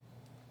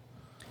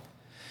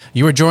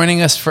You are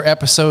joining us for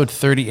episode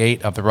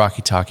 38 of the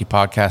Rocky Talkie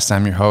podcast.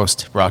 I'm your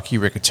host, Rocky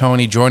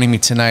Riccatoni. Joining me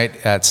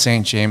tonight at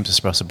St. James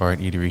Espresso Bar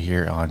and Eatery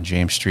here on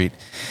James Street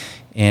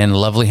in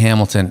lovely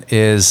Hamilton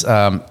is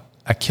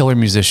a killer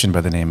musician by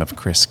the name of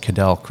Chris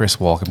CADDELL. Chris,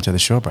 welcome to the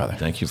show, brother.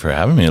 Thank you for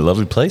having me. A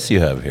lovely place you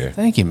have here.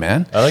 Thank you,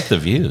 man. I like the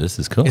view. This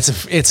is cool.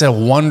 It's a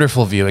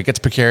wonderful view. It gets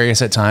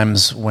precarious at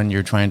times when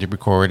you're trying to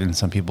record and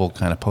some people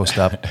kind of post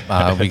up.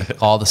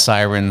 All the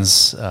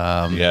sirens.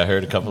 I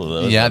heard a couple of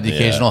those. Yeah, the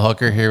occasional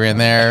hooker here and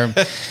there.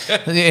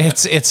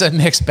 It's a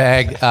mixed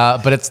bag,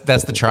 but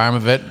that's the charm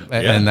of it,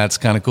 and that's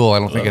kind of cool. I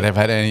don't think I'd have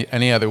had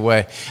any other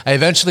way. I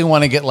eventually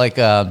want to get like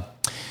the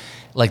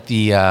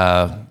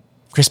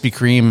Krispy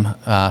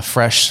Kreme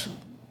fresh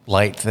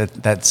light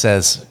that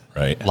says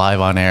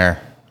live on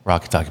air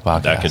Rocky Talkie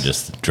podcast. That could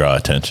just draw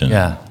attention.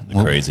 Yeah. The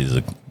crazies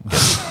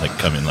like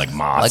come in like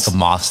moths. Like a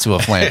moth to a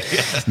flame.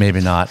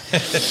 Maybe not.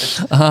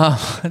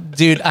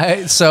 Dude,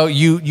 so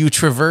you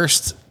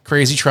traversed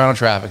crazy Toronto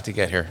traffic to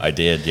get here. I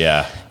did,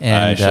 yeah.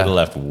 And I should have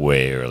left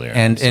way earlier.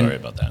 Sorry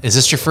about that. Is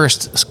this your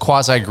first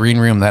quasi green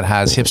room that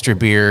has hipster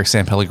beer,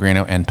 San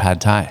Pellegrino, and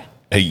pad thai?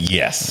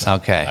 Yes.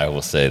 Okay. I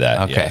will say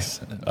that. Okay.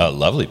 Yes.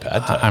 Lovely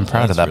pad thai. I'm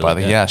proud of that, really, by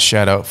the way. Yeah.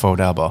 Shout out Faux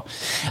Dalbo.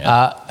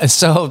 Yeah.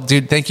 So,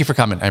 dude, thank you for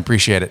coming. I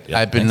appreciate it. Yeah,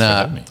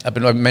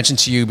 I mentioned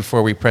to you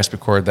before we pressed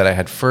record that I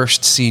had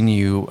first seen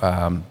you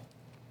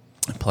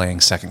playing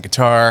second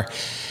guitar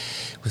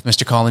with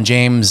Mr. Colin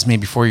James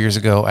maybe 4 years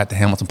ago at the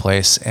Hamilton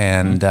Place,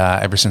 and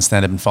ever since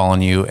then I've been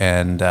following you.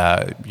 And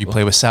you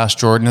play with Sass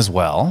Jordan as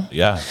well.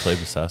 Yeah, I played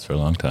with Sass for a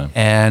long time.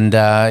 And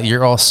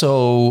you're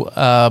also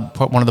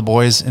one of the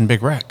boys in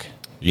Big Wreck.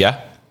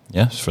 Yeah.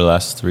 Yes, for the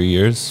last 3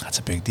 years. That's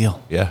a big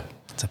deal. Yeah.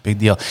 It's a big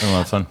deal. It's been a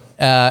lot of fun.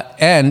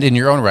 And in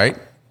your own right,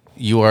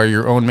 you are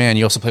your own man.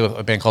 You also play with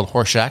a band called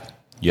Horseshack.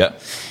 Yeah.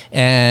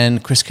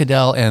 And Chris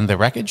CADDELL and The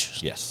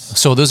Wreckage. Yes.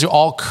 So those are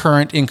all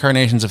current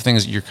incarnations of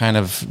things that you're kind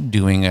of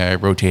doing,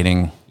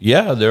 rotating.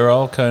 Yeah, they're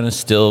all kind of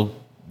still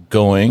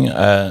going.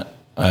 I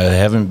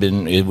haven't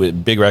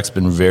been, Big Wreck's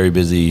been very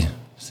busy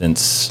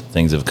since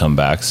things have come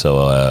back.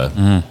 So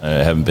I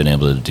haven't been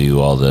able to do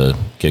all the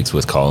gigs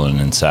with Colin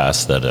and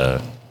Sass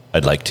that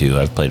I'd like to.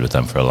 I've played with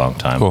them for a long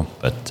time. Cool.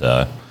 But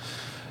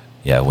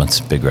once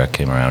Big Wreck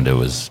came around, it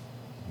was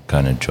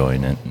kind of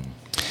join it and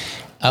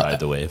ride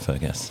the wave, I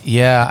guess.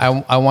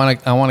 Yeah, I want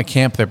to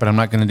camp there, but I'm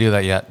not going to do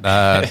that yet.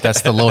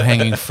 That's the low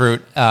hanging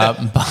fruit.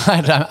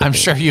 But I'm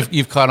sure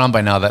you've caught on by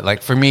now that,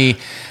 like, for me,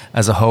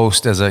 as a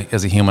host, as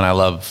a human, I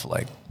love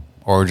like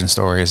origin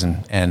stories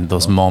and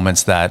those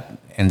moments that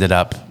ended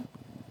up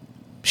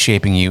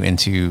shaping you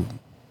into.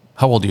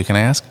 How old are you? Can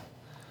I ask?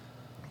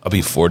 I'll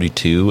be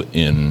 42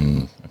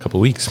 in a couple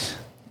of weeks.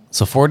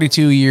 So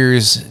 42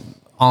 years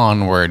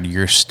onward,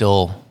 you're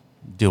still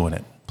doing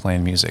it,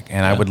 playing music,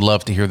 and I would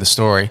love to hear the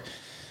story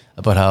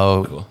about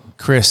how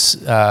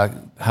Chris, how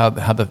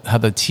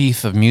the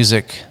teeth of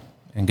music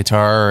and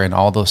guitar and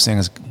all those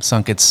things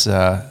sunk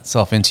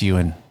itself into you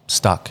and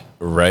stuck.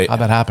 Right. How'd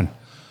that happen?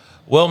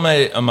 Well,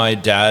 my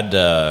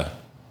dad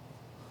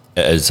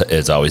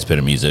has always been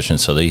a musician,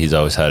 so he's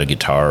always had a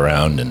guitar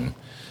around, and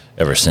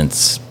ever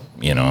since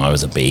I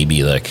was a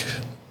baby, like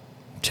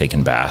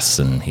taking baths,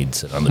 and he'd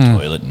sit on the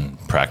toilet and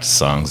practice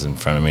songs in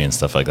front of me and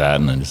stuff like that,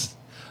 and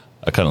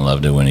I kind of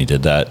loved it when he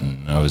did that,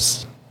 and I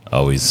was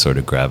always sort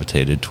of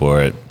gravitated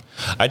toward it.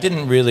 I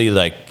didn't really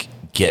like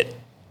get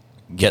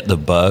the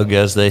bug,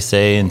 as they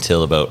say,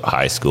 until about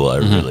high school.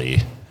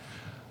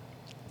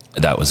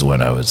 That was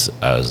when I was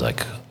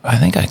like, I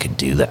think I could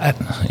do that.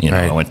 Right.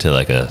 I went to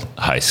like a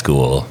high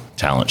school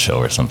talent show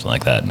or something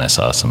like that, and I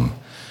saw some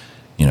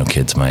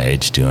kids my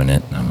age doing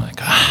it, and I'm like,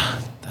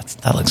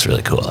 that looks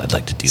really cool. I'd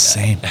like to do that.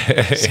 Same.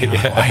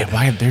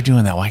 Why they're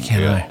doing that? Why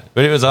can't I?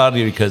 But it was odd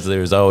because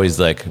there was always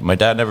like, my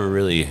dad never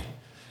really,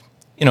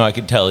 I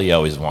could tell he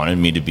always wanted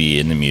me to be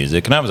into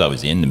music, and I was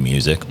always into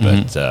music,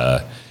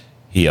 but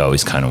he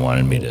always kind of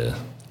wanted me to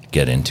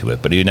get into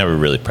it. But he never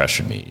really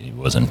pressured me. He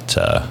wasn't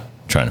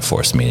trying to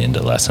force me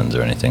into lessons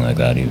or anything like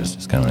that. He was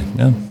just kind of like,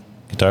 yeah,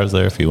 guitar's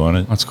there if you want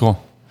it. That's cool.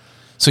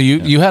 So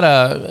you and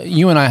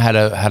I had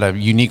a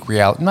unique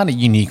reality, not a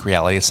unique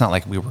reality. It's not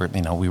like we were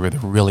the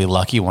really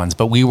lucky ones,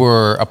 but we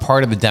were a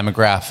part of the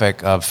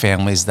demographic of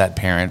families that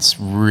parents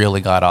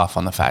really got off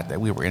on the fact that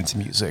we were into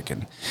music.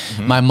 And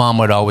my mom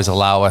would always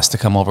allow us to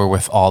come over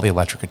with all the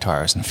electric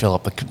guitars and fill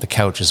up the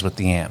couches with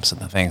the amps and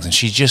the things. And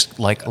she just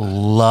like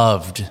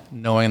loved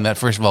knowing that,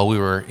 first of all, we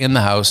were in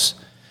the house,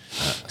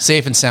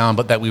 safe and sound,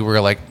 but that we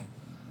were like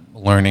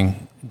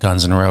learning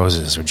Guns N'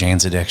 Roses or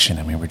Jane's Addiction.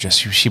 I mean,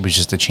 she was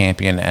just a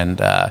champion, and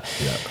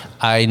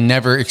I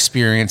never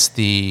experienced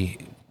the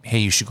hey,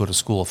 you should go to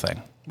school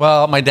thing.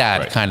 Well, my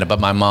dad kind of, but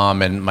my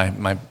mom and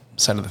my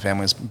side of the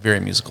family is very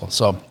musical,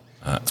 so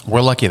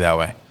we're lucky that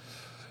way.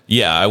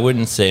 Yeah, I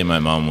wouldn't say my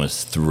mom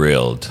was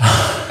thrilled.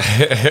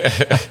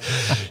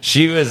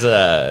 She was.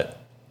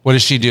 What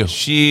did she do?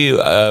 She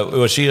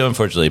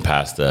unfortunately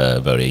passed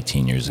about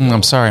 18 years ago.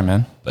 I'm sorry,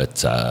 man.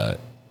 But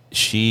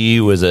she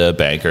was a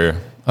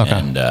banker. Okay.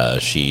 And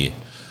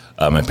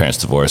my parents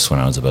divorced when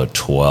I was about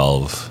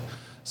 12.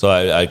 So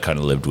I kind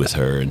of lived with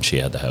her, and she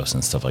had the house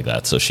and stuff like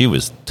that. So she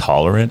was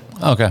tolerant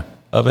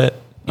of it.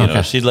 You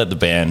know, she'd let the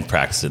band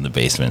practice in the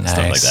basement and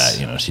stuff like that.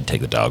 You know, she'd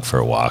take the dog for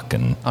a walk.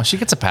 And she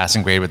gets a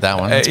passing grade with that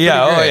one.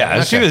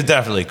 Okay. She was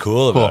definitely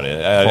cool about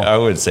it. I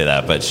wouldn't say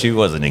that, but she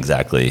wasn't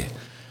exactly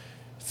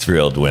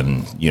thrilled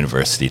when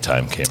university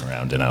time came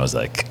around, and I was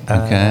like,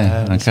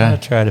 I'm gonna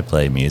try to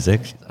play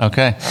music.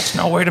 Okay. That's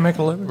no way to make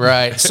a living.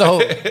 Right. So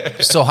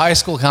high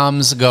school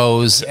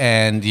goes,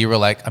 and you were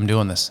like, I'm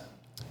doing this.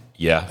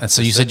 Yeah. And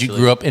so you said you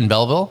grew up in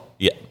Belleville?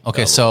 Yeah.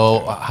 Okay, so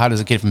how does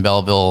a kid from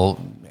Belleville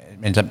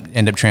end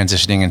up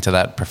transitioning into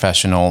that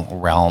professional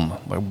realm?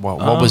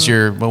 What was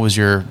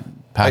your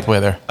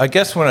pathway there? I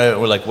guess when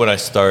I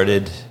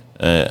started,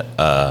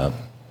 I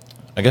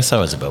guess I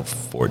was about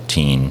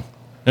 14,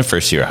 in the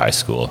first year of high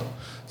school,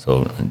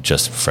 so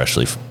just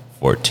freshly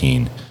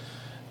 14,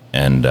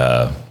 and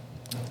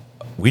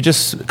we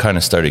just kind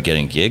of started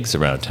getting gigs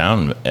around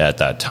town at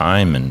that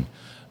time, and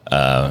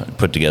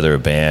put together a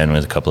band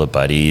with a couple of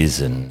buddies,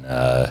 and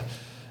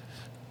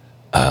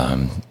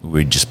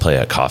we'd just play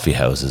at coffee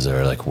houses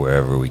or like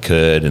wherever we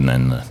could, and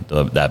then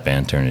that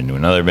band turned into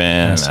another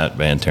band, and that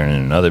band turned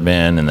into another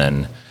band, and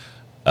then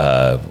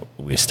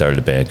we started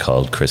a band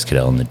called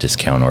CADDELL and the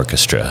Discount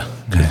Orchestra,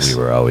 because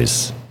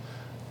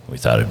we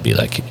thought it'd be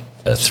like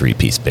a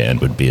 3-piece band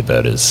would be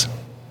about as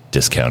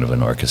discount of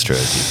an orchestra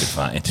as you could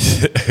find.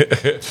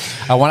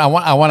 I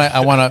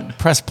want to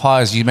press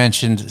pause. You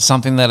mentioned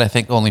something that I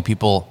think only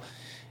people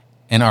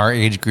in our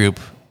age group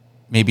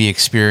maybe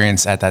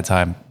experienced at that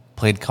time.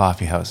 Played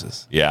coffee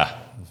houses. Yeah.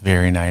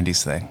 Very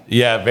 90s thing.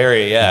 Yeah,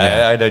 very.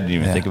 Yeah. I didn't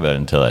even think about it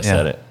until I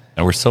said it.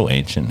 And we're so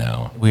ancient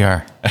now. We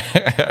are.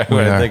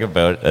 When I think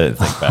back, it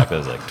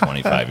was like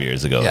 25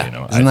 years ago. Yeah. You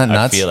know, Isn't that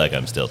nuts? I feel like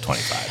I'm still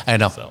 25. I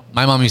know. So.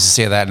 My mom used to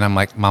say that, and I'm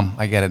like, Mom,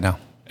 I get it now.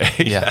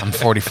 Yeah, I'm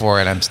 44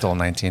 and I'm still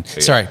 19.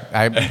 Sorry,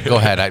 go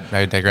ahead.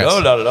 I digress. No,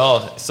 not at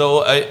all.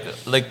 So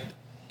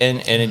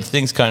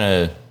things kind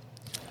of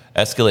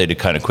escalated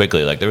kind of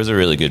quickly. Like there was a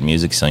really good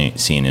music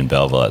scene in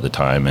Belleville at the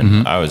time,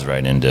 and I was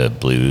right into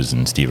blues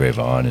and Stevie Ray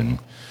Vaughan and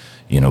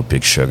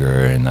Big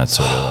Sugar and that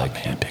sort of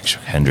Big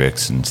Sugar,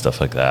 Hendrix and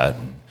stuff like that.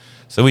 And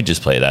so we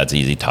just play that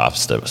ZZ Top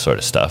sort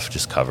of stuff,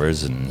 just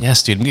covers. And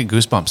yes, dude, I'm getting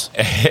goosebumps.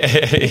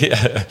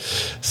 Yeah.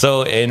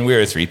 So, and we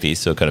were a 3-piece,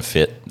 so it kind of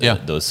fit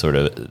those sort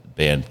of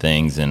band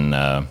things. And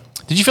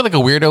did you feel like a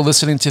weirdo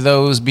listening to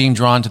those, being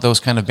drawn to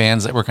those kind of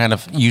bands that were kind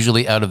of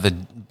usually out of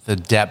the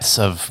depths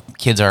of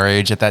kids our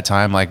age at that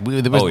time? Like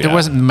there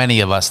wasn't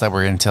many of us that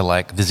were into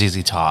like the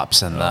ZZ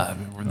Tops and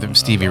the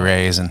Stevie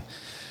Rays, and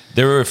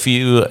there were a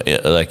few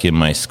like in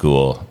my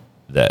school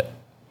that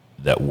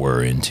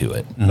were into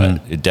it,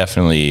 but it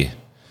definitely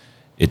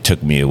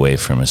took me away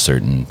from a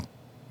certain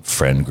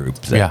friend group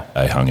that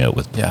I hung out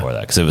with before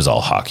that, because it was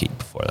all hockey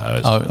before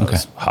that. I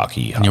was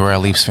hockey. And you were a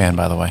Leafs fan,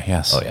 by the way.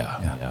 Yes. Oh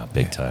yeah,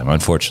 big time.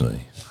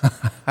 Unfortunately.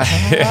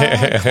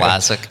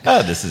 Classic.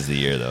 This is the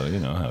year, though. You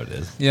know how it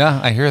is.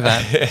 Yeah, I hear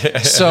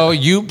that. So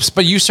you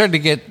started to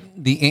get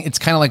it's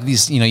kind of like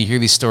these, you hear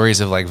these stories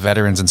of like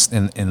veterans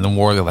in the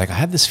war. They're like, I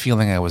had this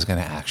feeling I was going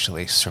to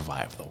actually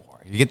survive the war.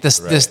 You get this,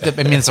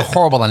 I mean, it's a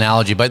horrible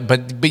analogy, but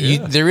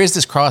there is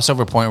this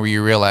crossover point where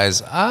you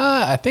realize,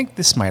 I think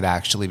this might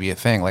actually be a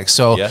thing. Like,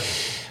 so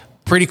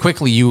pretty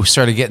quickly you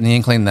started getting the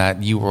inkling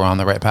that you were on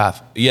the right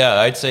path. Yeah,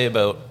 I'd say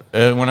about,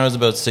 when I was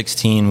about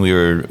 16, we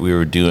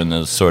were doing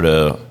those sort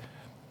of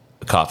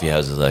coffee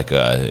houses, like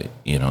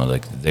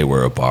they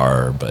were a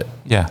bar, but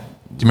yeah.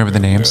 Do you remember the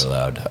names? We were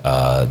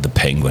allowed. The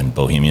Penguin,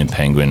 Bohemian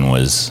Penguin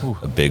was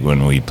a big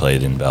one. We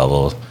played in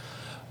Belleville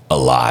a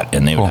lot,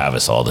 and they would have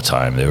us all the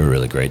time. They were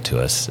really great to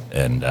us.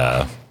 And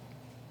there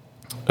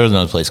was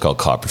another place called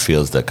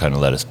Copperfields that kind of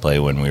let us play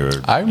when we were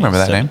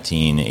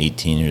 17,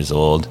 18 years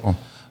old.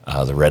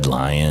 The Red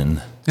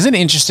Lion. Isn't it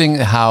interesting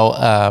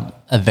how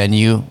a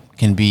venue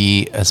can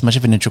be as much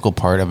of an integral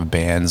part of a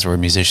band's or a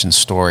musician's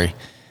story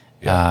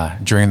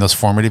during those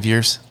formative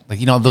years? Like,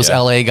 those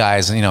LA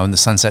guys, in the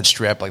Sunset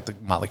Strip, like the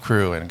Motley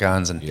Crue and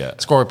Guns and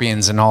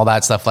Scorpions and all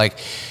that stuff. Like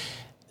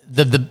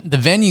the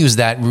venues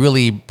that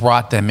really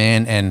brought them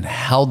in and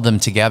held them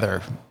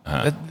together,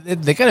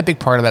 they got a big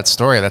part of that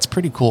story. That's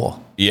pretty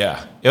cool.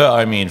 Yeah.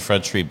 I mean,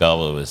 Front Street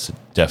Belleville was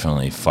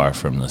definitely far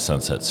from the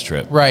Sunset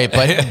Strip. Right.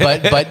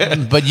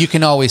 But you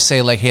can always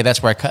say like, hey,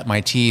 that's where I cut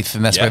my teeth,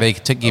 and that's where they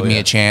give me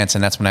a chance.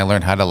 And that's when I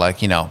learned how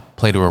to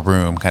play to a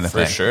room kind of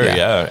thing. For sure.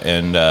 Yeah.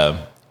 And,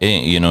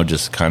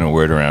 just kind of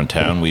word around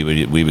town, we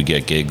would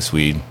get gigs.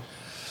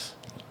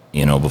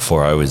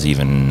 Before I was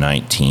even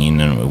 19,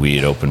 and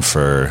we'd open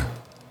for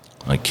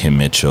like Kim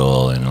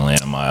Mitchell and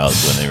Atlanta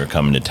Miles when they were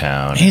coming to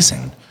town.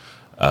 Amazing.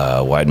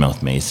 Wide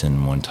Mouth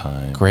Mason one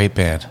time. Great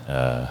band.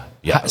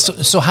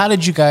 So how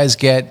did you guys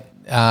get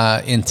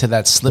into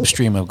that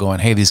slipstream of going,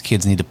 hey, these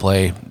kids need to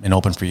play and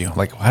open for you?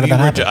 Like, how did that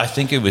happen? I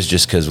think it was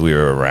just because we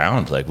were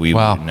around. Like, we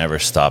never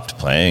stopped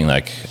playing.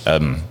 Like,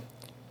 in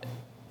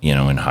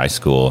high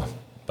school,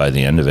 by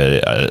the end of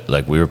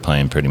it, we were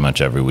playing pretty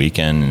much every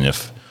weekend. And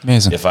if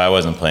I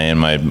wasn't playing,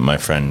 my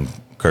friend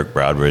Kirk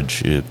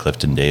Broadbridge,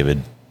 Clifton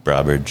David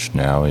Broadbridge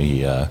now,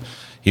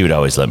 he would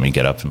always let me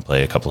get up and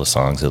play a couple of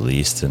songs at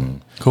least.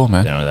 And cool,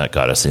 man. You know, that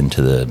got us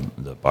into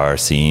the bar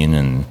scene.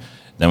 And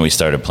then we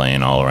started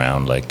playing all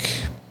around, like,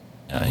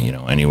 you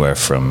know, anywhere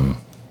from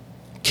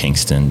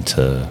Kingston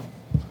to,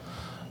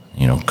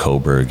 you know,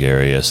 Coburg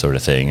area sort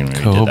of thing. And we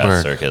did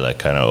that circuit like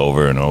kind of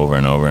over and over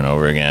and over and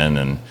over again.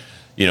 And,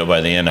 you know,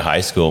 by the end of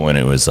high school, when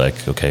it was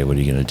like, okay, what are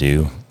you going to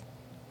do?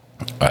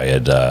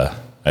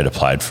 I'd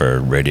applied for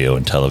radio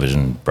and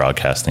television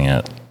broadcasting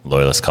at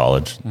Loyalist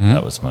College. Mm-hmm.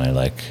 That was my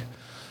like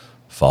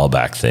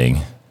fallback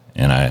thing.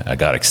 And I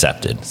got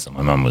accepted. So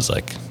my mom was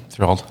like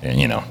thrilled. And,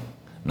 you know,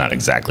 not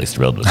exactly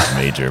thrilled with the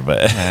major,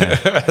 but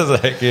I was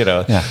like, you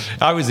know,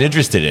 I was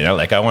interested in it.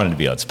 Like I wanted to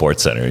be on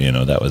Sports Center, you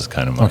know, that was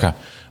kind of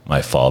my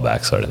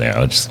fallback sort of thing.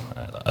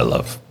 I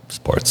love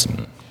sports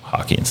and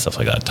hockey and stuff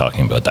like that.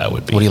 Talking about that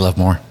would be. What do you love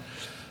more?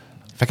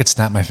 If I could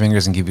snap my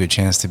fingers and give you a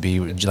chance to be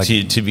like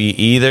to be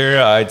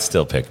either, I'd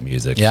still pick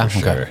music for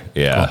sure.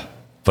 Yeah. Cool.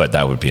 But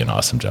that would be an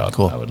awesome job.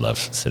 Cool. I would love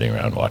sitting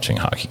around watching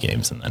hockey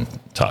games and then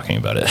talking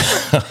about it.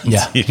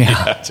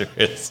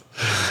 Afterwards.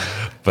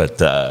 But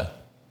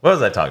what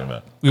was I talking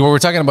about? We were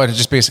talking about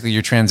just basically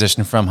your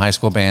transition from high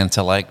school band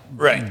to like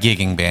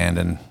gigging band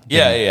and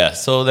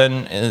So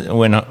then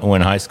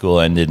when high school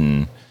ended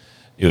and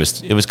it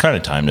was kind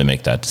of time to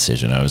make that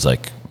decision. I was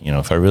like, you know,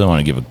 if I really want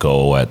to give a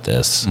go at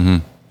this,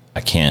 I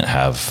can't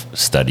have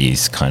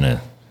studies kind of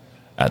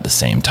at the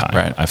same time.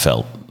 Right. I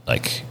felt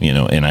like, you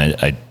know, and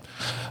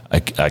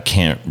I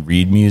can't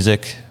read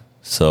music,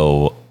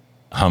 so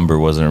Humber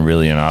wasn't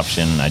really an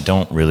option. I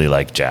don't really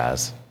like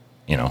jazz.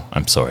 You know,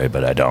 I'm sorry,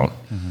 but I don't.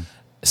 Mm-hmm.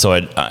 So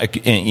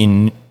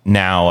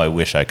now I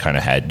wish I kind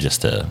of had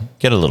just to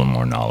get a little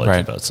more knowledge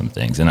about some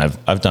things, and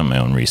I've done my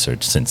own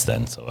research since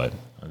then. So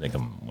I think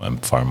I'm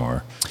far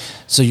more.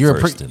 So you're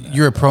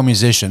a pro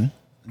musician.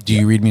 Do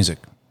you read music?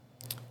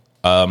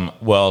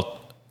 Well,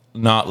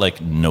 not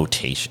like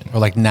notation or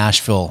like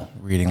Nashville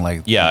reading,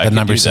 like the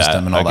number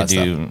system and all that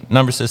stuff. I could do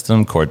number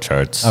system, chord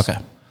charts. Okay.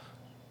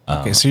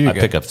 So you're good.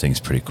 I pick up things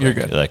pretty quick. You're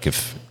good. Like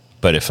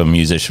But if a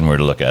musician were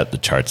to look at the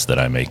charts that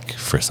I make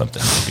for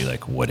something, they'd be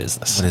like, what is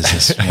this? What is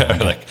this?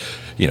 Like,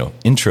 you know,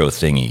 intro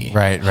thingy.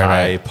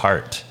 High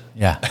part.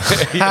 Yeah.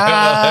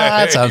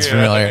 That sounds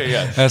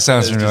familiar. That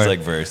sounds familiar. Just like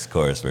verse,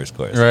 chorus, verse,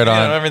 chorus. Right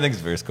on. You know, everything's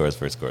verse, chorus,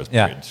 bridge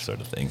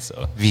sort of thing.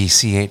 So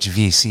VCH,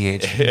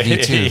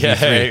 V2, yeah,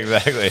 V3.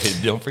 Exactly.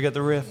 Don't forget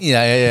the riff.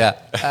 Yeah.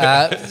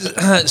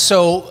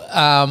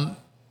 So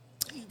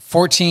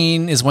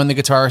 14 is when the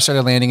guitar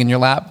started landing in your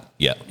lap?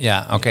 Yeah.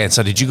 Yeah. Okay.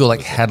 So did you go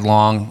like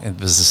headlong?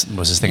 Was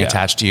this thing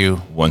attached to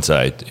you? Once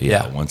I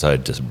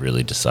just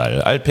really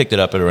decided. I picked it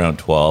up at around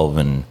 12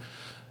 and,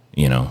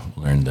 you know,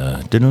 learned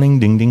diddling,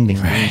 ding, ding, ding,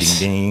 ding, ding,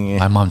 ding.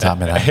 My mom taught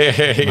me that.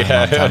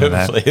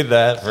 I played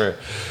that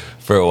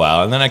for a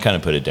while. And then I kind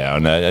of put it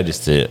down. I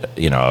just,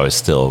 you know, I was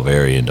still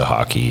very into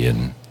hockey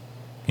and,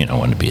 you know,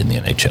 wanted to be in the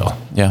NHL.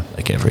 Yeah.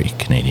 Like every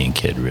Canadian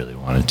kid really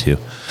wanted to.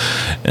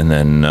 And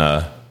then,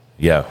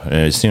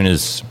 as soon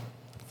as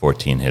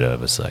 14 hit, I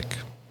was like,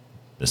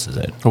 this is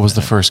it. What was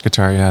the first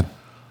guitar you had?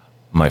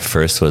 My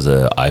first was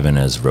a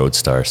Ibanez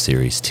Roadstar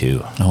Series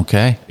 2.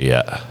 Okay.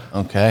 Yeah.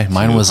 Okay.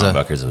 Mine was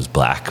humbuckers. It was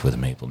black with a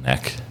maple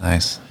neck.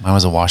 Nice. Mine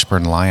was a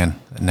Washburn Lion.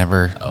 It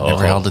never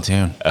held a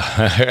tune.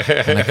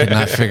 And I could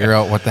not figure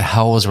out what the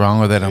hell was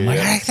wrong with it. I'm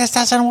like, this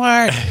doesn't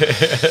work.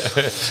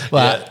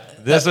 But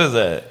this was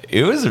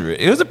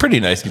it was a pretty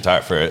nice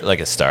guitar for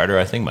like a starter.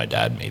 I think my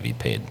dad maybe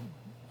paid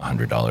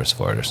 $100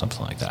 for it or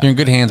something like that. You're in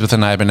good hands with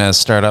an Ibanez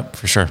startup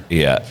for sure.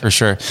 Yeah, for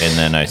sure. And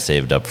then I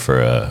saved up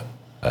for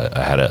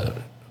I had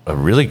a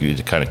really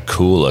good, kind of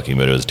cool looking,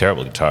 but it was a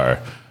terrible guitar.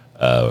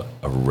 A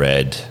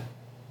red,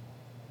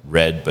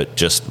 but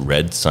just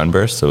red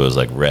sunburst. So it was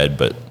like red,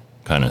 but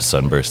kind of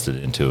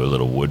sunbursted into a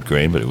little wood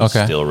grain, but it was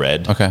still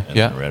red. Okay.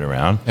 And red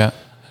around. Yeah.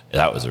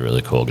 That was a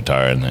really cool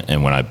guitar.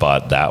 And when I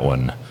bought that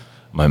one,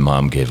 my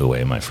mom gave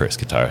away my first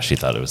guitar. She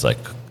thought it was like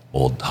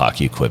old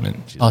hockey equipment.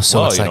 She's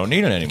so you don't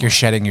need it anymore. You're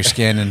shedding your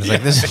skin and it's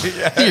like this.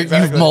 You've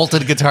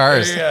molted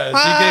guitars. Yeah,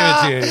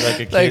 she gave it to you like a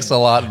kid. Thanks a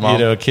lot, Mom.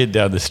 You know, a kid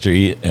down the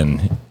street,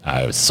 and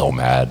I was so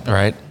mad.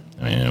 Right.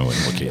 I mean,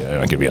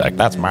 I could be like,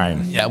 "That's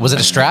mine." Yeah. Was it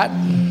a Strat?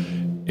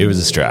 It was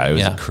a Strat. It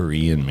was a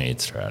Korean-made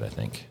Strat, I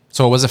think.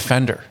 So it was a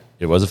Fender.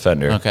 It was a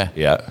Fender. Okay.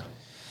 Yeah.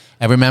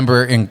 I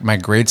remember in my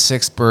grade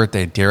 6th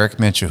birthday, Derek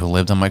Mitchell, who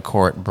lived on my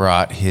court,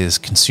 brought his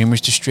Consumers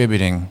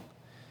Distributing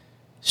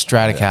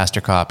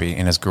Stratocaster copy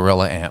in his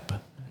Gorilla amp.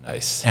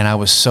 Nice. And I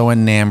was so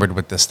enamored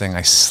with this thing,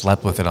 I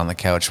slept with it on the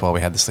couch while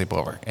we had the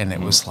sleepover. And it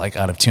was like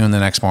out of tune the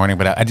next morning,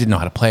 but I didn't know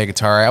how to play a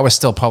guitar. I was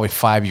still probably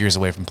 5 years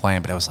away from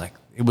playing, but I was like,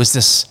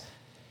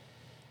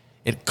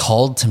 it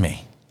called to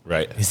me.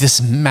 Right. It's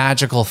this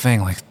magical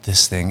thing. Like,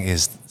 this thing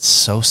is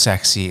so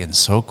sexy and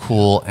so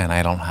cool, and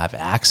I don't have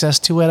access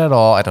to it at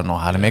all. I don't know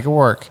how to make it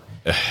work,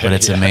 but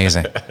it's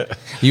amazing. Are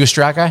you a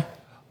Strat guy?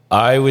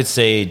 I would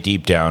say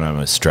deep down, I'm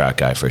a Strat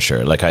guy for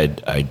sure. Like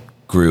I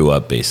grew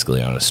up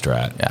basically on a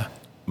Strat. Yeah.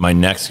 My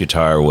next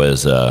guitar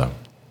was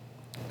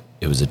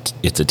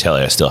it's a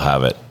Tele. I still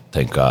have it,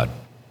 thank God.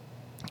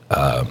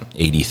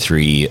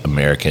 83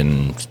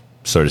 American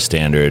sort of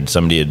standard.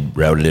 Somebody had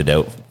routed it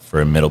out for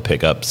a middle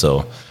pickup.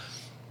 So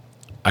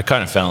I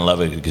kind of fell in love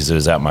with it because it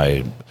was at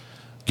my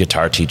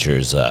guitar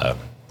teacher's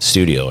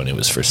studio, and it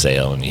was for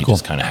sale, and he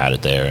just kind of had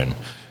it there, and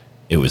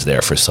it was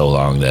there for so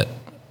long that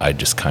I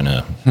just kind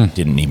of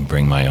didn't even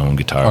bring my own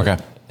guitar. Okay.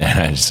 And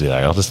I just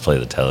like, I'll just play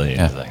the telly.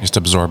 Yeah, like, just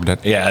absorbed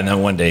it. yeah, and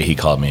then one day he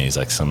called me. He's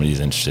like,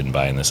 somebody's interested in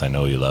buying this. I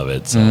know you love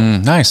it. So,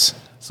 Nice.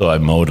 so I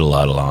mowed a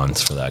lot of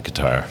lawns for that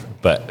guitar,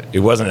 but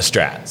it wasn't a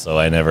Strat, so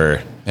I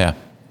never. Yeah.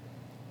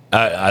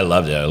 I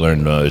loved it. I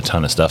learned a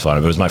ton of stuff on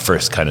it. It was my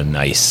first kind of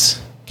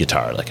nice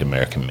guitar, like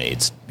American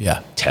made.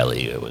 Yeah.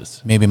 Telly. It was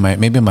Maybe my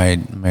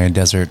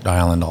desert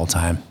island all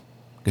time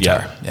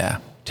guitar. Yeah.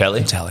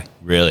 Telly. Telly.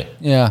 Really?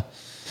 Yeah.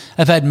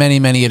 I've had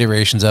many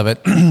iterations of it,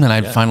 and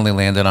I finally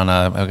landed on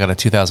I got a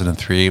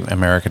 2003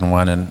 American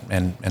one,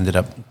 and ended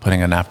up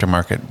putting an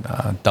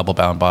aftermarket double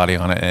bound body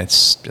on it, and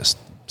it's just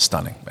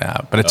stunning.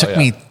 But it took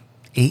me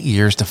 8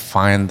 years to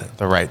find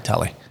the right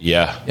Telly.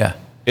 Yeah. Yeah.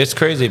 It's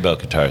crazy about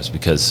guitars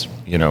because,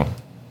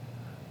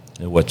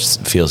 what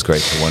feels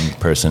great to one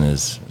person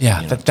is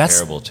that's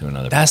terrible to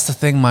another. That's the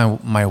thing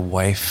my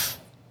wife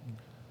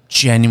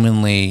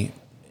genuinely,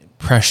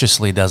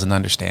 preciously doesn't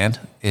understand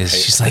is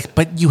she's like,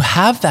 but you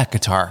have that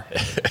guitar.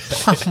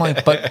 I'm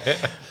like,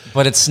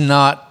 but it's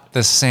not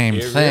the same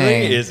thing.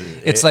 Really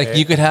isn't. It's like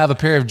you could have a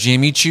pair of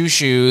Jimmy Choo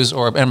shoes,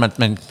 or I'm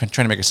trying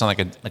to make it sound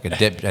like a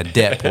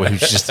dip,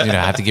 which just I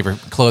have to give her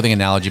clothing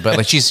analogy, but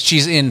like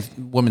she's in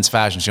women's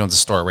fashion. She owns a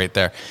store right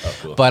there. Oh,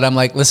 cool. But I'm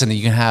like, listen,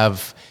 you can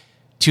have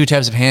two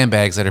types of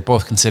handbags that are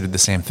both considered the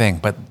same thing,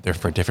 but they're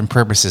for different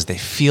purposes. They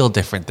feel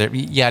different. They're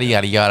yada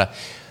yada yada.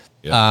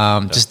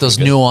 Yeah, just those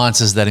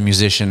nuances that a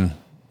musician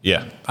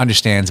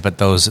understands, but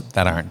those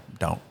that aren't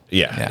don't.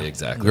 Yeah,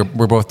 exactly.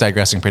 We're both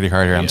digressing pretty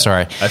hard here. I'm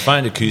sorry. I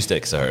find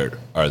acoustics are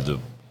the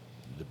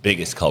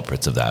biggest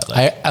culprits of that.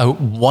 I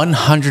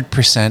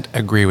 100%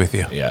 agree with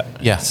you.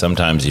 Yeah.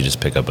 Sometimes you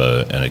just pick up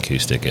an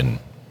acoustic, and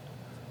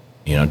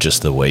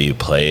just the way you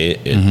play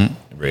it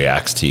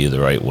reacts to you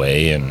the right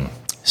way, and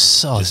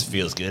just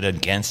feels good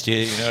against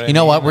you. You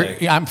know what?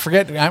 I'm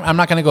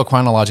not going to go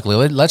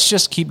chronologically. Let's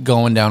just keep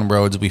going down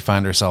roads we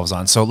find ourselves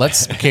on. So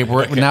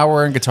now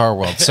we're in Guitar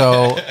World.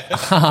 So,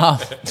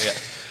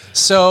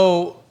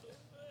 so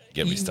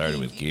get me started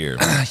with gear.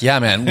 Yeah,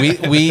 man.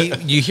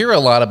 You hear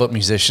a lot about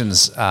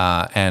musicians,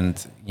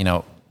 and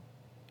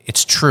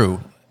it's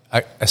true.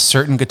 A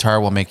certain guitar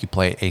will make you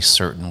play a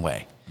certain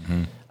way.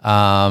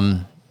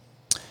 I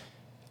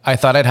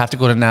thought I'd have to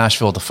go to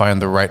Nashville to find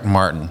the right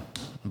Martin.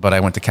 But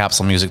I went to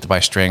Capsule Music to buy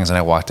strings, and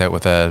I walked out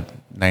with a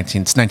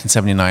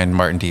 1979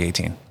 Martin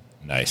D18.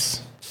 Nice.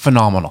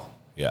 Phenomenal.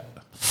 Yeah.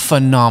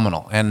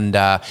 Phenomenal. And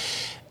I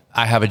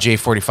have a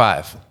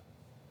J45.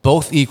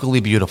 Both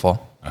equally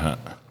beautiful.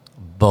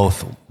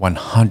 Both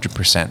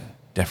 100%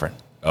 different.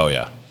 Oh,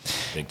 yeah.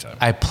 Big time.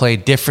 I play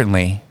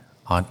differently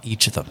on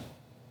each of them.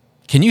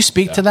 Can you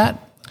speak to that?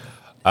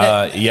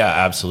 Yeah,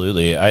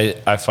 absolutely.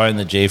 I find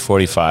the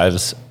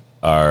J45s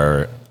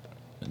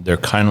they're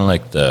kind of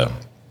like the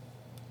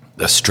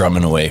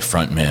strumming away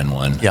frontman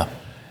one. Yeah.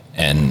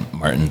 And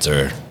Martins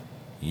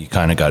you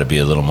kind of got to be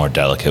a little more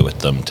delicate with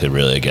them to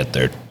really get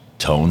their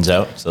tones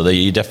out. So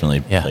you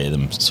definitely play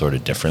them sort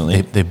of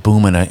differently. They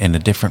boom in a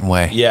different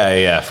way.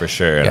 Yeah, for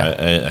sure. Yeah.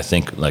 And I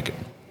think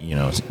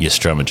you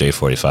strum a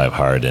J45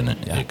 hard, and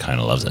it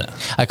kind of loves it.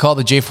 I call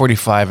the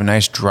J45 a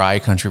nice dry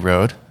country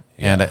road.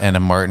 And a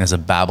Martin is a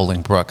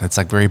babbling brook. It's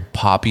like very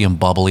poppy and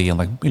bubbly,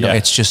 and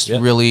it's just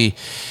really,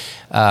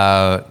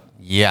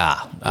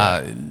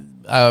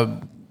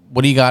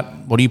 what do you got?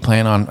 What are you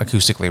playing on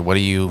acoustically? What do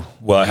you?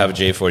 Well, I have a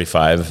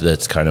J45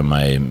 that's kind of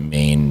my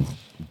main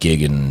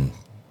gig and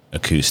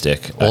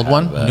acoustic. Old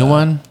one? New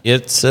one?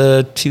 It's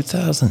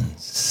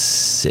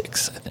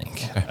 2006, I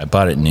think. Okay. I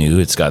bought it new.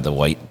 It's got the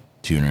white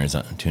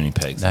tuning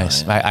pegs.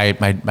 Nice.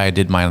 I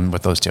did mine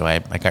with those two. I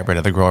got rid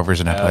of the Grovers,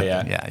 and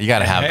you got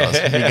to have those.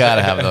 You got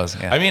to have those.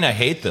 Yeah. I mean, I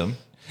hate them.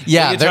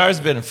 Yeah, the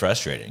guitar's been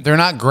frustrating. They're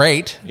not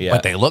great,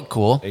 but they look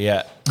cool.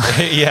 Yeah,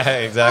 yeah,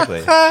 exactly.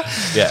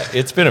 Yeah,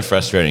 it's been a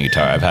frustrating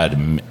guitar. I've had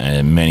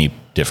many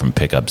different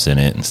pickups in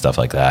it and stuff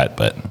like that,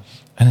 but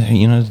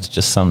it's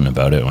just something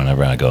about it.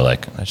 Whenever I go I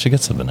should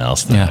get something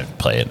else, then I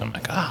play it, and I'm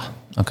like,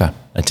 okay,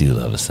 I do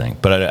love this thing,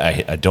 but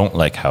I don't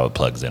like how it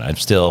plugs in. I'm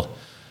still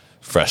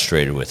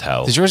frustrated with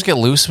how. Does yours get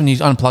loose when you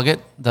unplug it?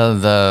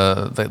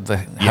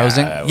 The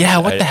housing? Yeah.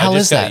 What the hell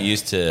is that? I got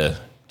used to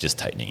just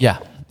tightening. Yeah.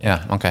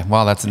 Yeah. Okay.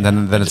 Well,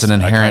 then it's an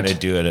inherent. I kind of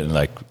do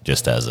it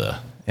just as a.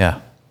 Yeah.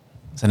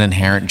 It's an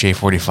inherent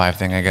J45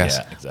 thing, I guess.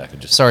 Yeah, exactly.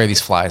 Sorry, these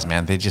flies,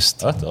 man. They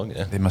just. It's all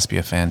good. They must be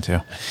a fan too.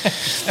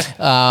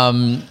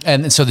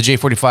 And so the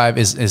J45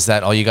 is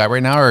that all you got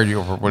right now, or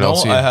what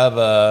else? I have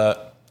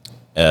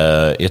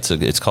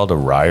it's called a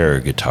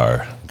Ryer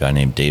guitar. A guy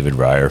named David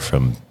Ryer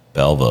from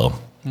Belleville.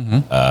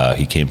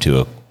 He came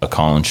to a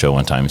Collins show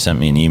one time. He sent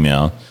me an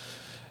email.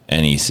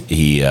 And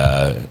he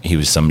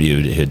was somebody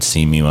who had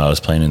seen me when I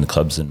was playing in the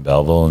clubs in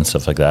Belleville and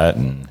stuff like that.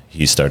 And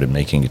he started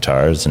making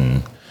guitars,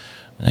 and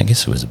I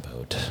guess it was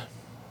about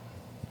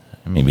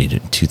maybe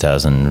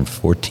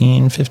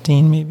 2014,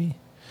 15 maybe.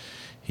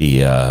 He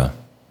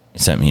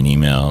sent me an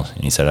email,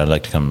 and he said, I'd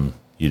like to come,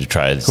 you to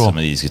try some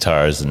of these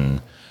guitars,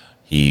 and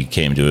he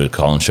came to a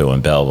call-in show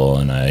in Belleville,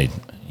 and I,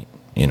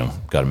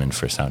 got him in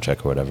for a sound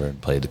check or whatever, and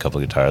played a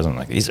couple of guitars. I'm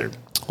like, these are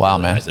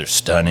man, they're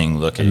stunning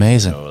looking,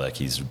 amazing. Like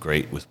he's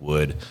great with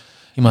wood.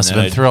 He must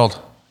have been thrilled.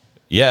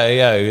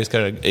 Yeah,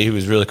 he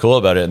was really cool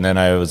about it. And then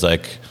I was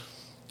like,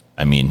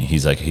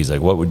 he's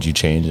like, what would you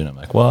change? And I'm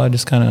like, well, I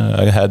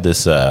had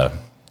this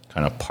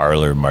kind of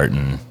Parlor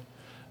Martin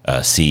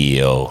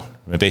CEO,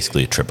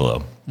 basically a triple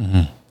O,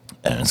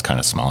 and it's kind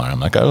of smaller. I'm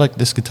like, I like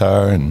this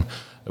guitar, and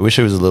I wish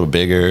it was a little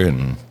bigger.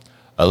 And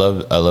I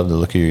love the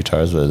look of your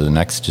guitars, but the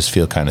necks just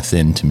feel kind of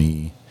thin to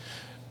me.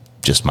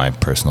 Just my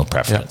personal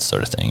preference,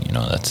 sort of thing.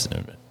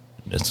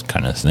 That's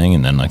kind of thing.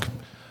 And then like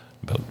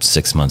about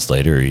 6 months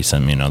later, he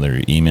sent me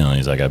another email, and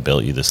he's like, I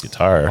built you this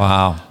guitar.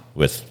 Wow.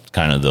 With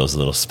kind of those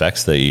little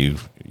specs that you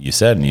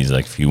said. And he's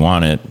like, if you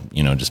want it,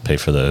 just pay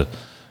for the,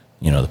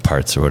 the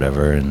parts or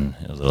whatever, and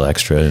a little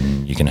extra,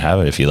 and you can have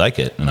it if you like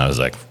it. And I was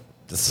like,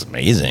 this is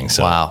amazing.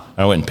 So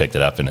I went and picked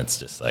it up, and it's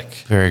just like,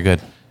 very good.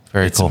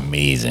 Very cool. It's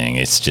amazing.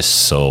 It's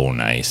just so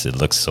nice. It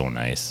looks so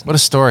nice. What a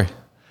story.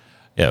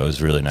 Yeah, it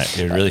was really nice.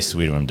 It was really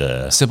sweet of him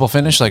to... Simple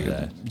finish, like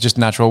just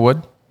natural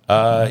wood?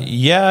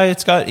 Yeah,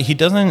 he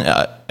doesn't...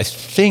 I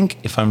think,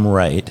 if I'm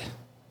right,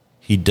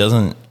 he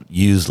doesn't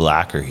use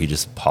lacquer. He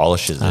just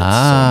polishes it so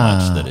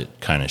much that it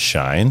kind of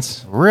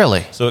shines.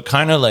 Really? So it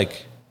kind of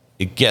like...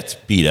 It gets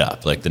beat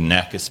up. Like the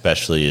neck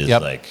especially is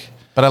like...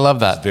 But I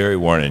love that. It's very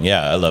worn. And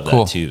yeah, I love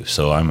that too.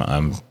 So I'm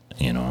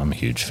a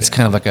huge fan. It's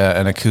kind of like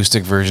an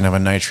acoustic version of a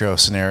nitro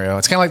scenario.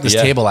 It's kind of like this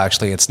table,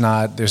 actually. It's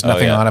not, there's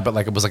nothing on it, but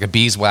like it was like a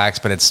beeswax,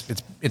 but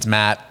it's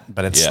matte,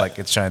 but it's like,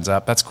 it shines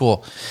up. That's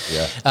cool.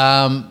 Yeah.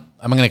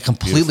 I'm going to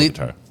completely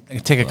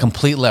take a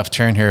complete left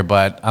turn here,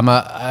 but I'm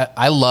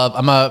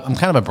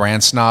kind of a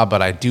brand snob,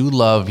 but I do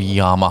love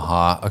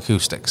Yamaha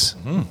acoustics.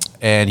 Mm-hmm.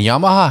 And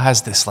Yamaha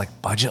has this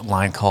like budget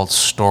line called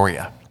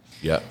Storia.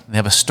 Yeah. And they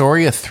have a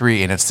Storia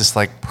 3, and it's this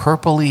like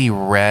purpley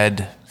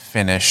red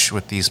finish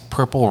with these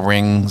purple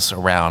rings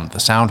around the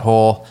sound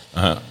hole.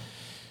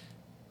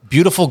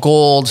 Beautiful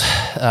gold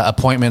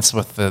appointments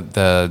with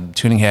the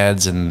tuning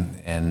heads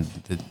and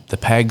the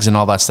pegs and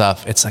all that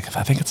stuff. It's like,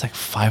 I think it's like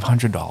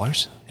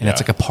 $500, and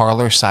it's like a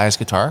parlor size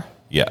guitar.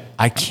 Yeah,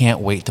 I can't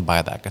wait to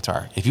buy that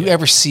guitar. If you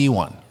ever see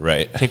one,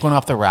 take one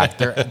off the rack.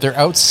 They're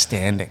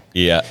outstanding.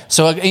 Yeah.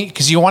 So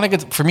because you want to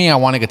get, for me, I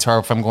want a guitar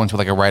if I'm going to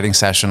like a writing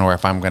session, or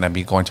if I'm going to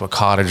be going to a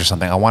cottage or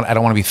something. I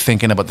don't want to be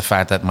thinking about the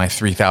fact that my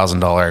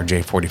 $3,000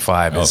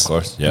 J45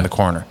 is in the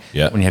corner.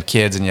 Yeah. When you have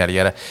kids and yada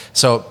yada.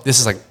 So this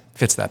is like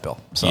fits that bill.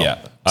 So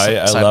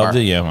I love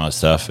the Yamaha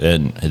stuff,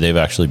 and they've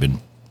actually been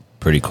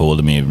pretty cool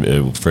to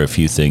me for a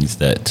few things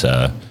that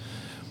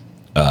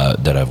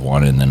I've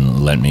wanted, and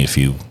then lent me a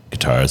few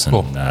guitars,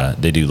 and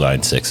they do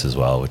Line 6 as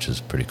well, which is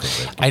pretty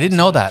cool. I didn't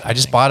know that. I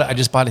just bought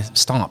a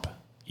Stomp.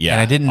 Yeah, and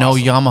I didn't know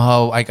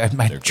Yamaha.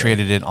 I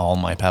traded in all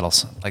my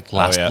pedals like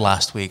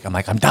last week. I'm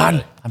like, I'm done.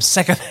 Really? I'm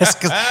sick of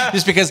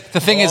this because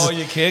the thing is,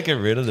 you can't get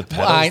rid of the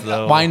pedals.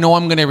 I know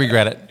I'm going to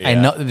regret it. Yeah. I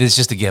know it's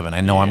just a given.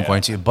 I know I'm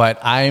going to, but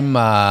I'm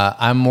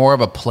more of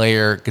a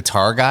player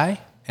guitar guy,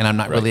 and I'm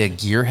not really a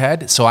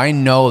gearhead. So I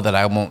know that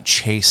I won't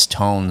chase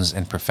tones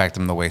and perfect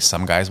them the way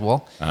some guys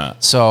will.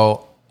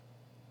 So.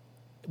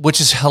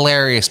 Which is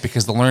hilarious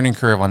because the learning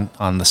curve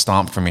on the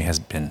Stomp for me has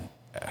been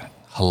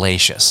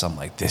hellacious. I'm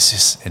like, this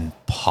is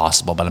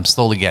impossible, but I'm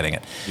slowly getting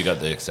it. You got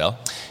the XL?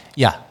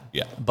 Yeah.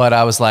 Yeah. But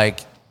I was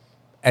like,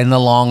 in the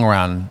long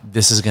run,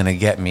 this is going to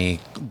get me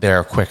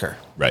there quicker.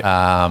 Right.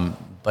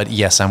 But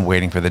yes, I'm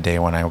waiting for the day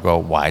when I go,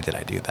 why did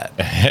I do that?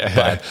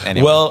 But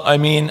anyway. Well, I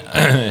mean,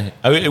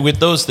 with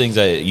those things,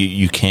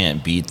 you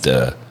can't beat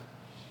the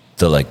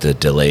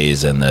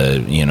delays and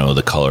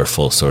the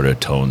colorful sort of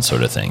tone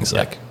sort of things.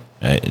 Like,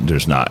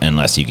 there's not,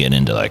 unless you get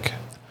into like,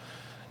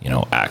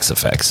 Axe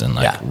effects and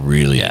like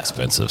really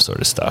expensive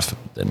sort of stuff.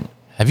 Then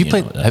have you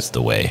played? That's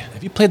the way.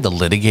 Have you played the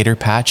Litigator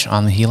patch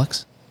on the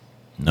Helix?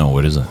 No,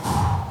 what is it?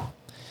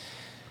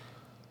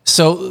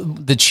 So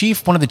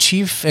one of the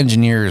chief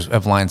engineers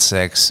of Line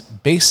 6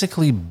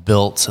 basically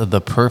built the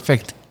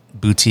perfect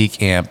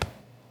boutique amp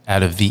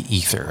out of the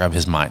ether of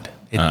his mind.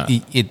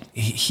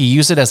 He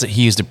used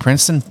a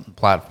Princeton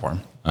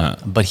platform.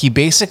 But he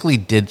basically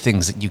did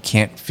things that you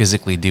can't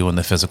physically do in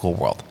the physical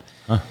world.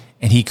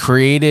 And he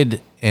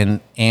created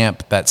an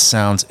amp that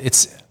sounds,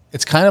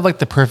 it's kind of like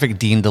the perfect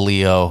Dean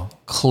DeLeo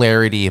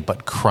clarity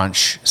but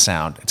crunch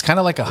sound. It's kind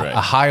of like a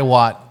high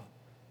watt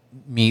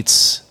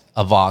meets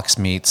a Vox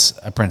meets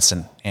a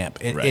Princeton amp.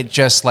 It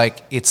just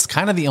like, it's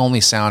kind of the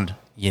only sound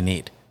you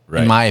need,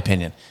 in my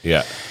opinion.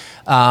 Yeah.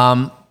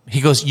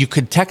 He goes, you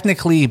could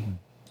technically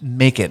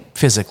make it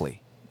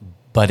physically,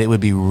 but it would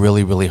be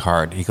really, really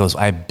hard. He goes,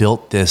 I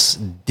built this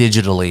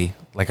digitally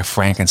like a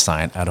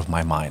Frankenstein out of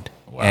my mind.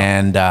 Wow.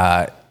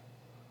 And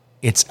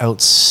it's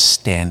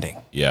outstanding.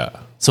 Yeah.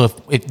 So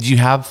if you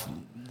have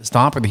the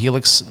Stomp or the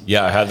Helix?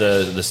 Yeah, I have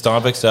the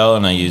Stomp XL,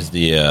 and I use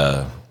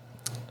the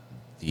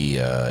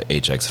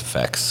HX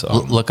effects.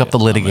 Look up the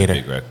Litigator.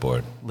 Big rec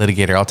board.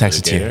 Litigator. I'll text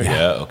it to you.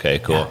 Yeah. Okay.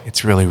 Cool. Yeah,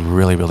 it's really,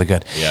 really, really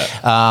good.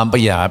 Yeah. But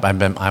yeah,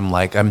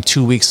 I'm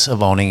 2 weeks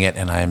of owning it,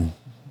 and I'm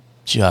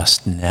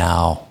just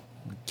now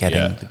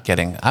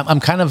getting. I'm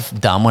kind of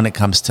dumb when it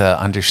comes to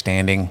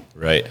understanding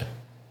Right.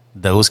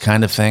 those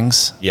kind of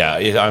things. Yeah,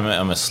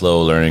 I'm a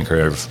slow learning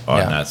curve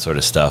on that sort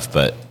of stuff,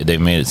 but they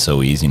made it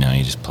so easy now.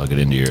 You just plug it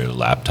into your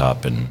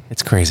laptop and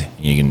It's crazy.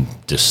 you can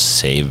just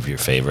save your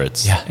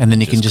favorites. Yeah, and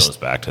then you can just goes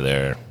back to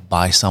there.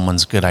 buy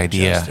someone's good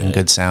idea and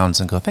good sounds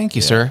and go, thank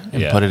you, sir,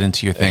 and put it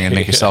into your thing and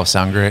make yourself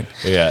sound great.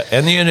 Yeah,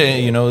 and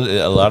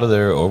a lot of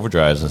their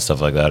overdrives and stuff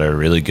like that are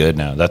really good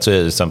now. That's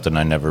something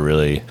I never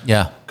really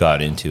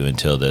got into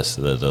until this.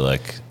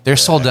 Their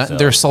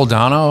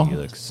Soldano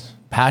Helix.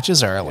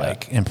 patches are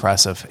like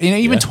impressive.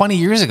 Even 20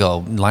 years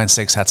ago, Line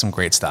 6 had some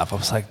great stuff. I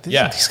was like,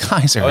 these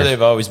guys are. Oh,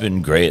 they've always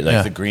been great.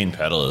 Like the green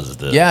pedal is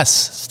the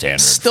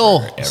standard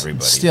for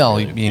everybody.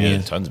 Still,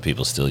 tons of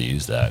people still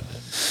use that.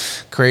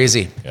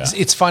 Crazy. Yeah.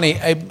 It's funny.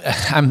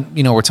 I'm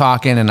we're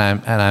talking and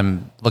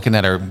I'm looking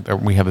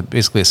at we have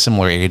basically a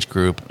similar age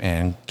group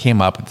and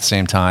came up at the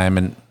same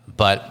time.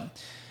 But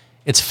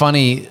it's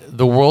funny,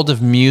 the world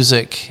of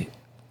music,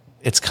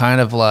 it's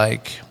kind of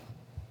like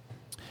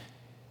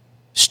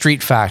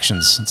street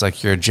factions. It's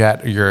like you're a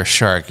Jet or you're a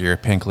Shark, you're a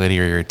Pink Lady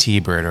or you're a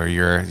T-Bird or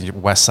you're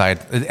West Side.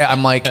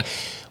 I'm like,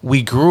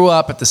 we grew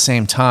up at the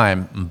same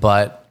time,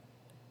 but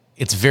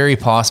it's very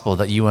possible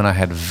that you and I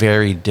had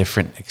very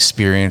different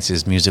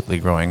experiences musically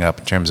growing up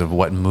in terms of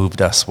what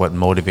moved us, what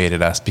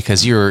motivated us.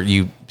 Because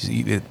you,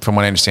 from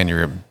what I understand,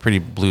 you're pretty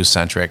blues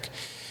centric.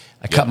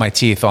 I cut my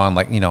teeth on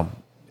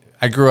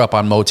I grew up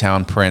on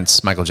Motown,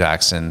 Prince, Michael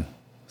Jackson,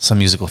 some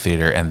musical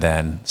theater, and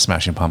then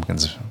Smashing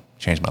Pumpkins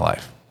changed my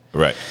life.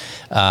 Right.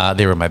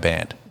 They were my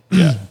band.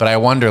 Yeah. But I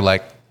wonder,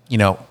 great,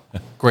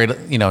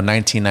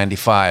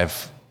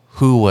 1995,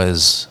 who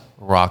was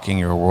rocking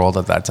your world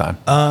at that time?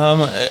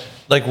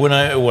 Like when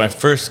I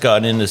first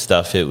got into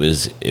stuff, it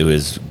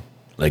was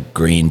like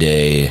Green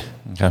Day.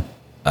 Okay.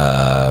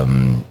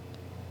 The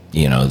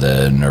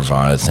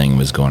Nirvana thing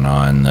was going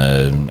on.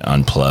 The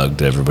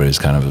Unplugged, everybody was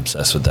kind of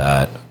obsessed with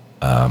that.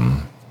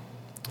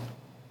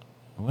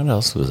 What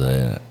else was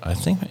I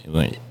think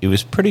it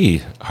was pretty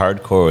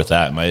hardcore with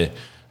that. My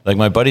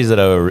buddies that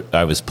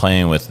I was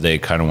playing with, they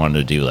kind of wanted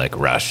to do like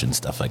Rush and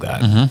stuff like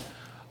that. Mm-hmm.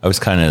 I was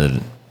kind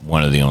of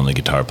one of the only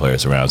guitar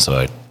players around, so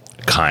I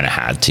kind of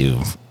had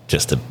to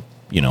just to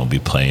be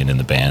playing in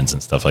the bands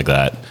and stuff like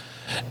that.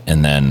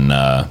 And then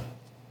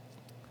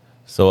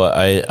so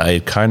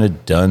I kind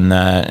of done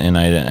that, and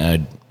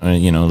I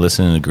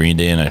listened to Green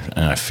Day, and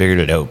I figured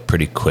it out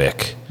pretty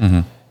quick.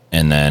 Mm-hmm.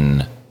 And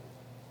then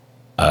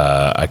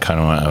I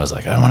was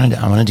like, I want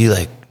to do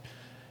like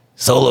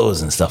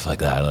solos and stuff like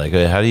that. Like,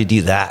 how do you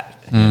do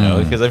that?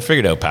 Because I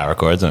figured out power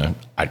chords, and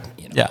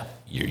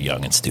you're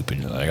young and stupid.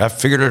 You're like, I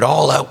figured it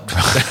all out.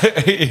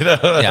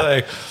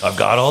 Like, I've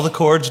got all the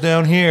chords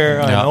down here.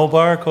 I know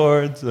bar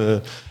chords.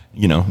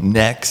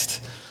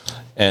 Next.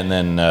 And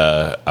then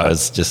I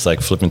was just like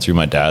flipping through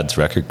my dad's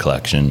record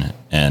collection,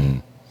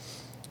 and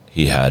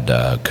he had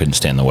Couldn't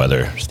Stand the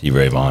Weather, Stevie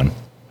Ray Vaughan,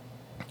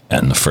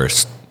 and the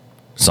first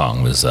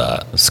song was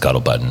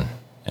Scuttlebutt,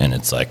 and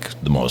it's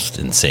like the most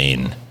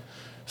insane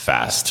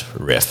fast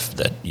riff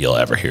that you'll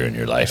ever hear in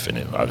your life. And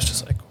I was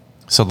just like,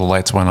 so the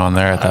lights went on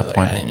there at that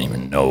point. I didn't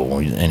even know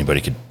anybody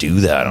could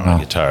do that on a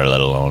guitar,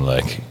 let alone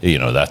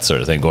that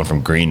sort of thing. Going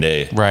from Green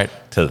Day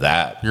to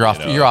that, you're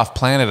off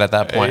planet at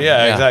that point.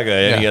 Yeah, exactly.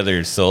 Any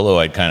other solo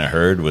I'd kind of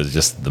heard was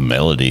just the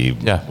melody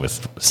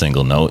with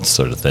single notes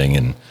sort of thing,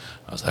 and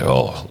I was like,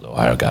 oh,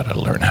 I got to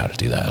learn how to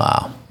do that.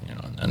 Wow.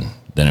 And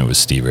then it was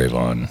Stevie Ray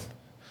Vaughan.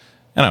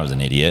 And I was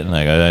an idiot, and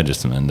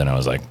and then I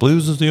was like,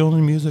 blues is the only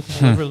music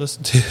I've ever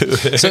listened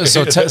to.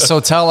 so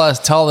tell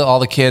all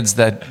the kids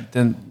that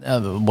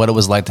what it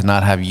was like to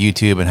not have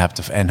YouTube and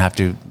have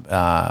to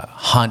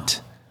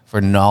hunt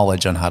for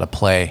knowledge on how to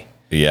play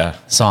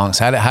songs.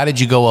 How did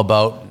you go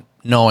about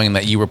knowing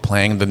that you were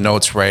playing the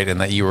notes right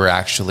and that you were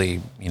actually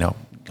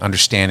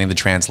understanding the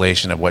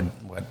translation of what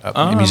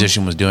a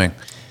musician was doing?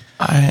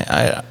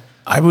 I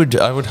would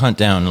hunt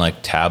down like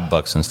tab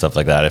books and stuff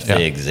like that if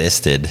they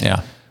existed.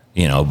 Yeah.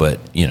 But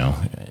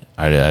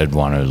I'd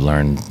want to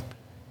learn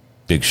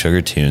Big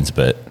Sugar tunes,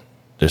 but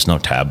there's no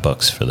tab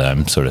books for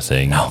them, sort of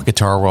thing. No,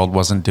 Guitar World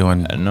wasn't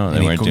doing. They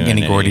weren't doing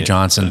any Gordy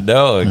Johnson.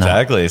 No,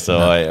 exactly. So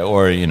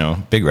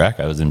Big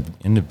Wreck. I was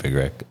into Big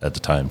Wreck at the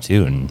time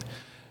too, and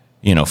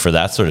for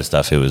that sort of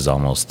stuff, it was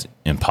almost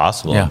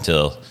impossible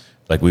until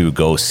like we would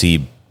go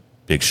see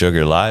Big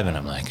Sugar live, and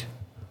I'm like,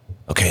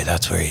 okay,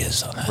 that's where he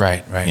is on that.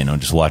 Right.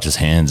 Just watch his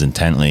hands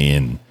intently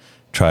and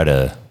try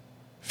to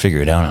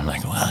figure it out. I'm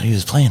like, wow, he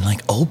was playing like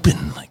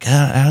open. Like,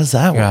 how does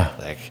that work?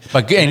 Like,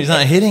 but he's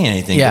not hitting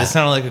anything. But it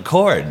sounded like a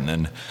chord. And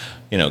then,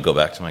 go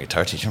back to my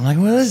guitar teacher. I'm like,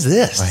 what is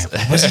this? Right.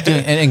 What's he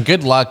doing? And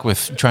good luck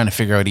with trying to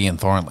figure out Ian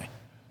Thornley.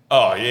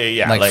 Oh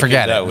yeah. Like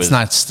forget it. It's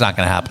not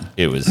going to happen.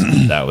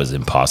 That was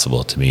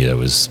impossible to me. I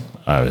was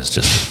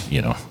just,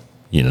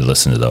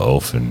 listen to the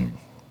oaf and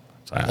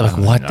like,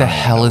 what the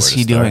hell is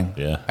he doing?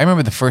 Yeah. I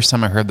remember the first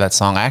time I heard that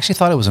song. I actually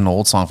thought it was an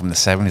old song from the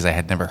 70s I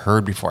had never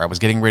heard before. I was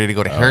getting ready to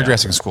go to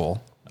hairdressing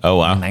school. Oh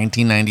wow! In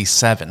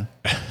 1997,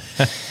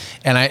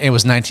 and it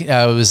was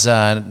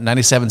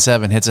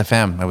 97.7 Hits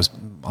FM. I was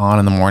on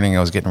in the morning. I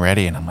was getting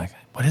ready, and I'm like,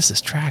 what is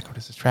this track? What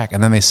is this track?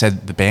 And then they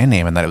said the band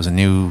name and that it was a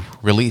new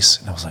release.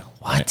 And I was like,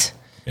 what? Right.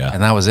 Yeah.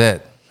 And that was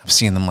it. I've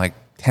seen them like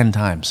 10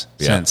 times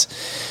since.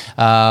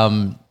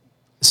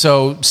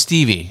 So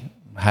Stevie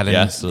had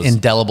an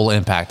indelible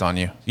impact on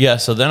you. Yeah.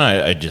 So then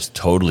I just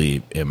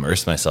totally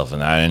immersed myself in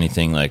that.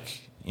 Anything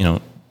like,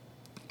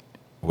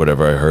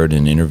 whatever I heard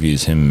in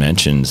interviews him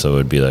mention. So it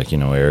would be like,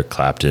 Eric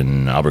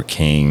Clapton, Albert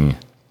King.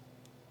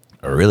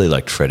 I really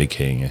liked Freddie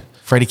King.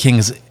 Freddie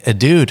King's a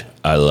dude.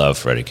 I love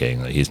Freddie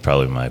King. He's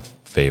probably my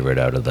favorite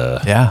out of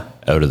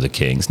the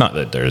Kings. Not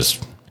that there's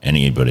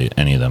any of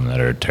them that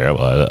are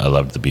terrible. I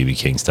loved the BB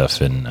King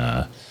stuff.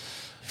 And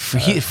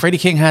Freddie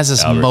King has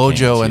this Albert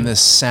mojo and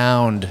this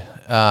sound.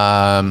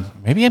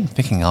 Maybe I'm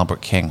thinking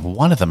Albert King.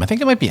 One of them. I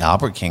think it might be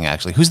Albert King,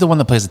 actually. Who's the one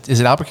that plays? Is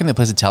it Albert King that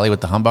plays the telly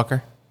with the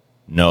humbucker?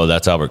 No,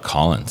 that's Albert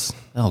Collins.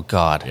 Oh,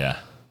 God. Yeah.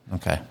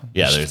 Okay.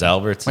 Yeah, there's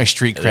Alberts. My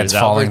street cred's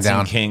falling Alberts down.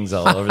 And Kings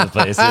all over the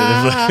place.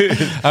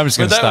 I'm just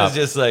going to stop. That was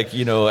just like,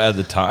 at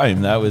the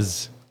time, that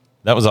was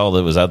all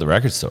that was at the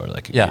record store.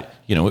 Like, it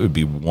would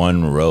be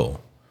one row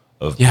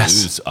of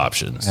blues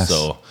options. Yes.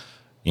 So,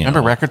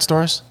 remember record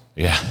stores?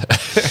 Yeah.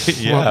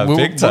 Yeah,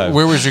 big time.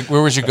 Where was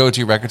your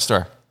go-to record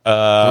store?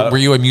 Were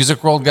you a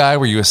Music World guy?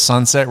 Were you a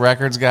Sunset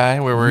Records guy?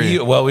 Where were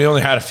you? Well, we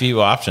only had a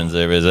few options.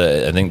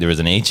 I think there was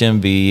an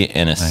HMV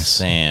and a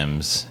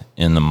Sam's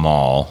in the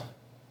mall.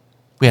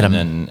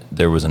 Then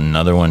there was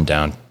another one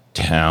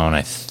downtown,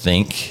 I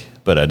think,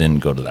 but I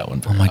didn't go to that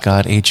one. Oh my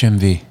God,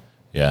 HMV.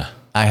 Yeah.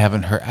 I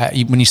haven't heard.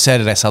 When you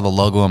said it, I saw the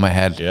logo in my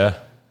head. Yeah.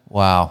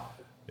 Wow.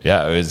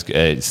 Yeah, it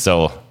was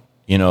so,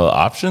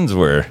 options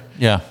were,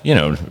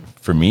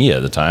 for me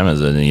at the time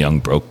as a young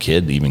broke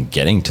kid, even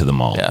getting to the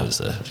mall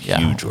was a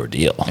huge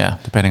ordeal. Yeah,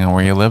 depending on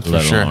where you lived,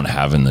 Let alone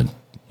having the,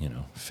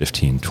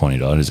 $15,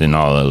 $20 and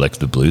all like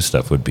the blue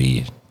stuff would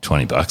be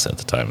 $20 at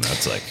the time.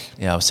 That's like,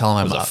 I was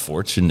telling my mom. A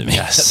fortune to me.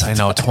 Yes, I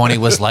know. 20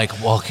 was like,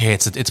 well, okay,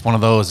 it's one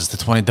of those. It's the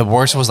 20. The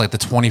worst was like the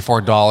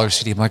 $24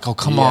 CD. I'm like, oh,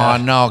 come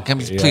on, no,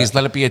 please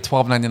let it be at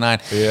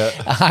 $12.99. Yeah.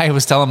 I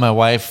was telling my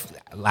wife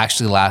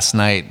actually last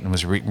night and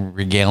was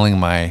regaling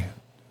my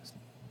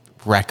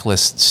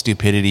reckless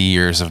stupidity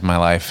years of my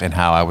life and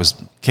how I was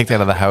kicked out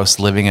of the house,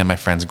 living in my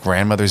friend's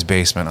grandmother's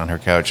basement on her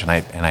couch, and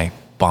I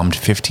bummed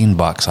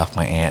 $15 off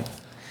my aunt.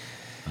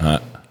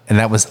 And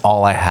that was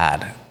all I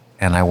had.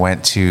 And I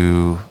went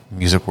to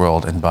Music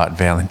World and bought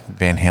Van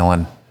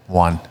Halen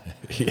 1.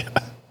 Yeah.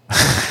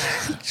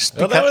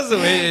 Well, that was the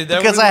way.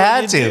 Because I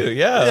had to.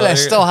 Yeah. And I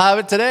still have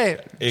it today.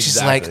 Exactly,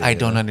 She's like, I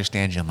don't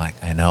understand you. I'm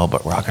like, I know,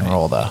 but rock and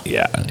roll, though.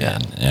 Yeah.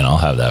 And I'll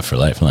have that for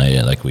life,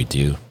 like we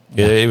do.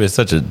 Yeah. It was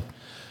such a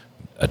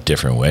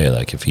different way.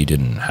 Like if he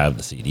didn't have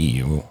the CD,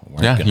 you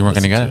weren't going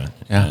to get it.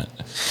 Yeah.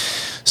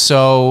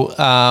 So,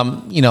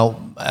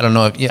 I don't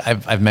know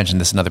if I've mentioned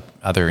this in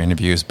other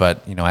interviews,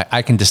 but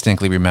I can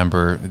distinctly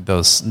remember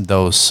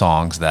those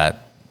songs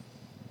that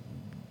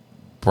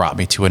brought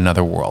me to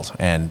another world,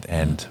 and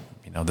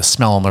the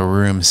smell in the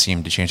room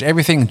seemed to change.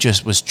 Everything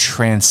just was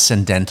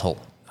transcendental.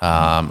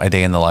 A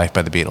Day in the Life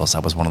by the Beatles.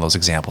 That was one of those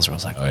examples where I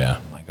was like,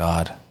 oh my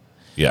God,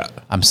 yeah,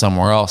 I'm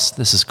somewhere else.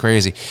 This is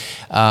crazy.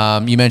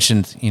 You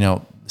mentioned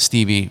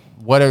Stevie.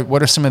 What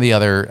are some of the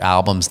other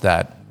albums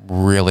that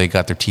really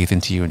got their teeth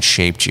into you and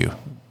shaped you?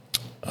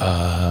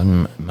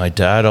 My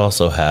dad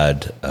also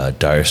had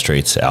Dire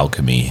Straits'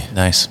 Alchemy.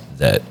 Nice.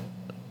 That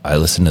I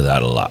listened to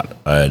that a lot.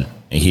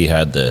 He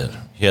had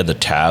the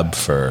tab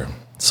for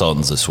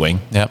Sultans of Swing.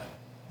 Yep.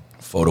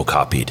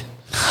 Photocopied.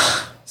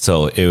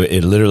 So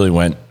it literally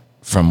went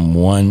from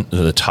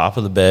the top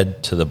of the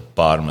bed to the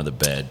bottom of the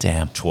bed.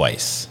 Damn.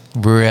 Twice.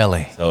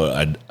 Really?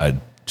 So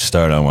I'd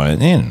start on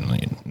one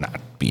and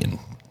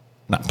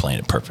not playing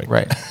it perfect.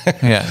 Right.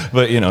 Yeah.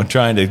 But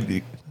trying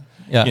to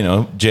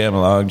jam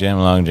along.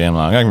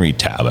 I can read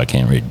tab. I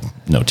can't read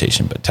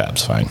notation, but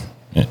tab's fine.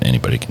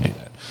 Anybody can do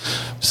that.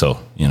 So,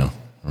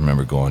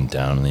 remember going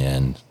down in the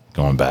end,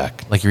 going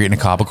back. Like you're eating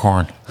a cob of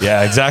corn.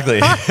 Yeah, exactly.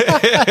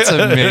 That's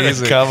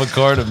amazing. A cob of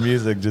corn of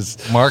music,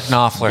 just Mark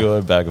Knopfler.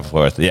 Going back and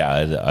forth. Yeah,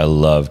 I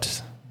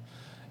loved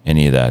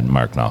any of that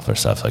Mark Knopfler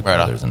stuff, like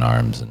Brothers in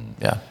Arms.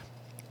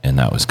 And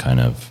that was kind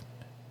of,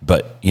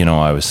 but,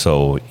 I was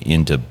so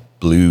into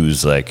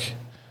blues, like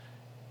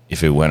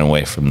if it went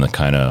away from the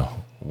kind of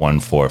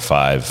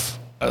 1-4-5,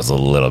 I was a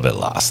little bit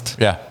lost.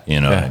 Yeah.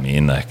 What I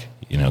mean? Like,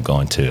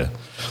 going to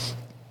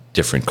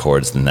different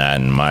chords than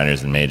that and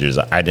minors and majors.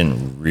 I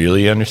didn't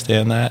really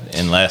understand that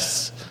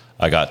unless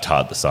I got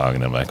taught the song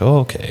and I'm like, oh,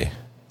 okay.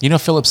 You know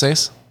Philip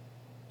Sace?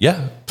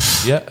 Yeah.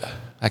 Yeah.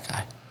 That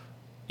guy.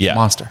 Yeah.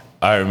 Monster.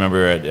 I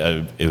remember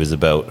it was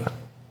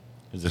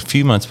a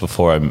few months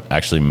before I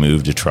actually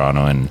moved to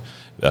Toronto, and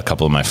a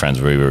couple of my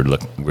friends, we were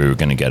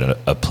going to get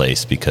a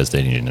place because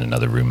they needed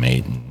another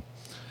roommate,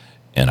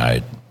 and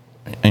I,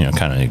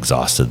 kind of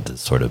exhausted the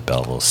sort of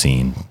Belleville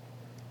scene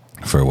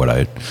for what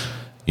I,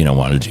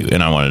 wanted to do,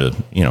 and I wanted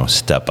to,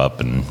 step up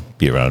and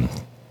be around,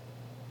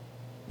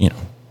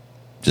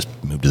 just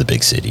move to the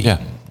big city,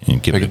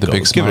 and give it a go,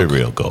 give it a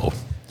real go,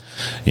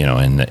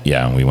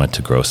 and we went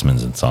to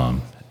Grossman's and saw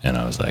him, and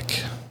I was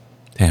like,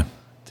 damn,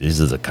 these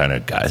are the kind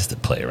of guys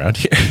that play around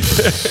here.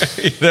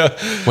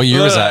 What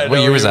year was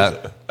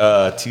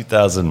that?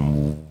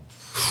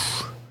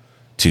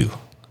 2002,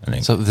 I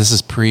think. So this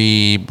is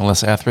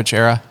pre-Melissa Etheridge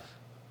era?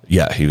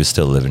 Yeah, he was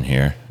still living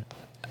here.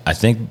 I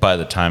think by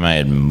the time I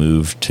had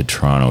moved to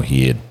Toronto,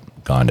 he had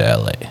gone to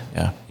LA.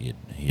 Yeah.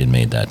 He had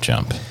made that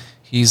jump.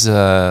 He's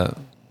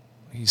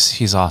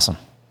awesome.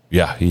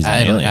 Yeah, he's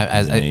an alien.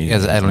 I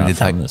don't need to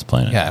tell you. This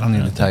planet. Yeah, I don't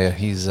need to tell you.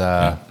 He's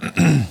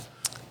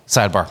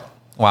sidebar.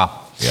 Wow.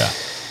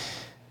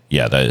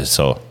 Yeah. That is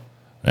so.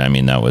 I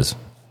mean, that was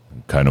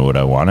kind of what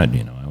I wanted.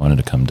 I wanted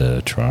to come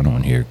to Toronto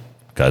and hear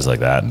guys like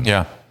that.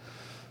 And,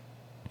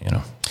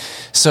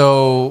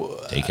 So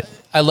take it.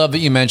 I love that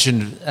you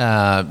mentioned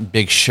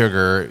Big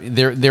Sugar.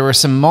 There were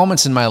some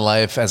moments in my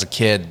life as a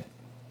kid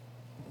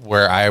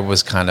where I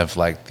was kind of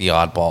like the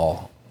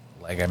oddball.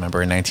 Like I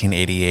remember in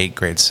 1988,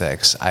 grade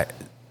 6,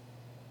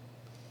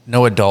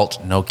 no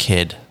adult, no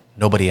kid,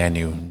 nobody I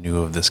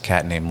knew of this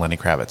cat named Lenny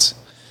Kravitz.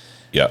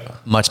 Yeah.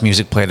 Much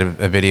Music played a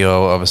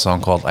video of a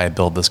song called "I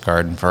Build This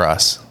Garden for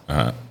Us."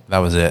 Uh-huh. That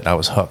was it. I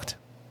was hooked. I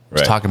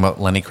was Right. talking about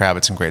Lenny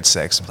Kravitz in grade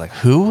 6. I was like,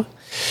 who?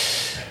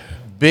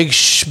 Big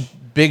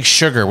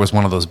Sugar was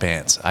one of those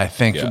bands. I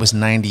think it was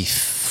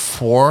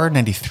 94,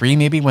 93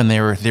 maybe when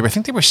I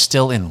think they were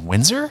still in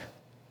Windsor.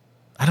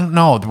 I don't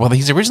know. Well,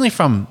 he's originally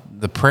from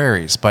the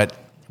prairies, but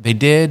they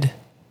did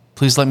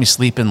 "Please Let Me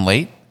Sleep In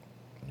Late"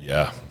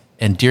 Yeah.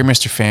 and "Dear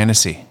Mr.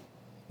 Fantasy,"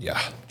 Yeah.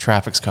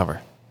 Traffic's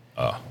cover.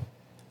 Oh.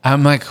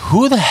 I'm like,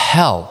 who the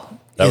hell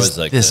That is was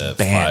like this the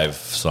band?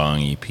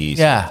 5-song EP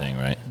thing,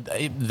 right?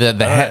 I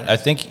I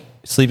think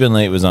 "Sleeping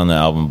Late" was on the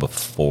album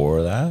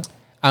before that.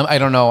 I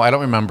don't know. I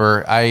don't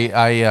remember.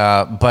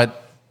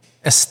 But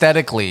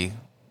aesthetically,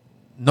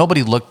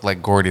 nobody looked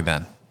like Gordy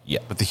then. Yeah.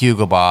 With the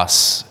Hugo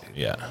Boss.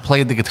 Yeah.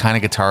 Played the kind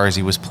of guitars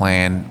he was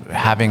playing,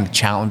 having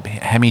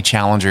Hemi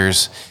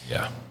Challengers.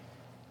 Yeah.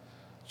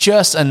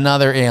 Just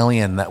another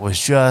alien that was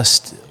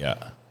just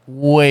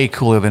way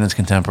cooler than his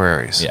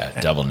contemporaries. Yeah.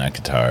 Double neck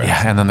guitar.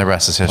 Yeah, and then the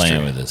rest is history.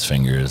 Playing with his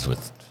fingers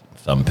with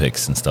thumb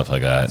picks and stuff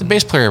like that. The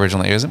bass player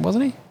originally,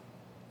 wasn't he?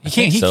 I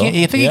think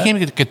he came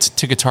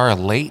to guitar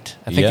late.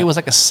 I think it was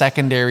like a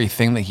secondary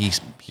thing that he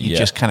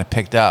just kind of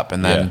picked up,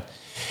 and then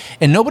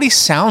and nobody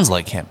sounds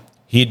like him.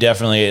 He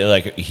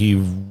definitely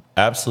he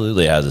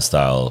absolutely has a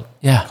style,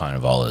 kind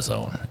of all his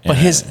own. But And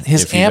his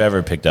if you've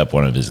ever picked up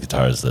one of his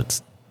guitars,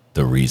 that's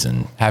the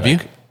reason. Have you?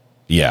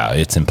 Yeah,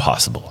 it's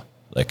impossible.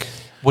 Like,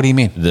 what do you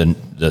mean?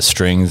 The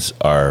strings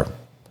are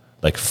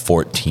like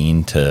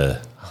 14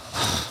 to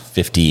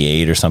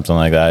 58 or something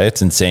like that.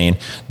 It's insane.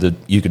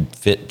 You could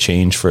fit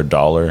change for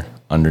 $1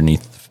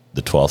 underneath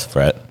the 12th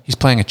fret. He's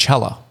playing a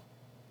cello.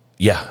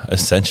 Yeah,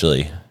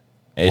 essentially.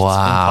 It's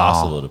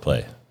impossible to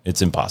play.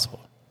 It's impossible.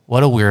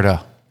 What a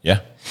weirdo. Yeah.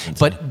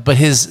 But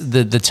his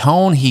the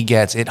tone he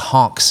gets, it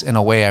honks in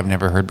a way I've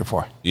never heard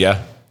before.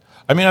 Yeah.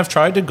 I mean, I've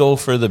tried to go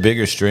for the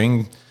bigger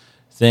string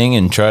thing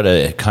and try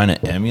to kind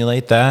of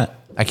emulate that.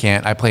 I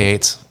can't. I play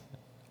 8s.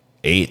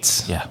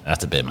 8s? Yeah.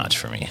 That's a bit much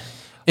for me.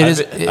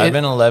 I've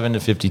been 11 to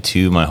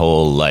 52 my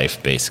whole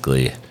life,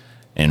 basically.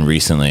 And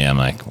recently I'm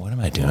like, what am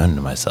I doing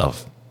to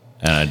myself?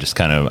 And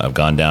I've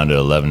gone down to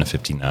 11 to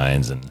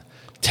 59s and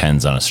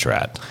 10s on a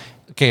Strat.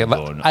 Okay,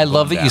 I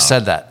love that you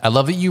said that. I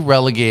love that you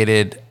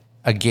relegated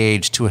a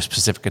gauge to a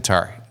specific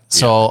guitar.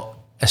 So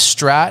a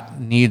Strat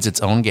needs its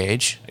own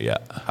gauge. Yeah.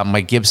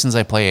 My Gibsons,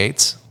 I play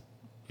 8s.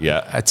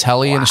 Yeah. A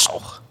Telly and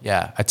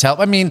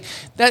I mean,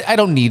 that I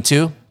don't need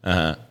to.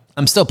 Uh-huh.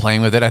 I'm still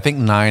playing with it. I think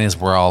 9 is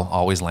where I'll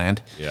always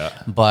land. Yeah.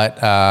 But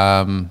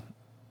a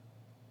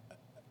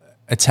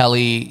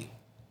Telly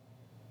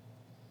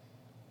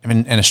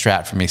and a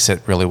Strat for me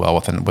sit really well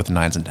with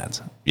 9s and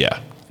 10s. Yeah.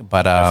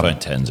 But I find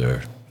 10s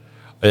are...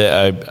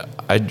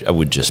 I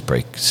would just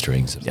break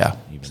strings.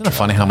 Isn't it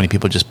funny how many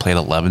people just played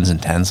 11s and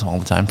 10s all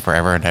the time,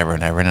 forever and ever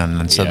and ever, and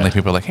then suddenly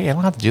people are like, "Hey, I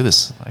don't have to do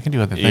this. I can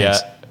do other things." Yeah,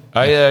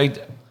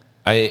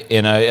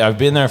 I've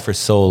been there for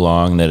so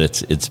long that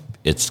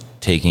it's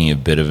taking a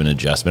bit of an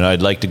adjustment.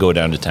 I'd like to go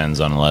down to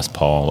 10s on a Les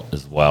Paul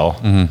as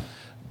well,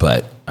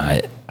 but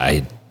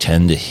I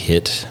tend to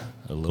hit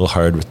a little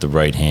hard with the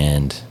right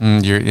hand.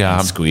 And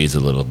squeeze a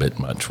little bit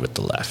much with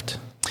the left.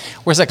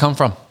 Where's that come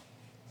from?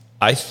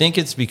 I think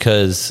it's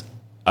because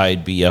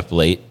I'd be up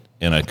late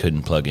and I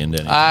couldn't plug into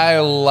anything. I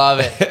love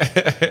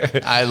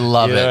it. I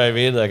love it. You know what I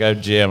mean? Like I'd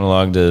jam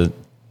along to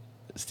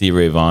Steve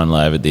Ray Vaughan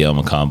live at the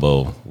Elma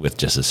Combo with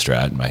just a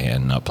Strat in my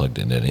hand, not plugged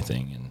into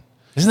anything. And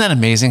isn't that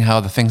amazing how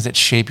the things that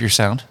shape your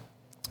sound?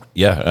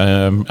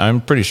 Yeah,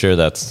 I'm pretty sure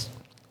that's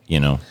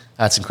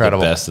that's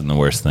incredible. The best and the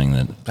worst thing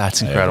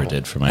that I ever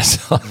did for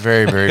myself.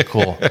 Very, very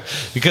cool.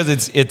 Because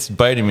it's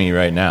biting me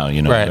right now.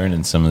 Right.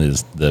 Learning some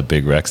of the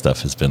big rec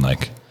stuff has been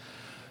like,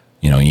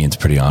 Ian's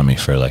pretty on me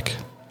for like,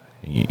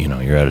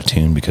 you're out of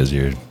tune because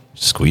you're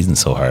squeezing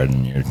so hard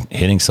and you're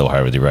hitting so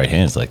hard with your right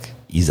hand. It's like,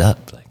 ease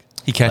up. Like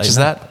he catches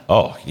that?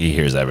 Oh, he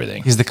hears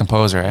everything. He's the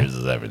composer, right? He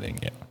hears everything.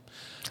 Yeah.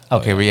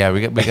 Okay, we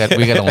got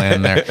to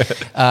land there.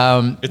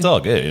 It's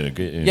all good in a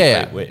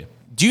great way.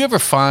 Do you ever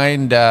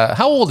find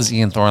how old is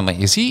Ian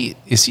Thornley? Is he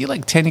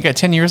like 10? You got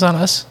 10 years on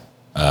us?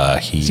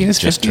 He in his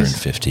just 50s? turned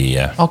 50.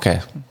 Yeah.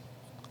 Okay.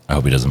 I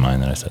hope he doesn't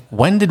mind that I said.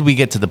 When did we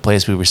get to the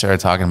place where we started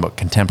talking about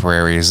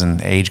contemporaries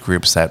and age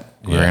groups that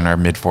were in our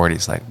mid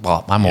 40s? Like,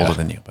 well, I'm older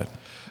than you, but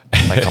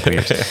like a couple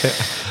years.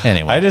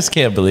 Anyway, I just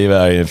can't believe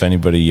how, if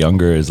anybody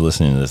younger is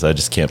listening to this, I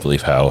just can't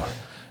believe how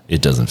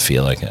it doesn't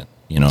feel like it.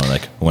 You know,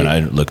 like when I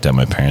looked at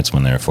my parents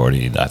when they were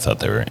 40, I thought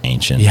they were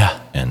ancient. Yeah.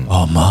 And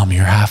oh, Mom,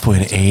 you're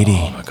halfway to 80.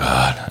 oh my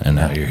God. And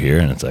now you're here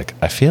and it's like,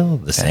 I feel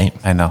the same.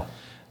 I know.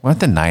 Weren't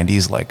the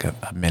 90s like a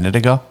minute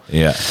ago?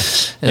 Yeah.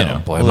 You know,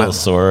 boy, a little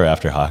sore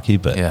after hockey,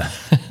 but yeah.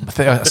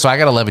 So I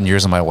got 11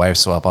 years on my wife,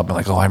 so I'll be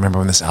like, oh, I remember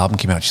when this album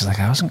came out. She's like,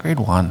 I was in grade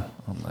 1.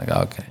 I'm like,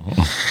 okay.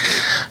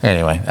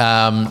 Anyway.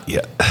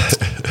 yeah.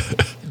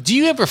 Do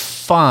you ever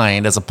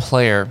find as a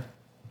player,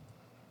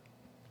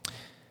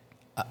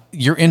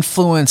 you're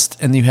influenced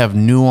and you have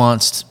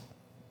nuanced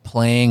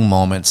playing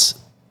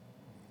moments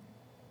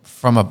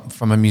from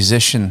a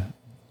musician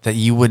that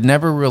you would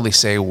never really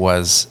say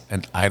was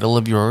an idol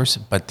of yours,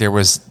 but there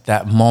was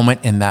that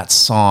moment in that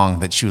song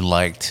that you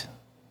liked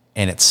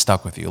and it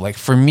stuck with you? Like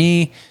for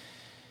me,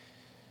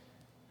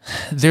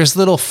 there's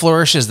little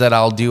flourishes that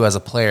I'll do as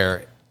a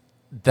player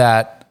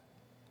that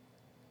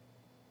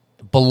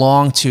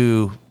belong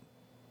to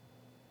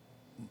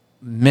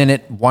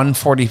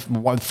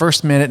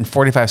first minute and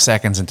 45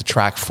 seconds into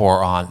track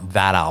 4 on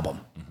that album.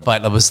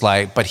 But it was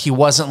like, but he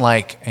wasn't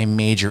like a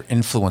major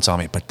influence on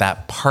me, but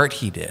that part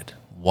he did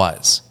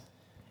was,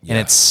 and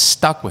it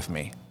stuck with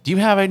me. Do you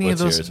have any of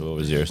those? Yours? What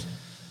was yours?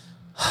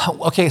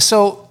 Okay,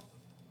 so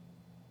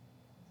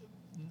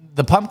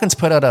the Pumpkins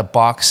put out a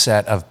box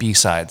set of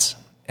B-sides,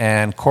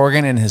 and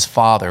Corgan and his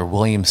father,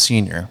 William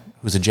Sr.,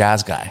 who's a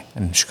jazz guy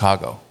in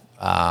Chicago,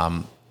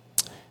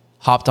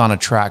 hopped on a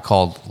track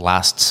called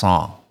Last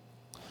Song.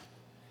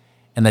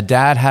 And the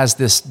dad has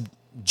this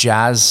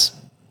jazz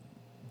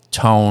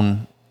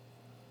tone,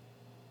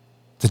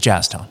 the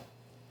jazz tone,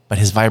 but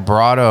his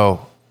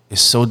vibrato is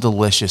so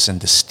delicious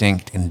and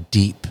distinct and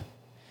deep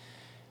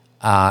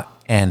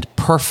and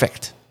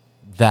perfect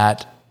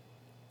that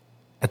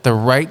at the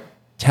right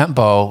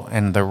tempo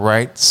and the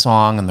right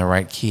song and the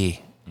right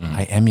key,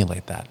 I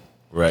emulate that.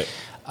 Right.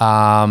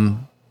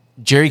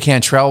 Jerry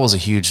Cantrell was a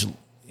huge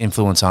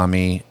influence on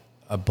me,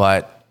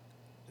 but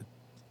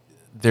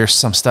there's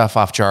some stuff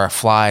off Jar of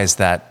Flies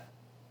that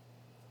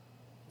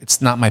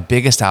it's not my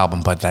biggest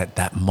album, but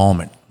that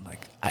moment,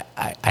 like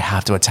I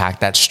have to attack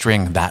that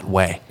string that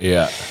way.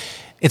 Yeah.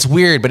 It's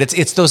weird, but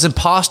it's those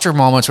imposter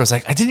moments where it's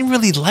like, I didn't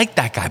really like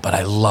that guy, but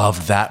I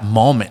love that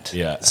moment.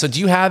 Yeah. So do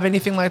you have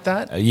anything like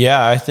that?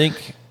 Yeah, I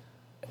think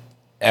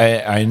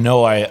I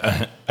know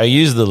I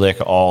use the lick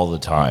all the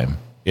time.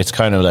 It's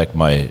kind of like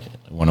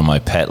one of my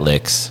pet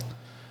licks,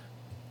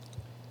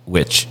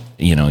 which,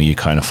 you know, you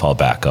kind of fall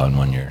back on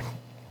when you're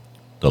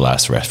the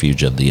last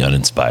refuge of the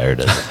uninspired,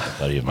 as a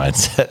buddy of mine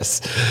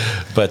says.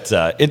 But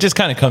it just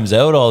kind of comes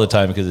out all the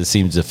time because it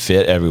seems to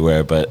fit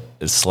everywhere. But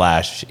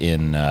Slash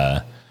in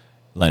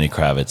Lenny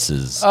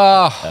Kravitz's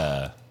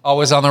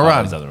Always on the Run.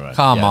 Always on the Run.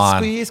 Come on.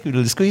 Squeeze,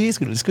 squeeze,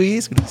 squeeze,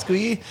 squeeze,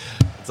 squeeze.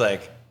 It's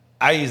like,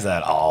 I use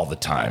that all the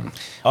time.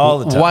 All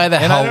the time. Why the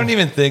hell? And I don't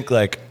even think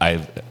like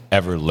I've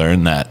ever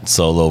learned that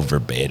solo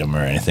verbatim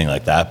or anything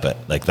like that. But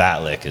like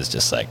that lick is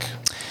just like,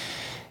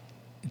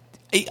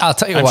 I'll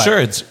tell you I'm what. sure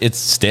it's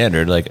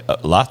standard. Like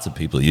lots of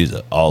people use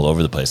it all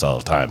over the place all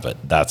the time. But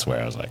that's where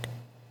I was like,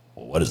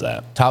 well, what is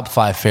that? Top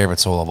 5 favorite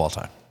solo of all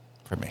time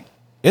for me.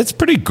 It's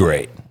pretty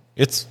great.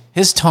 It's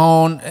His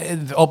tone,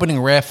 the opening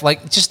riff,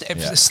 like just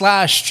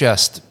Slash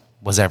just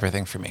was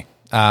everything for me.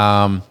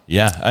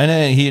 yeah. I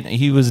know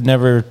he was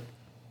never.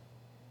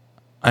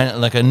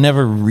 I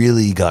never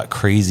really got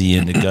crazy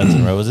into Guns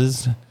N'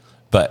 Roses,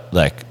 but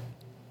like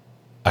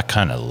I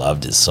kind of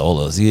loved his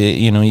solos.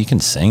 You know, you can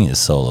sing his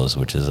solos,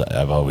 which is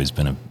I've always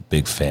been a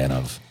big fan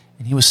of.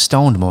 And he was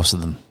stoned most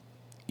of them.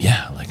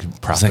 Yeah, like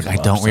It's like I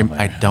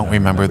don't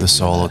remember the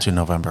solo to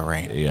November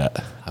Rain. Yeah,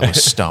 I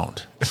was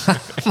stoned. I'm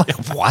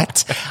like,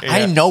 what? Yeah.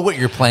 I know what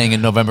you're playing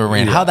in November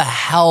Rain. Yeah. How the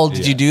hell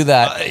did you do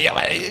that?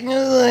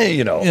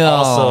 You know,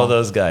 also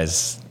those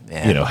guys,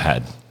 you know,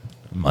 had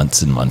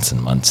months and months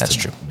and months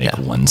to make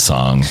one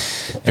song.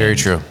 Very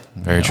true.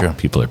 Very true.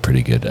 People are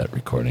pretty good at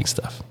recording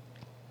stuff.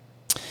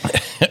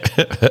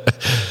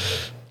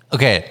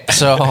 Okay,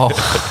 so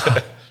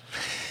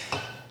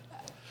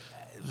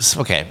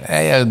okay,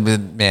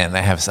 man, I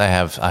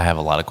have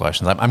a lot of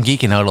questions. I'm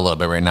geeking out a little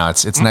bit right now.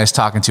 It's nice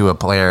talking to a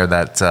player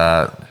that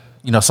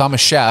you know. So I'm a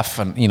chef,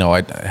 and you know,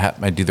 I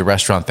do the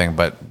restaurant thing,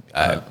 but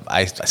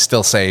I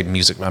still say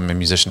music. I'm a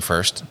musician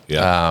first.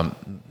 Yeah.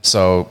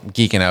 So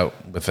geeking out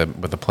with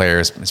the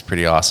players is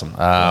pretty awesome.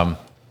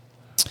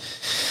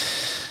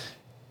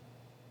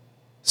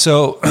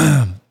 So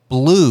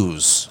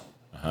blues.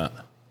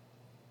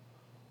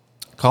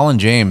 Colin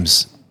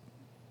James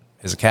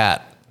is a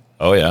cat.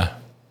 Oh yeah.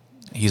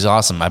 He's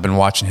awesome. I've been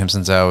watching him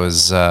since I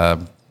was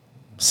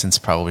since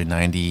probably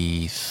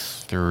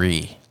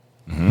 93.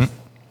 Mm-hmm.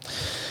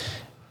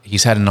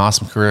 He's had an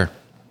awesome career.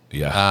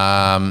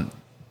 Yeah.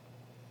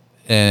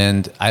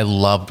 And I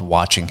loved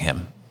watching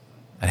him.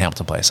 at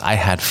Hamilton Place. I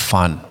had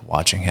fun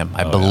watching him.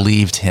 I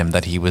believed him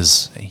that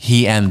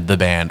he and the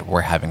band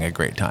were having a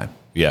great time.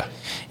 Yeah.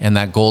 And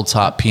that gold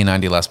top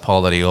P90 Les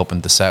Paul that he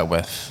opened the set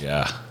with.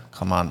 Yeah.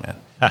 Come on, man.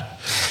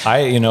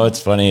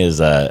 What's funny is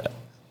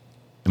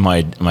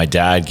my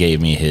dad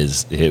gave me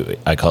his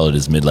I call it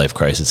his midlife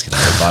crisis because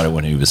I bought it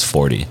when he was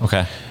 40.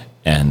 Okay.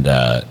 And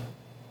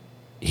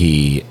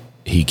he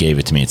gave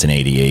it to me. It's an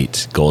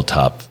 88 gold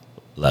top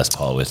Les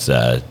Paul with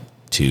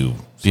two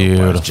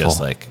Beautiful. bars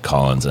just like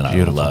Colin's, and I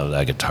love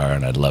that guitar,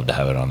 and I'd love to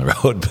have it on the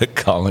road, but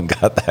Colin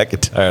got that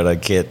guitar, and I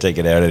can't take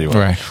it out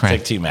anymore. Right. It's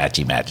like too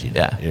matchy.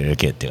 Yeah. I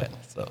can't do it.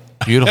 So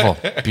Beautiful.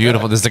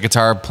 Does the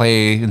guitar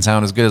play and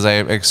sound as good as I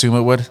assume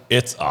it would?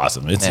 it's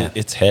awesome.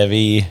 It's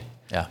heavy.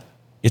 Yeah.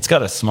 It's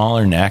got a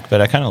smaller neck, but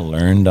I kind of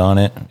learned on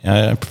it.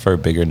 I prefer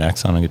bigger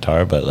necks on a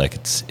guitar, but like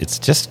it's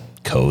just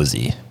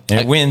cozy. And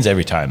it wins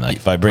every time. Like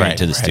if I bring it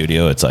to the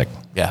studio, it's like,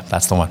 Yeah,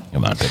 that's the one.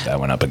 come on, pick that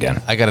one up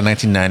again. I got a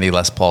 1990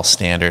 Les Paul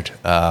Standard.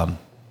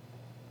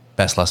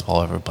 Best Les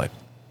Paul I've ever played.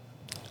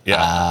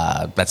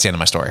 Yeah. That's the end of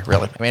my story,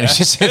 really. I mean,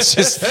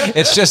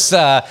 it's just.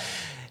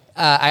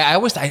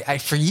 I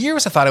for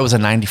years I thought it was a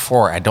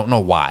 94. I don't know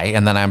why,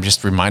 and then I'm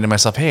just reminding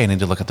myself, hey, I need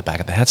to look at the back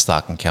of the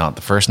headstock and count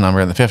the first number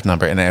and the fifth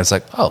number, and I was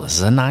like, oh, this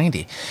is a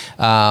 90.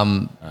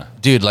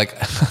 Dude,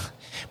 like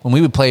when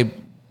we would play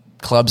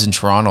clubs in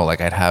Toronto,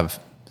 like I'd have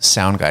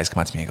sound guys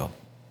come up to me and go,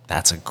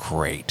 that's a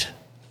great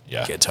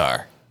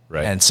guitar.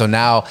 Right. And so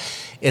now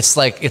it's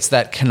like, it's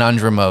that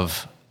conundrum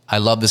of, I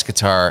love this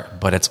guitar,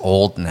 but it's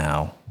old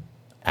now.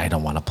 I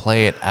don't want to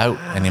play it out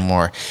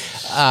anymore.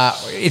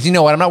 You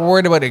know what? I'm not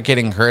worried about it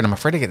getting hurt. I'm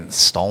afraid of getting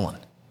stolen.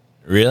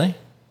 Really?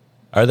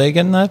 Are they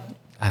getting that?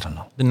 I don't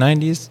know. The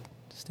 90s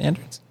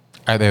standards?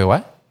 Are they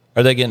what?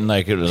 Are they getting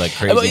like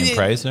crazy in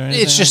price or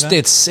anything? It's just like that?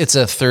 it's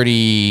a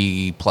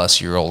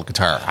 30-plus-year-old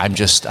guitar. I'm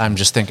just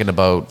thinking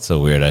about.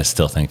 So weird. I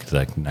still think it's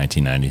like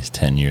 1990s,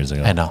 10 years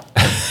ago. I know.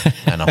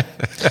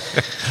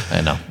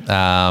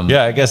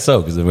 Yeah, I guess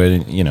so because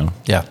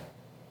Yeah.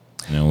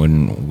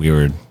 when we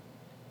were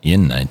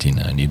in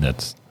 1990,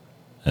 that's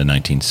a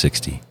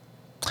 1960.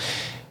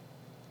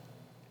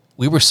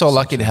 We were so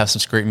lucky to have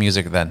such great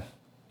music then.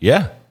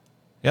 Yeah.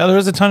 Yeah, there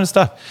was a ton of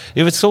stuff.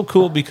 It was so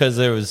cool because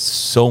there was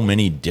so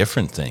many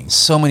different things.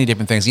 So many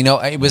different things.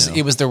 It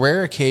was the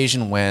rare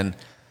occasion when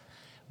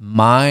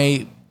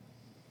my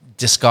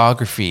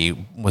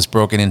discography was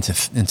broken into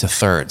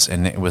thirds,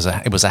 and it was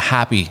a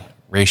happy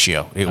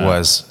ratio. It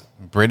was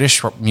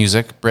British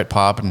music,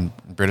 Britpop, and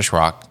British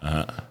rock,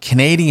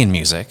 Canadian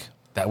music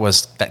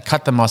that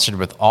cut the mustard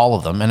with all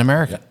of them, and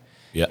American.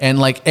 Yeah. And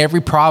like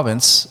every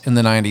province in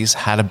the 90s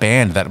had a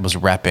band that was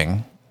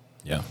repping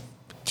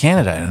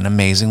Canada in an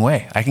amazing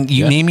way.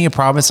 Name me a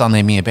province, I'll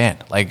name me a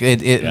band. Like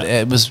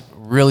it was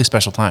really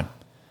special time.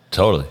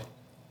 Totally.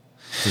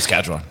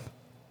 Saskatchewan.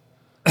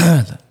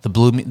 The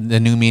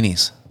New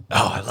Meanies.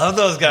 Oh, I love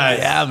those guys.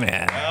 Yeah,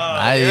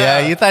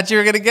 man. You thought you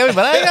were going to give me,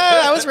 but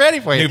I was ready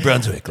for you. New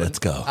Brunswick, let's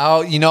go.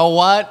 Oh, you know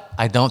what?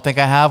 I don't think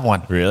I have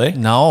one. Really?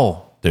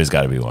 No. There's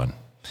got to be one.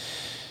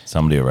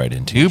 Somebody will write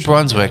into New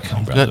Brunswick.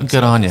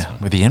 Good on you.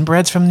 Were the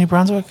inbreds from New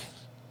Brunswick?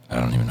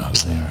 I don't even know who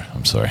they are.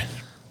 I'm sorry.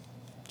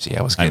 See,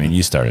 I was.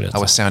 You started it. I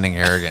was sounding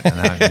arrogant,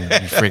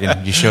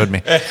 and you showed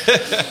me.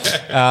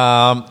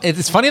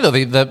 It's funny though.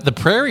 The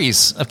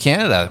prairies of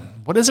Canada.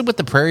 What is it with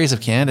the prairies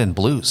of Canada and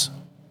blues?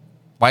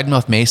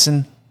 Widemouth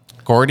Mason,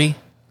 Gordy,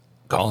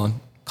 Colin.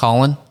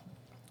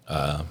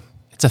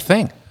 It's a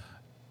thing.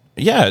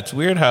 Yeah, it's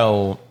weird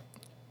how.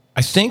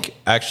 I think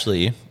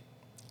actually,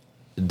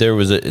 there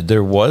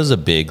was a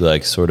big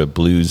like sort of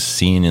blues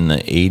scene in the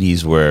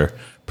 80s where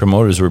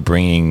promoters were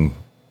bringing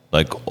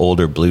like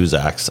older blues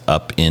acts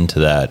up into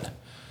that,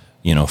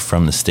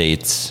 from the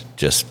States,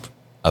 just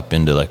up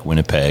into like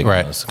Winnipeg.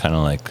 Right. It's kind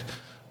of like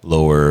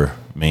lower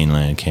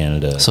mainland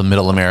Canada. So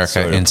middle America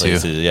sort of into.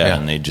 places,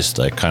 and they just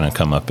like kind of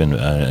come up in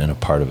a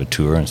part of a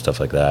tour and stuff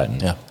like that.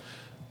 And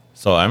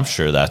so I'm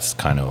sure that's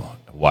kind of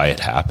why it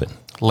happened.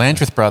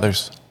 Landreth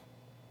Brothers.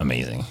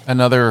 Amazing.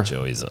 Another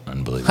Joey's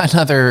unbelievable.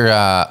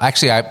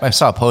 Actually, I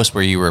saw a post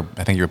where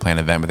I think you were playing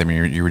an event with him.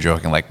 And you were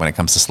joking, like when it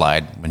comes to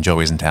slide, when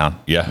Joey's in town,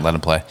 let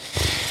him play.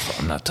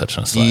 I'm not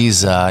touching a slide.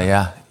 He's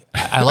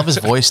I love his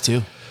voice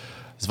too.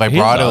 His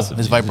vibrato, awesome.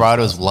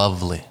 Is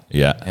lovely.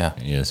 Yeah,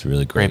 it's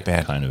really great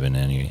band, kind of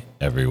in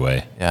every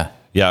way. Yeah.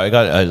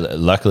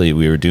 Luckily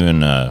we were doing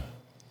the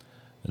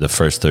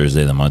first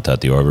Thursday of the month at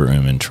the Orbit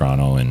Room in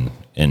Toronto,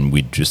 and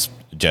we just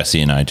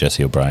Jesse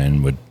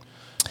O'Brien would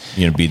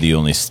be the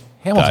only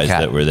guys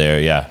that were there.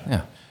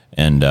 Yeah.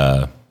 And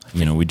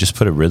we just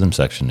put a rhythm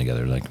section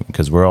together, like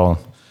because we're all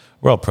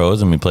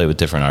pros and we play with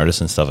different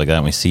artists and stuff like that,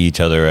 and we see each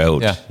other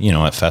out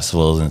at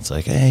festivals, and it's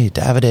like, hey,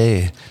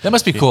 Davide. That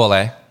must be cool,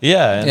 eh?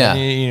 Yeah.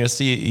 And you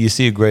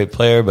see a great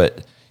player,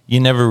 but you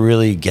never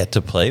really get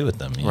to play with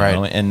them,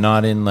 right? And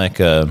not in like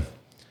a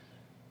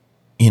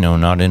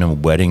not in a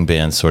wedding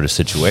band sort of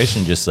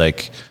situation. Just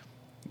like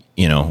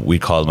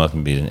we'd call them up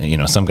and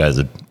be some guys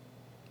that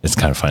it's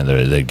kind of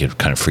funny, they get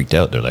kind of freaked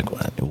out. They're like,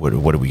 what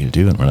are we gonna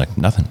do? And we're like,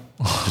 nothing.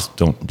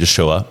 Just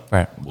show up.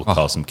 Right. We'll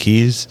call some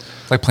keys.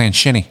 It's like playing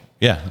shinny.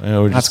 Yeah,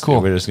 That's cool.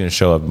 We're just going to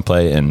show up and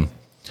play, and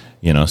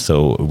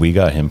so we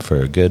got him for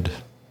a good,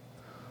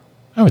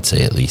 I would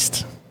say at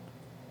least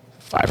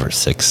 5 or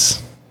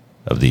 6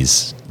 of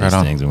these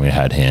things, and we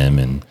had him,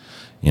 and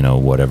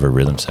whatever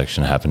rhythm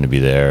section happened to be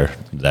there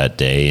that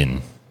day,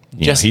 and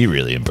he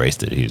really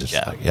embraced it. He was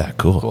just like, yeah,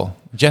 cool.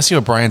 Jesse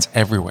O'Brien's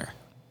everywhere.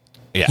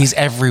 Yeah, he's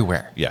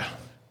everywhere. Yeah,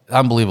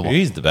 unbelievable.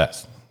 He's the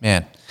best,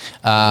 man.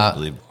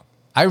 Unbelievable.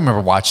 I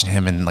remember watching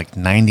him in like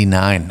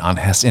 '99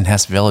 in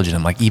Hess Village, and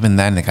I'm like, even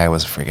then, the guy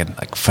was freaking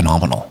like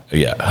phenomenal.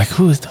 Yeah, like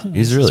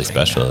he's really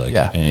special. Like,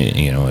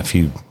 if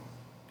you.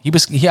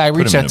 I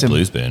reached out to him.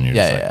 Blues band.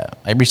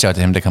 I reached out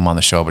to him to come on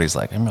the show, but he's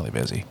like, I'm really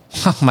busy.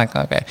 I'm like,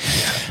 okay.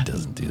 Yeah, he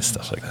doesn't do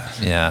stuff like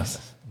that. Yeah,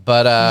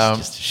 but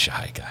he's just a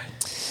shy guy.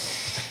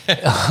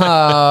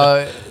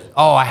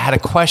 I had a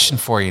question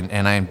for you,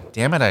 and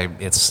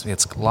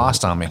it's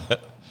lost on me.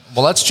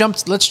 Well, let's jump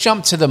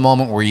to the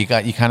moment where you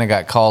kind of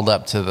got called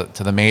up to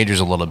the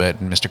majors a little bit,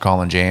 and Mr.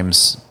 Colin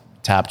James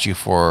tapped you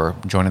for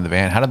joining the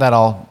band. How did that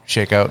all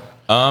shake out?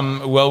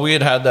 Well, we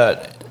had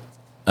that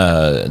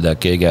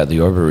gig at the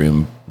Orbit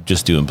Room,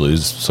 just doing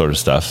blues sort of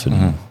stuff,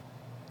 and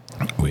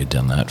we had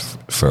done that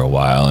for a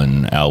while.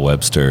 And Al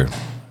Webster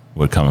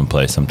would come and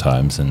play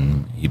sometimes,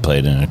 and he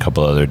played in a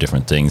couple other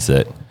different things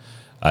that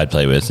I'd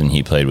play with, and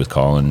he played with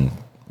Colin.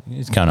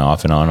 He's kind of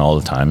off and on all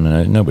the time,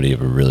 and nobody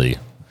ever really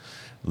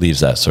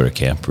leaves that sort of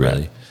camp,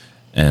 really. Right.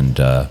 And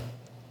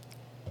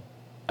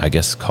I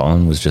guess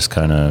Colin was just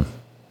kind of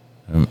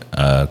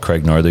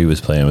Craig Northey was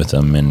playing with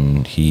him,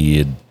 and he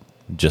had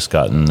just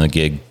gotten the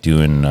gig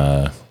doing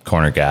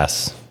Corner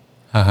Gas,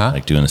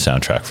 like doing the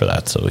soundtrack for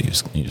that. So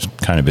he was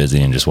kind of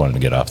busy and just wanted to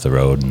get off the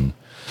road. And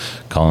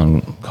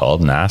Colin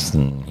called and asked,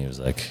 and he was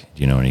like,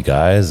 "Do you know any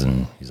guys?"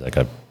 And he's like,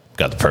 "I've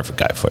got the perfect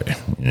guy for you."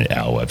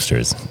 Al Webster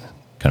is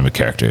kind of a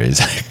character.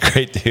 He's a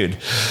great dude,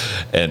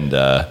 and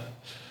so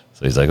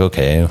he's like,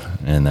 "Okay."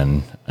 And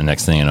then the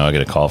next thing you know, I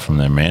get a call from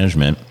their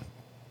management,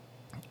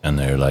 and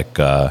they're like,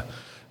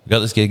 "We got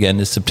this gig end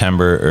of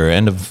September or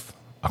end of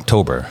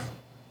October."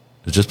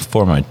 It was just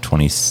before my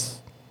 30th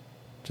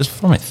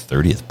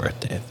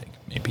birthday, I think,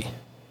 maybe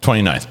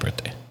 29th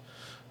birthday.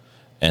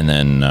 And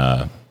then,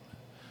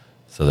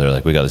 so they're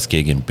like, "We got this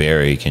gig in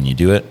Barrie. Can you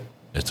do it?"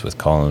 It's with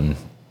Colin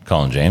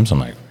James. I'm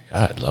like,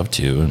 "Yeah, I'd love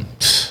to." And,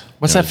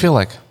 what's that feel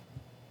like?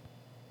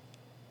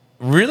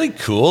 Really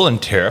cool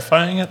and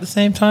terrifying at the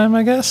same time,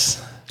 I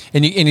guess.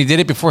 And you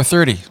did it before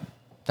 30.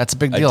 That's a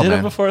big deal, man. I did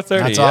it before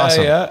 30. That's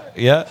awesome.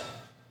 Yeah.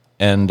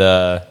 And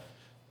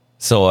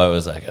so I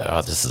was like,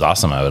 "Oh, this is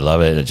awesome. I would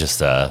love it. Just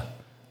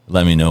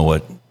let me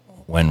know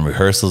when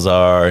rehearsals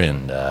are,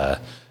 and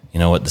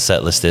what the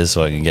set list is,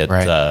 so I can get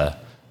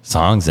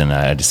songs." And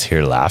I just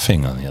hear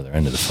laughing on the other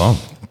end of the phone.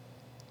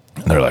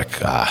 And they're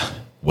like,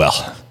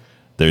 "Well,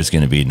 there's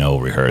going to be no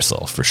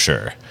rehearsal for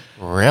sure.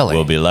 Really?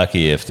 We'll be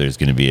lucky if there's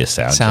going to be a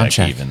sound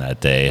check even that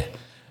day,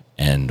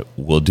 and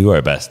we'll do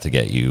our best to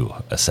get you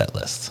a set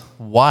list."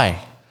 Why?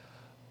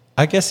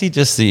 I guess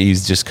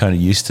he's just kind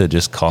of used to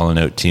just calling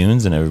out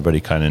tunes, and everybody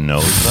kind of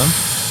knows them.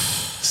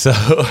 So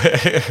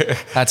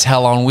that's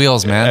hell on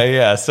wheels, man.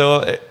 Yeah.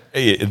 So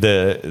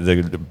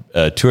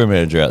the tour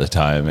manager at the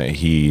time,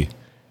 he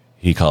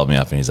called me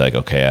up and he's like,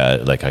 "Okay, I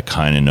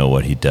kind of know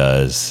what he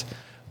does.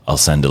 I'll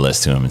send a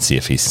list to him and see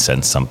if he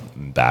sends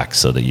something back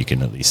so that you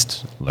can at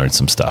least learn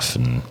some stuff."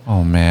 And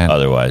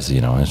otherwise,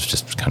 it's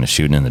just kind of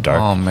shooting in the dark.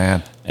 Oh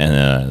man.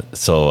 And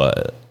so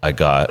I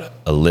got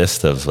a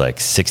list of like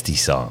 60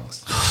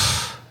 songs.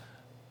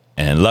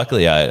 And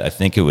luckily, I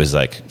think it was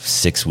like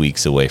 6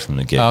 weeks away from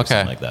the gig or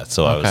something like that.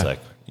 So I was like,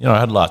 I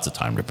had lots of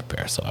time to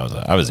prepare. So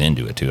I was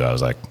into it too. I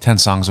was like 10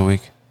 songs a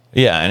week.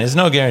 Yeah, and it's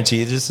no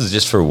guarantee. This is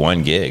just for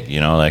one gig.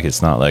 Like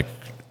it's not like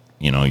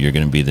you're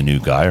going to be the new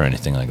guy or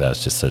anything like that.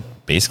 It's just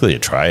basically a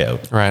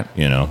tryout, right?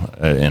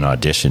 An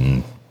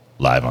audition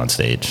live on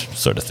stage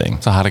sort of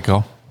thing. So how'd it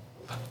go?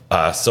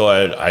 So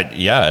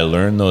I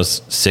learned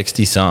those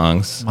 60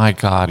 songs. My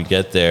God. We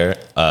get there,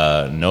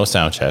 no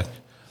sound check.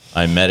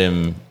 I met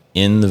him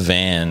in the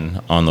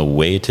van on the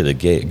way to the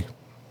gig,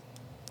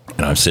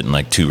 and I'm sitting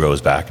like 2 rows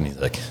back, and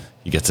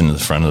he gets into the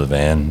front of the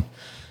van.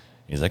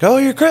 He's like, "Oh,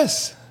 you're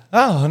Chris.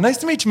 Oh, nice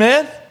to meet you,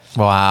 man."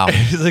 Wow.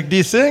 He's like, "Do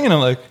you sing?" And I'm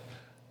like,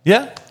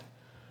 Yeah,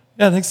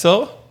 I think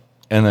so.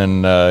 And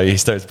then he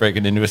starts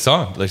breaking into a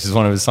song. Like, this is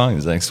one of his songs.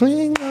 He's like,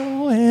 "Swing on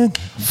the wind,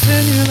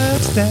 turn your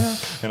lights down."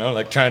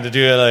 Like trying to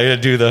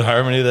do the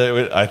harmony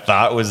that I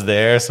thought was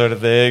there, sort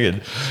of thing,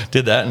 and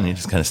did that. And he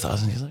just kind of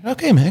stops and he's like,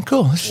 "Okay, man,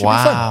 cool. This should be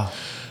fun."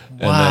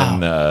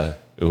 And then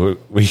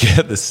we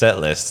get the set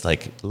list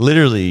like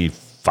literally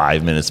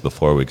 5 minutes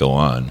before we go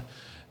on,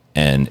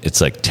 and it's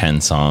like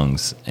 10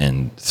 songs,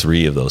 and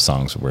 3 of those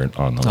songs weren't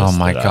on the list. Oh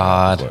my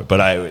God!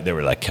 But they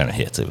were like kind of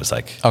hits. It was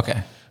like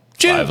 5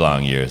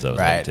 long years. I was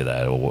like to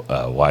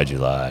that. "Why'd You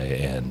Lie?"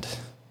 and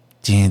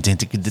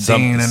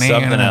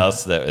something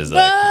else that was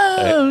like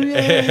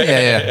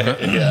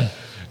yeah.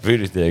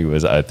 Voodoo Thing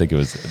was. I think it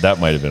was that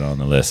might have been on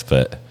the list,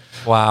 but.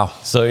 Wow.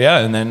 So yeah,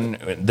 and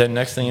then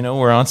next thing you know,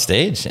 we're on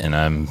stage, and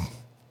I'm,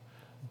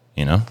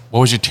 What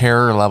was your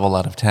terror level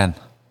out of 10?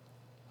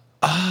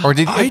 Or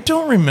did I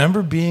don't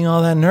remember being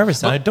all that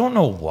nervous. And I don't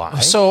know why.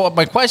 So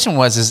my question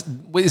is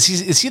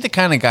he the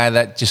kind of guy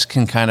that just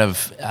can kind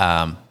of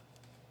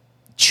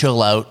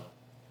chill out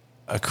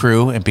a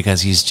crew, and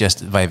because he's just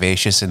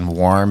vivacious and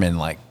warm and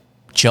like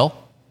chill?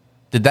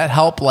 Did that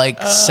help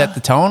set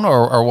the tone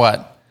or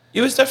what? It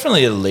was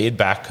definitely a laid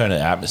back kind of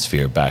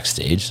atmosphere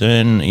backstage,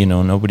 and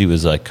nobody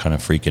was like kind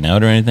of freaking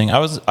out or anything. I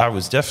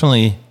was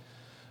definitely,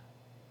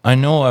 I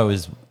know I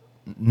was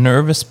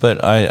nervous,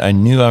 but I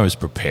knew I was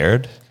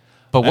prepared.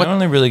 But I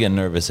only really get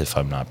nervous if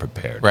I'm not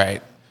prepared.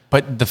 Right.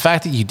 But the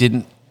fact that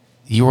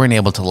you weren't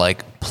able to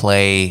like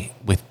play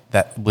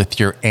with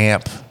your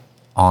amp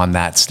on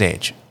that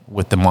stage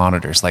with the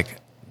monitors, like,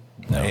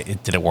 no.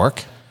 Did it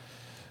work?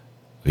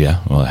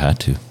 Yeah, well, I had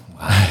to.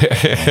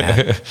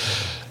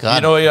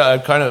 God.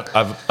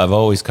 I've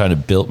always kind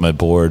of built my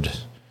board,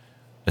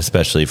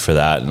 especially for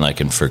that,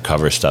 and for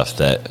cover stuff,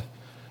 that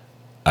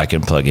I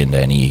can plug into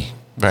any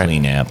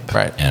clean amp,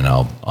 and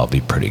I'll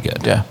be pretty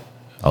good. Yeah,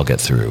 I'll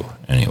get through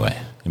anyway.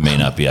 It may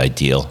not be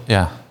ideal.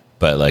 Yeah,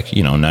 but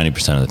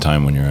 90% of the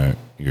time when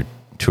you're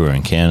touring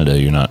in Canada,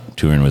 you're not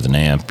touring with an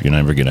amp. You're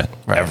never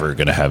ever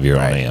gonna have your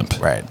own amp.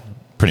 Right.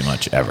 Pretty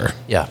much ever.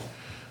 Yeah.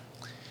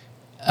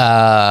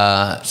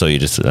 So you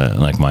just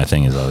my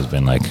thing has always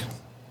been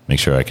make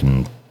sure I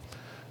can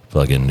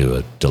plug into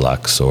a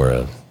deluxe or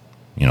a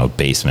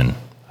Bassman.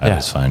 I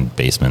just find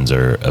Bassmans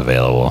are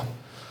available.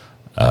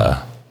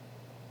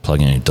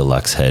 Plugging a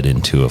deluxe head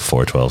into a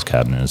 412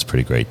 cabinet is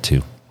pretty great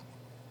too.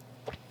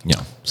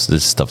 So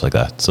there's stuff like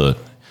that. So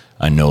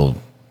I know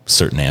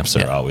certain amps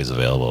are always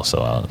available. So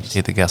I'll just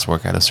take the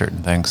guesswork out of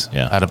certain things.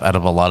 Yeah. Out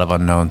of a lot of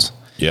unknowns.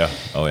 Yeah.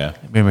 Oh yeah.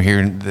 I remember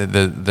hearing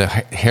the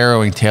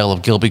harrowing tale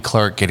of Gilby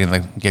Clarke getting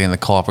the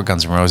call for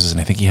Guns N' Roses, and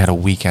I think he had a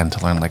weekend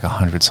to learn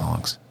 100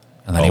 songs,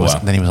 and then he was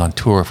on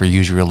tour for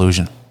Use Your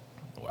Illusion.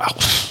 Wow.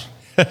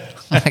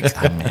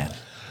 God, man.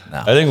 No.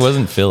 I think it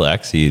wasn't Phil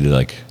X. He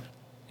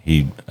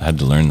had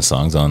to learn the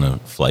songs on a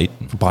flight.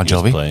 Bon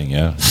Jovi playing,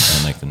 and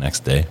the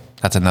next day.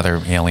 That's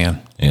another alien.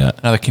 Yeah,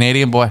 another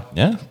Canadian boy.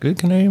 Yeah, good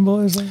Canadian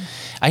boys.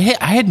 I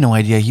had no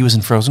idea he was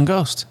in Frozen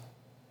Ghost.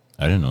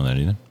 I didn't know that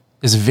either.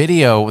 There's a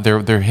video, their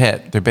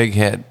big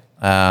hit.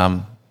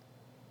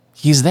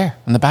 He's there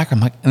in the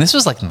background. And this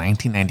was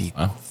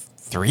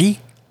 1993.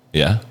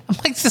 Yeah. I'm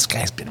this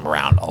guy's been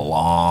around a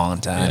long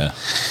time.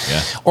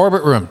 Yeah.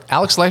 Orbit Room.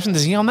 Alex Lifeson,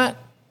 is he on that?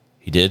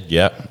 He did.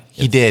 Yeah.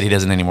 He did. He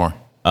doesn't anymore.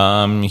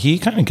 He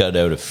kind of got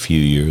out a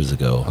few years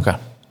ago. Okay.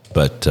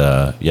 But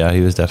he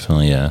was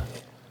definitely an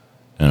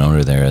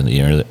owner there in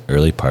the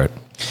early part.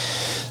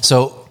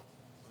 So,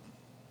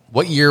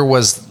 what year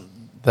was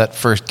that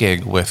first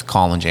gig with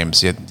Colin James?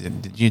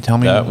 Did you tell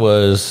me? That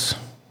was,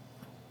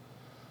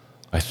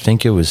 I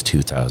think it was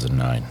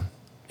 2009.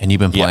 And you've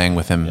been playing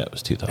with him it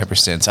was 2000. ever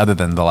since, other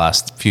than the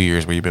last few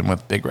years where you've been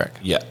with Big Wreck.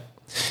 Yeah.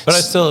 But I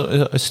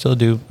still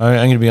do. I'm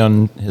going to be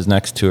on his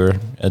next tour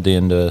at the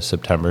end of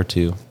September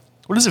too.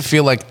 What does it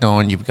feel like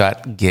knowing you've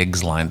got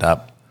gigs lined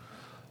up?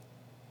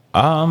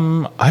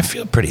 I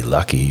feel pretty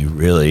lucky,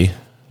 really.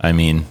 I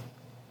mean,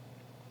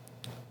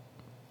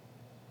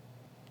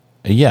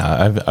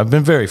 I've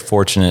been very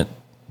fortunate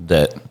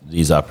that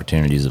these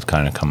opportunities have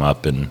kind of come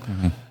up, and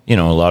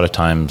a lot of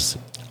times,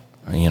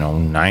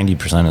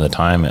 90% of the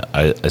time,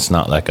 it's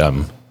not like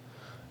I'm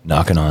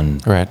knocking on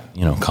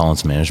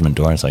Colin's management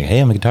door. It's hey,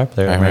 I'm a guitar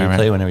player. I'm ready to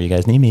play whenever you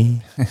guys need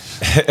me.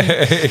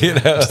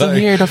 Still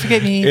here, don't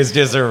forget me. It's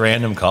just a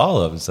random call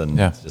all of a sudden.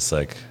 Yeah. It's just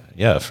a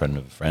friend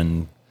of a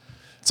friend.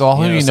 It's all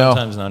who you know.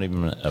 Sometimes not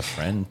even a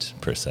friend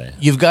per se.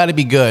 You've got to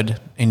be good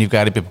and you've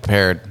got to be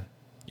prepared.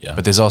 Yeah.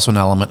 But there's also an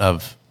element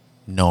of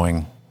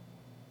knowing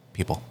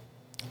people,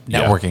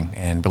 networking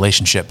and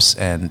relationships,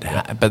 and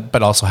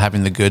but also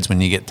having the goods when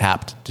you get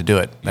tapped to do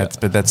it.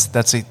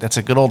 That's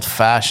a good old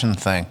fashioned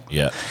thing.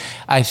 Yeah.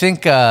 I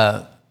think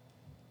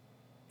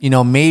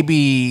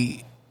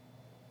maybe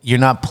you're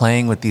not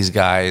playing with these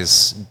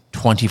guys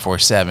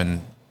 24/7,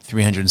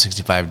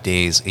 365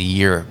 days a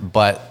year,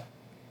 but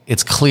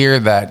it's clear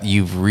that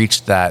you've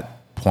reached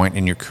that point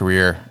in your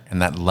career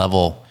and that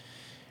level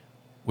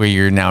where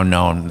you're now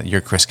known that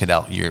you're Chris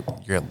Caddell. You're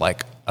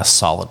like a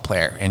solid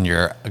player and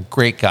you're a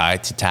great guy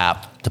to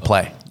tap to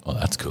play. Well,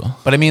 that's cool.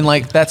 But I mean,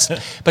 that's a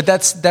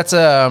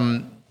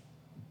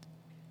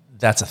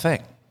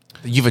thing.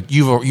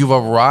 You've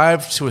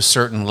arrived to a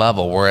certain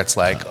level where it's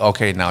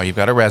okay, now you've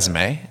got a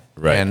resume,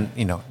 right? And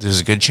there's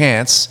a good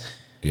chance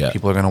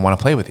people are going to want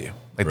to play with you.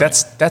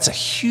 That's a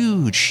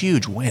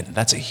huge win.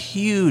 That's a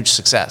huge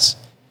success.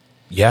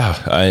 Yeah,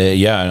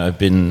 I've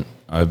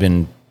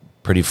been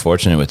pretty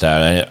fortunate with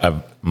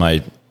that.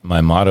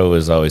 My motto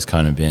has always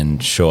kind of been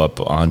show up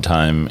on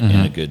time, in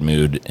a good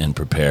mood, and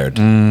prepared,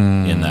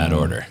 in that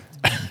order.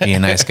 Be a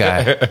nice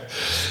guy.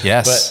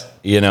 Yes.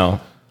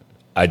 But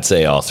I'd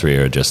say all three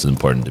are just as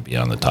important to be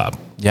on the top.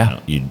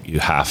 Yeah. You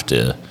have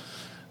to.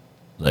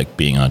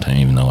 Being on time,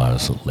 even though I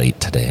was late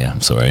today.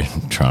 I'm sorry,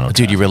 Toronto.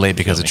 Dude, you were late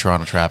because of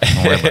Toronto traffic.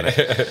 Don't worry about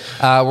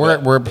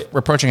it. We're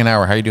approaching an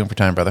hour. How are you doing for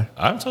time, brother?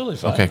 I'm totally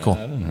fine. Okay, cool.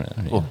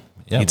 Man. Cool.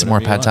 Need some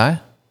more pad thai?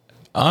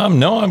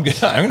 No, I'm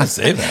good. I'm going to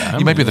say that.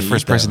 You might be the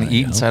first person to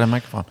eat inside a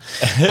microphone.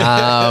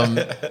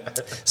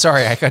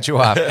 Sorry, I cut you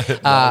off.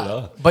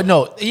 But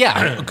no,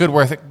 yeah, good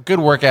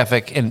work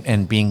ethic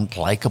and being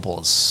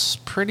likable is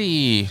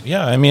pretty.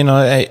 Yeah, I mean,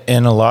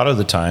 and a lot of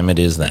the time it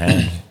is the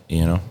hang.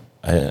 You know,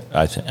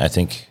 I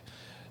think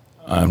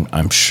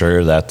I'm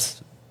sure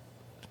that's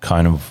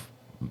kind of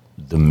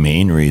the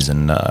main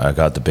reason I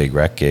got the Big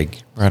Rec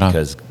gig. Right on.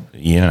 Because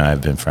Ian and I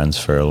have been friends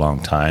for a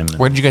long time.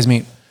 Where did you guys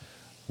meet?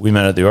 We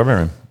met at the Orbit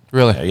Room.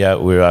 Really? Yeah,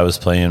 I was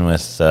playing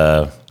with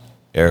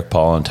Eric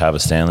Paul and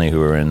Tabitha Stanley, who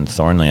were in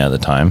Thornley at the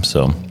time.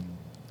 So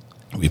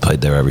we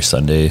played there every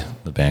Sunday.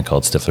 The band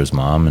called Stifler's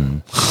Mom,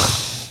 and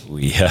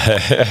we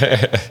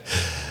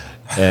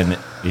and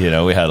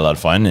we had a lot of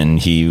fun. And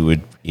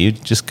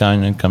he'd just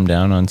kind of come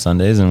down on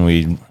Sundays, and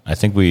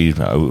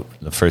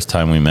the first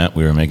time we met,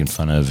 we were making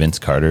fun of Vince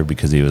Carter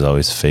because he was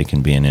always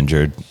faking being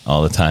injured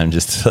all the time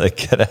just to like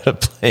get out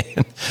of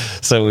playing.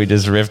 So we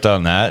just riffed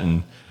on that,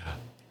 and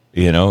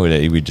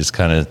we just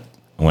kind of,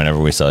 whenever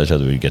we saw each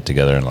other, we'd get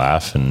together and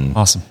laugh and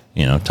awesome.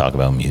 Talk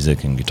about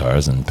music and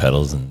guitars and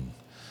pedals and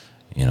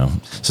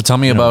So tell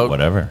me about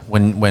whatever.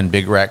 When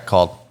Big Rec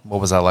called. What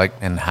was that like,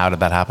 and how did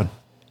that happen?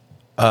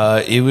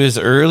 It was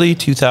early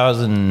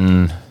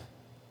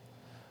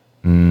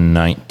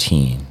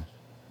 2019.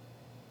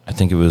 I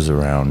think it was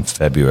around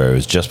February. It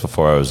was just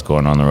before I was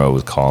going on the road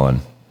with Colin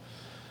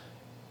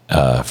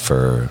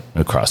for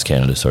across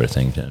Canada sort of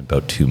thing,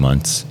 about 2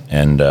 months,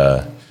 and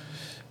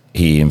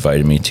he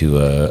invited me to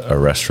a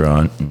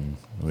restaurant, and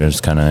we were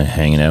just kind of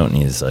hanging out, and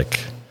he's like,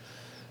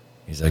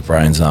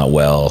 Brian's not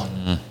well.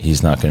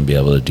 He's not going to be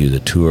able to do the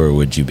tour.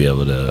 Would you be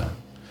able to,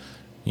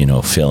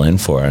 fill in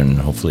for it? And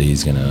hopefully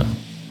he's going to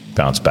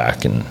bounce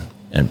back and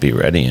be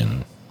ready.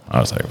 And I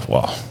was like,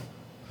 well,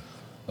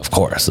 of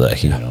course,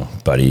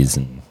 buddies,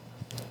 and,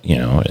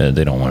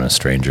 they don't want a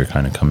stranger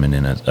kind of coming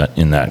in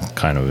in that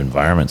kind of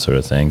environment sort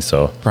of thing.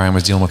 So Brian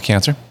was dealing with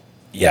cancer?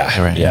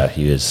 Yeah. Right. Yeah.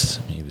 He was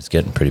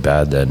getting pretty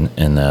bad then.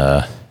 And,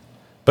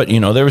 but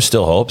there was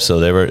still hope. So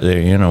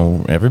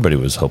everybody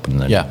was hoping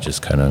that he'd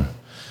just kind of,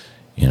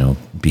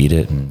 beat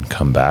it and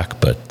come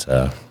back. But,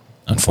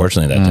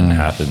 unfortunately that didn't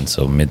happen.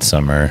 So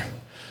midsummer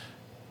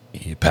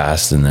he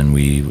passed, and then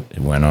we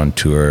went on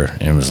tour,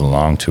 and it was a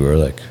long tour,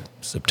 like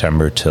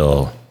September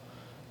till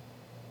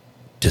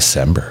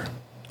December.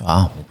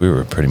 Wow. We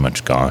were pretty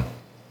much gone.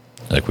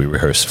 Like we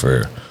rehearsed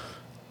for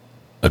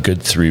a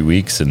good 3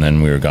 weeks, and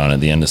then we were gone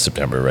at the end of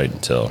September, right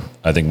until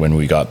I think when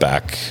we got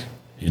back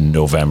in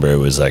November, it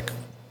was like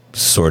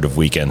sort of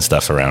weekend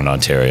stuff around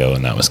Ontario,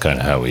 and that was kind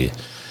of how we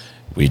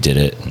did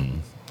it.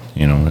 And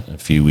a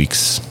few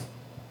weeks,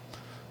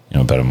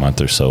 about a month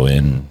or so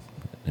in,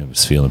 it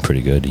was feeling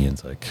pretty good.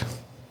 Ian's like,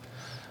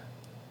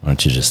 why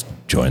don't you just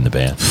join the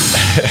band?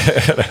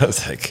 And I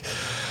was like,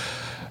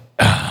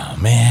 oh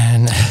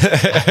man.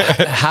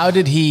 How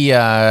did he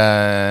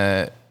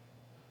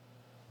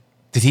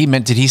did he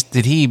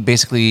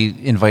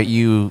basically invite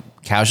you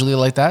casually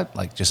like that,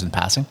 like just in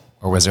passing,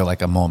 or was there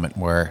like a moment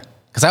where?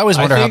 Because I always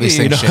wonder how these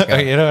things shake out.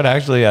 And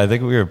actually, I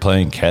think we were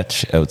playing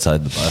catch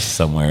outside the bus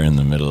somewhere in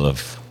the middle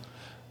of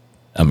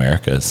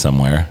America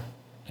somewhere,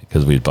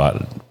 because we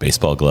bought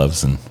baseball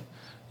gloves and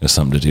it was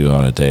something to do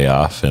on a day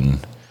off, and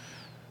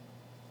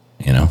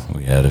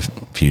we had a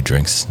few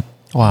drinks.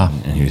 Wow.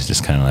 And he was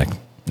just kind of like,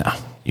 no,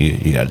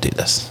 you got to do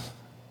this.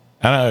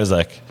 And I was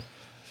like,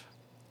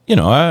 I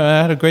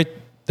had a great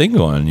thing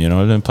going.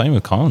 I've been playing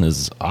with Colin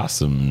is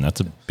awesome.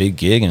 That's a big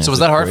gig. And so was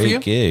that hard for you?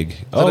 Gig.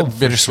 Oh,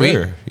 bittersweet.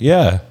 Sure.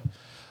 Yeah.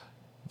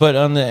 But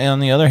on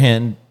the other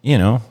hand,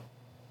 I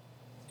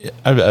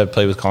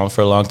played with Colin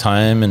for a long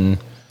time, and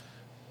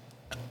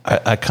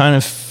I kind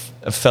of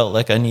felt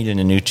like I needed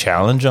a new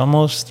challenge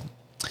almost.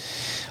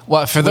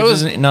 Well, for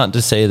those, not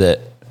to say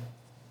that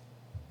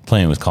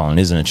playing with Colin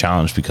isn't a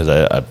challenge, because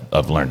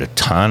I've learned a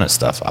ton of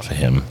stuff off of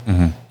him,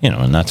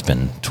 and that's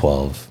been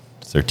 12,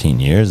 13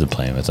 years of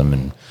playing with him,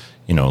 and,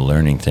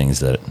 learning things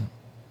that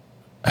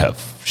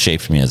have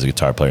shaped me as a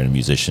guitar player and a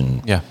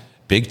musician. Yeah.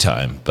 Big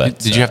time. But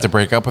did you have to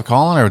break up with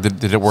Colin, or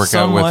did it work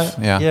somewhat, out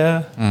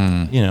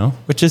with? Yeah.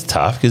 Which is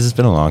tough because it's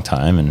been a long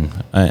time, and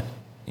it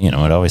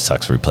always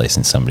sucks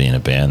replacing somebody in a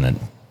band that,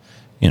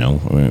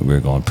 we're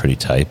going pretty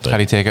tight. But how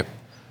do you take it?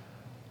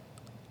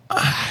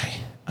 I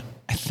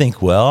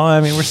think well. I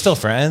mean, we're still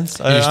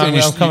friends. I'm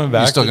coming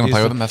back. You're still going to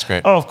play with them? That's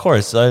great. Oh, of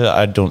course.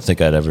 I don't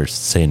think I'd ever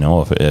say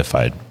no if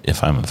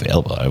I'm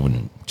available. I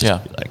wouldn't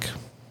just be like,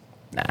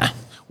 nah.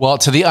 Well,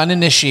 to the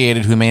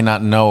uninitiated who may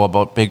not know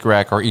about Big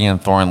Rec or Ian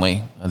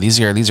Thornley, these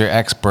are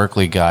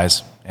ex-Berkeley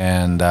guys,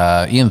 and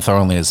Ian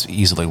Thornley is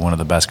easily one of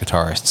the best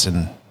guitarists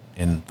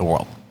in the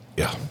world.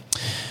 Yeah.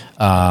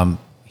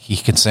 He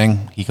can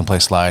sing, he can play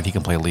slide, he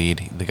can play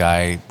lead. The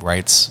guy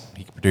writes,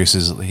 he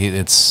produces.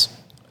 The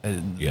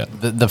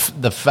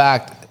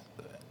fact,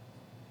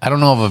 I don't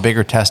know of a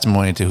bigger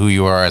testimony to who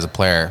you are as a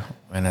player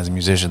and as a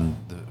musician,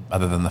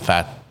 other than the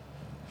fact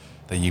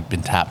that you've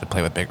been tapped to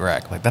play with Big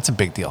Rec. Like, that's a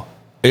big deal.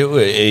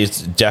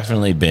 It's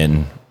definitely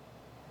been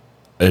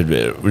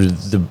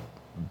the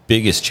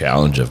biggest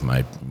challenge of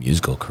my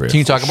musical career. Can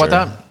you talk about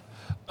that?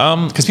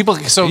 Because people,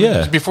 so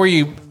Yeah. before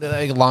you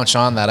launch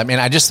on that, I mean,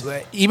 I just,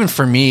 even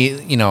for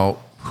me, you know,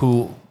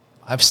 who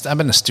I've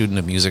been a student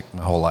of music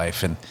my whole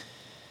life, and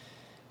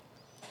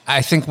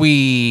I think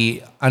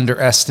we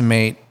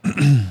underestimate.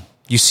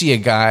 You see a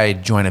guy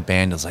join a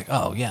band, it's like,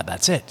 oh yeah,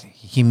 that's it,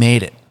 he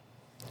made it.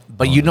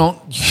 But you don't.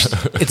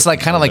 It's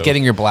like kind of like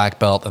getting your black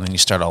belt and then you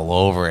start all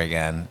over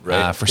again.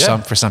 Right. For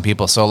some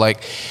people. So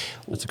like,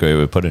 That's a great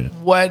way of putting it.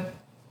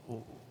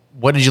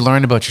 what did you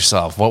learn about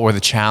yourself? What were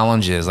the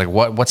challenges? Like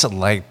what's it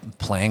like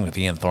playing with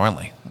Ian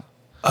Thornley?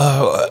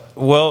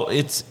 Well,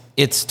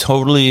 it's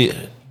totally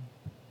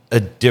a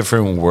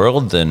different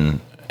world than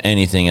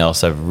anything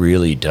else I've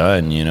really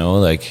done. You know,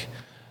 like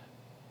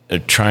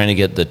trying to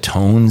get the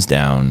tones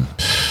down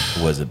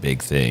was a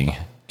big thing.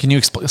 Can you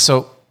explain?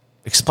 So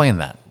explain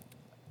that.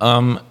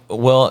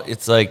 Well,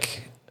 it's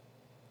like,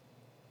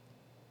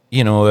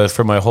 you know,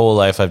 for my whole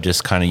life, I've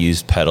just kind of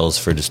used pedals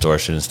for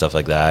distortion and stuff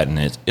like that. And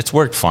it's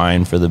worked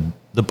fine for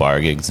the bar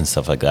gigs and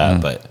stuff like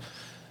that. But,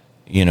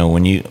 you know,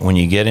 when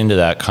you get into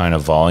that kind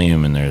of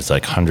volume and there's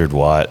like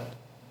 100-watt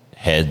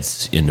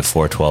heads into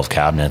 412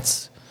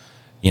 cabinets,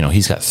 you know,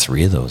 he's got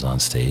 3 of those on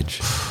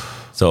stage.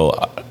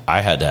 So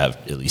I had to have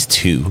at least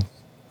 2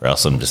 or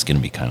else I'm just going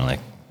to be kind of like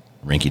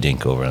rinky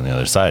dink over on the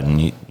other side.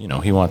 And, you know,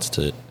 he wants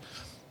to,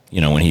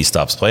 you know, when he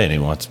stops playing, he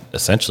wants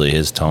essentially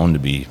his tone to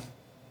be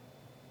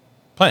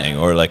playing,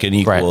 or like an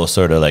equal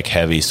sort of like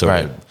heavy,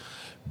 sort of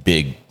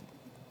big,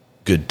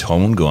 good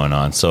tone going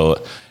on.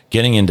 So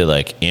getting into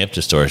like amp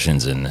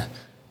distortions and,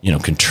 you know,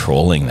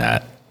 controlling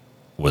that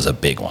was a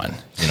big one,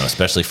 you know,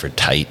 especially for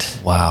tight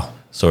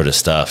sort of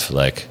stuff.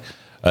 Like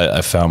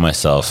I found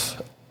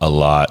myself a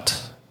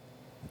lot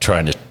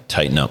trying to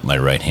tighten up my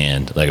right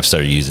hand. Like I've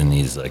started using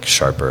these like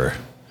sharper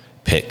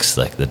picks,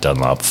 like the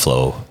Dunlop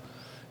Flow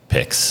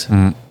picks,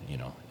 you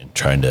know, and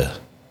trying to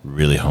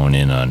really hone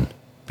in on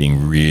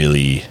being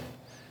really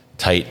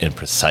tight and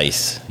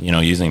precise, you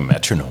know, using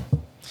metronome.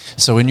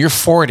 So in your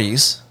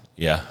 40s,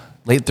 Yeah.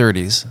 late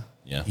 30s,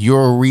 Yeah.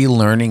 you're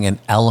relearning an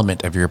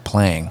element of your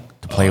playing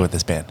to play with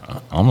this band.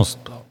 Almost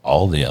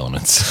all the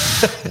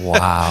elements.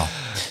 Wow.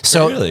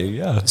 So Really,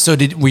 yeah. So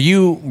were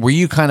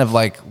you kind of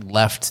like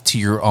left to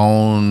your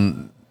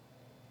own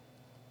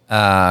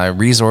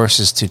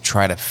resources to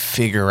try to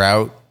figure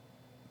out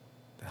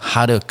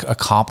how to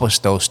accomplish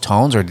those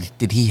tones, or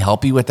did he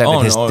help you with that?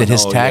 Did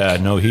his tech? Yeah,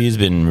 no, he's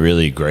been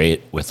really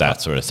great with that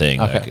sort of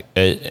thing. Okay.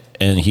 Like,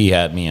 and he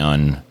had me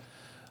on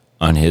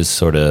his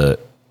sort of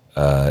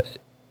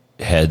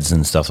heads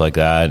and stuff like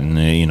that, and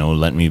you know,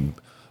 let me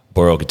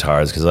borrow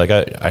guitars because like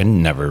I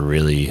never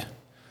really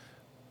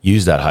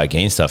used that high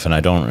gain stuff, and I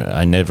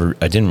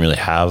didn't really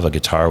have a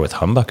guitar with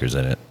humbuckers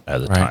in it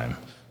at the time.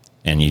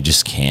 And you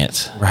just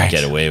can't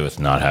get away with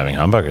not having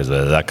humbuckers.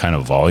 That kind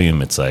of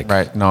volume, it's like...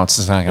 Right. No, it's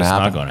just not going to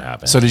happen. It's not going to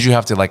happen. So did you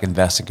have to like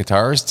invest in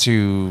guitars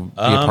to be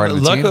a part of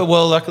the team?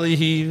 Well, luckily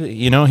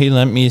he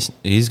lent me...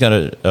 He's got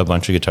a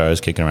bunch of guitars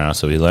kicking around,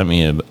 so he lent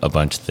me a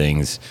bunch of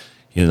things.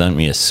 He lent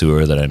me a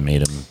sewer that I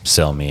made him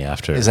sell me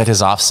after. Is that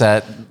his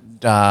offset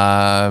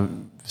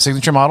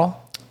signature model?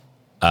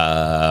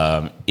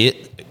 I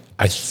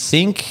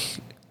think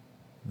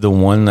the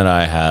one that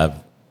I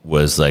have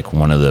was like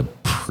one of the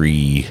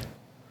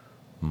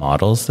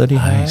models that he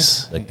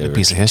has, like a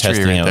piece of history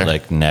testing right out there.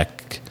 like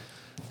neck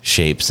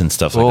shapes and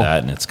stuff like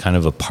that, and it's kind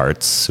of a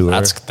parts sewer.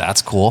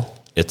 That's cool.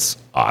 It's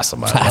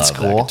awesome. I That's love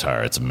cool. that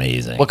guitar. It's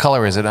amazing. What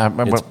color is it?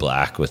 It's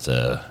black with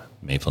a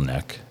maple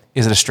neck.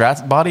 Is it a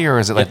Strat body or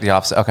is it like the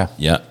offset? Okay.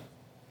 Yeah.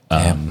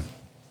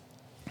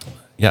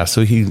 Yeah.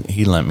 So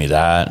he lent me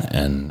that,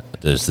 and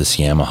there's this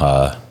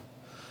Yamaha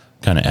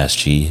kind of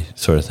SG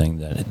sort of thing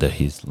that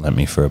he's lent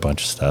me for a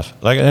bunch of stuff.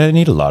 Like I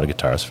need a lot of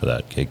guitars for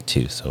that gig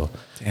too. So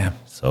damn.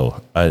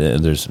 So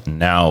there's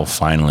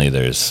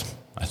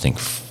I think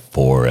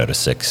 4 out of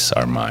 6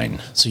 are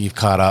mine. So you've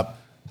caught up.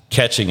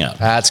 Catching up.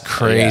 That's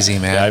crazy,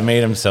 man. Yeah, I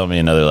made him sell me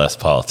another Les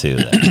Paul too.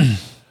 That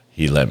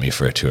he lent me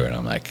for a tour, and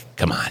I'm like,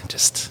 come on,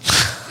 just.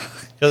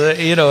 Because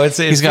you know, it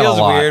feels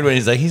weird when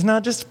he's like, he's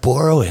not just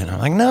borrowing. I'm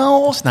like,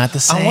 no, it's not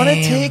the same. I want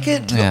to take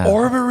it to the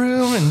Orbit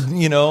Room,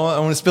 and you know, I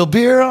want to spill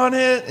beer on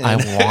it.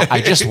 I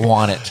just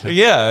want it.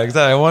 Yeah,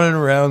 exactly. I want it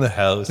around the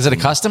house. Is it a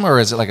custom or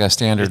is it like a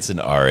standard? It's an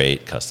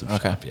R8 custom.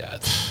 Okay. Shop. Yeah,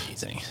 it's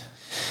amazing.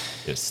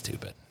 It's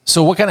stupid.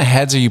 So what kind of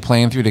heads are you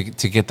playing through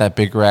to get that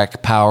big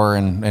rack power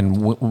and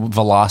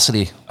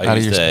velocity out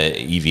of your... the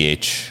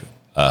EVH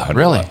 100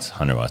 really? watts.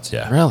 100 watts,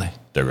 yeah. Really?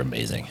 They're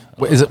amazing.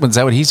 Is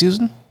that what he's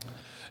using?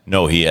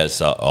 No, he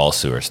has all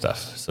sewer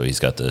stuff. So he's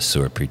got the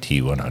Sewer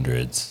Pre-T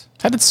 100s.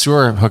 How did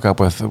Sewer hook up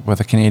with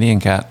a Canadian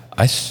cat?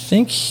 I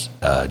think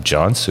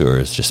John Sewer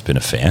has just been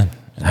a fan.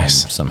 And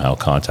nice. Somehow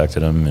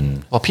contacted him,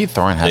 and Pete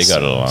Thorne has they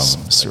got along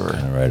Sewer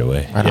kind of right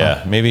away.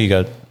 Right maybe he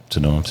got to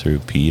know him through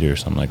Pete or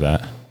something like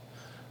that.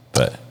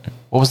 But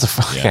what was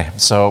okay?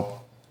 So,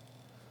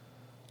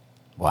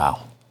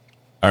 wow.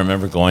 I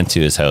remember going to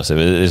his house.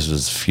 This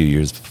was a few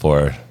years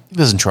before. He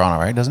lives in Toronto,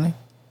 right? Doesn't he?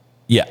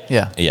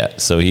 Yeah.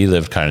 So he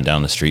lived kind of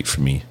down the street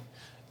from me,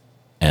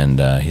 and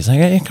he's like,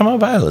 "Hey, come on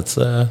by. Let's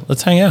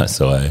hang out."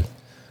 So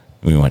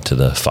we went to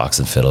the Fox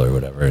and Fiddle or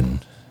whatever,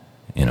 and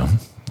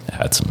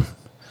had some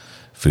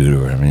food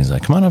or whatever. And he's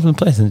like, come on up to the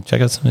place and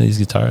check out some of these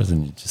guitars.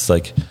 And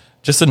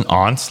just an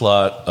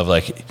onslaught of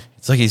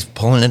it's like he's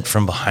pulling it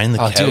from behind the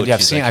couch. Dude, yeah,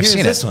 I've seen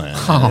this it. one.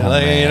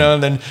 Man.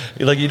 And then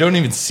you don't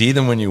even see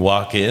them when you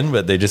walk in,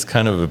 but they just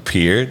kind of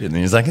appeared. And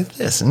then he's like, it's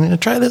this, and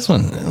try this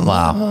one. And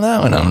wow.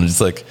 That one. I'm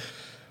just like,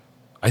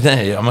 I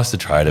think I must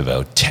have tried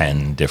about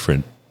 10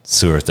 different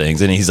sewer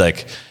things. And he's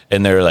like,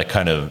 and they're like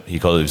kind of, he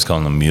was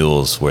calling them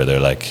mules, where they're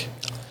like,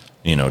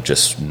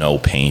 just no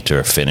paint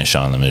or finish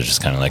on them. It's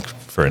just kind of like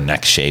for a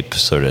neck shape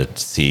sort of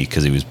see,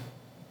 because he was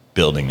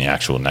building the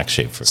actual neck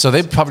shape for. So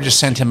they probably just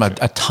sent him a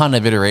ton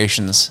of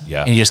iterations.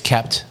 Yeah. And he just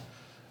kept.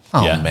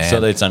 Oh, yeah. Man. So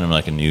they'd send him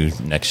like a new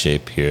neck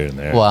shape here and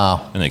there.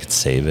 Wow. And they could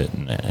save it.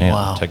 And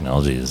wow.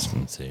 Technology is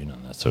insane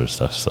on that sort of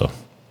stuff. So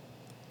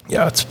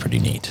yeah, it's pretty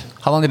neat.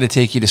 How long did it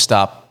take you to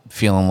stop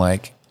feeling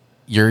like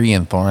you're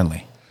Ian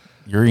Thornley?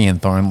 You're Ian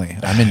Thornley.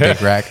 I'm in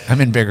Big Rack.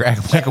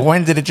 Like,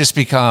 when did it just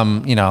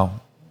become, I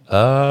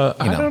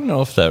don't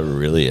know if that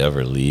really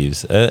ever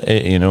leaves.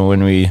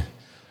 When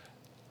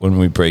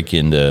we break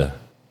into,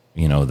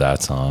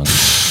 that song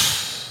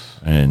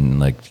and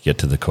like get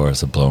to the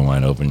chorus of Blowing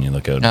Wide Open, you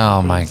look out.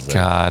 Oh my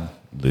God.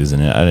 Losing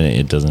it.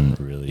 It doesn't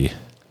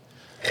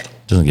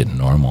get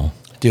normal.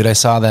 Dude, I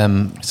saw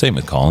them. Same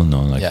with Colin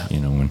though.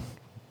 When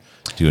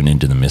doing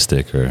Into the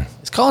Mystic or.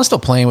 Is Colin still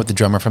playing with the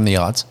drummer from The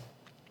Odds?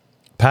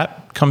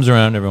 Pat comes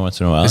around every once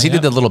in a while. Because he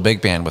did the Little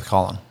Big Band with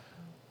Colin.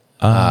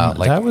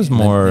 That was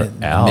more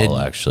Al,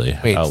 actually.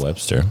 Wait. Al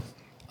Webster.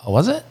 Oh,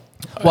 was it?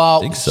 Well,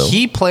 I think so.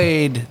 He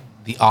played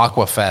the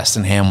Aqua Fest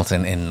in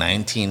Hamilton in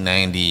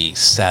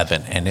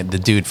 1997, and the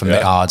dude from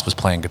The Odds was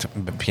playing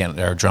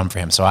piano or drum for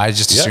him. So I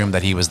just assumed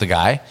that he was the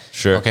guy.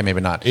 Sure. Okay, maybe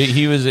not.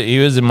 He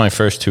was in my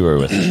first tour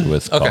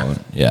with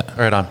Colin. Yeah.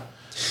 Right on.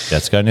 Yeah,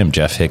 it's a guy named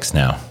Jeff Hicks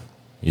now.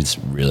 He's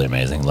really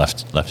amazing.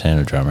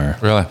 Left-handed drummer.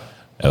 Really?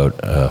 Out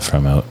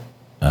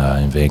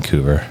in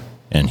Vancouver,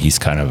 and he's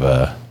kind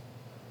of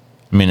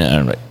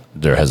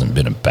there hasn't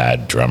been a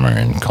bad drummer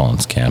in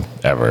Colin's camp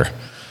ever,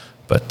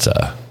 but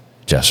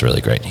Jeff's really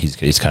great.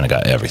 He's kind of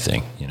got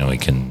everything. He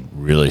can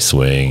really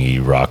swing. He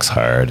rocks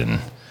hard, and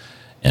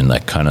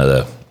like kind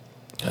of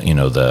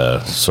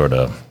the sort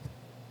of,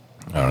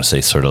 I don't want to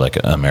say sort of like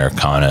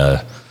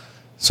Americana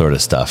sort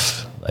of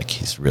stuff. Like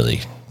he's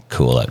really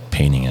cool at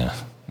painting a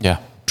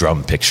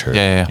drum picture.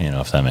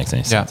 Yeah. If that makes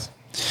any sense.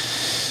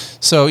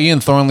 So Ian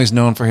Thornley's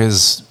known for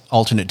his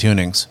alternate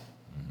tunings.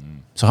 Mm-hmm.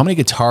 So how many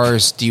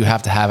guitars do you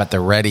have to have at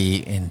the ready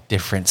in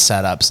different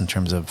setups in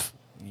terms of,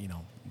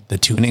 the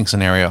tuning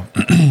scenario?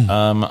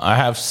 I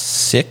have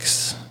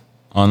 6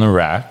 on the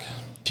rack.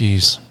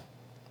 Jeez.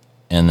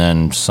 And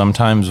then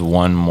sometimes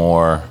one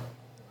more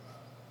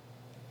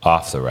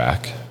off the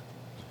rack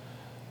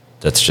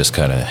that's just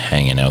kind of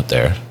hanging out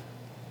there,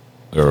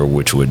 or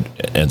which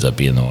ends up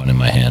being the one in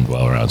my hand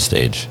while we're on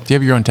stage. Do you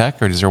have your own tech,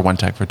 or is there one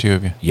tech for 2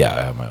 of you? Yeah,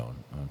 I have my own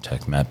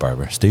tech, Matt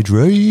Barber. Stage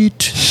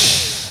right.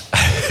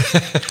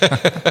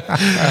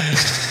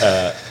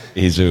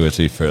 He's been with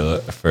me for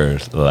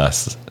the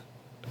last,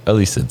 at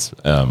least since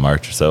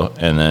March or so.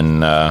 And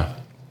then,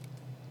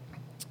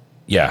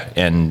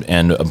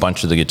 and a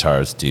bunch of the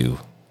guitars do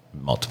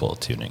multiple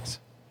tunings.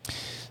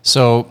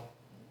 So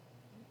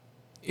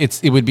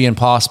it would be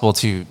impossible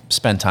to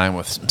spend time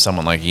with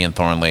someone like Ian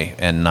Thornley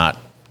and not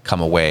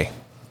come away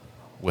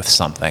with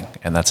something.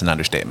 And that's an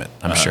understatement,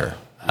 I'm sure.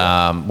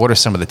 Yeah. What are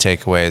some of the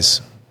takeaways,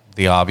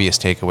 the obvious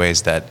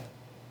takeaways that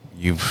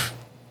you've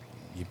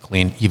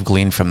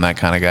gleaned from that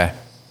kind of guy?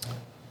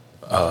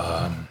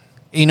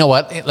 You know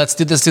what? Let's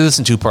do this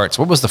in 2 parts.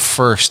 What was the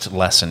first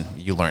lesson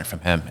you learned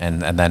from him,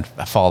 and then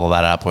follow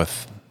that up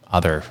with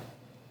other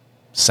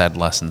said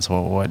lessons?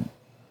 What?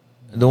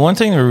 The one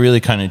thing that really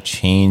kind of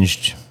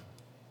changed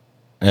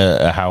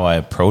how I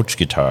approach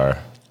guitar,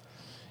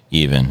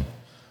 even,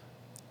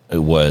 it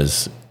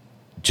was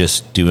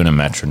just doing a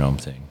metronome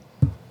thing.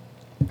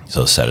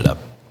 So set it up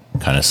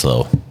kind of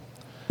slow,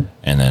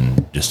 and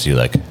then just do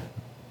like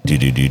do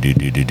down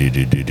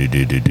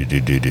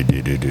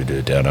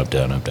up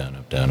down up down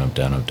up down up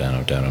down up down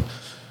up down up,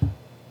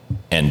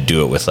 and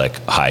do it with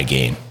like high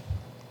gain.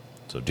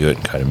 So do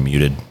it kind of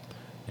muted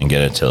and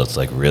get it till it's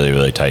like really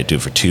really tight. Do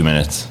it for 2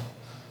 minutes.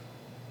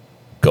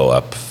 Go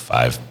up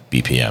 5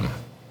 BPM.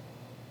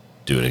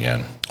 Do it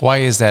again. Why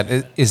is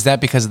that? Is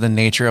that because of the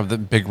nature of the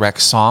Big Wreck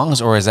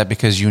songs, or is that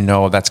because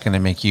that's going to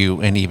make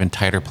you an even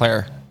tighter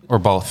player, or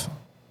both?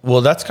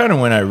 Well, that's kind of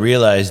when I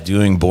realized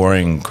doing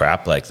boring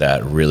crap like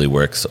that really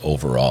works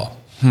overall.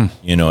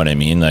 You know what I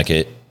mean? Like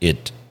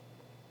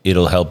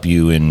it'll help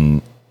you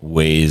in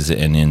ways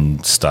and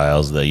in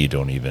styles that you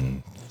don't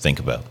even think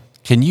about.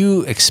 Can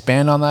you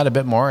expand on that a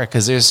bit more?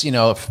 Because there's,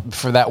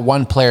 for that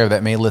one player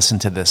that may listen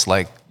to this,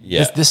 like,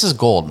 this is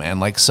gold, man.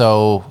 Like,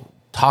 so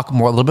talk a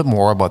little bit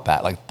more about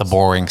that, like the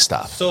boring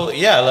stuff. So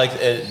yeah, like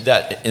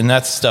that, and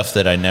that's stuff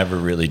that I never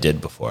really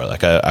did before.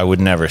 Like I would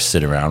never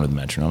sit around with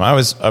metronome. I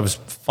was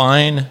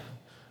fine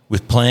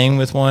with playing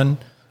with one,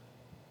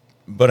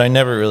 but I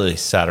never really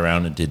sat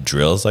around and did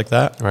drills like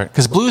that. Right.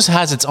 Because blues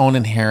has its own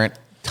inherent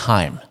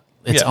time.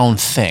 its own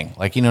thing.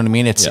 Like, you know what I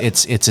mean? It's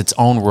its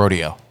own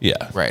rodeo.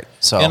 Yeah. Right.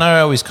 So, and I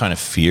always kind of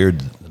feared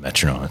the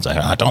metronome. It's like,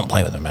 I don't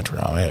play with the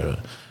metronome. It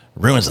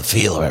ruins the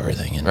feel of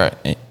everything. And,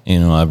 right. You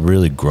know, I've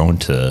really grown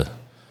to,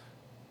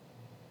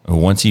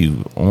 once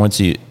you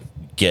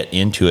get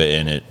into it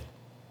and it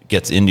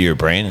gets into your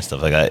brain and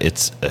stuff like that,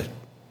 it's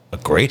a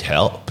great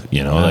help,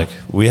 you know, like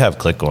we have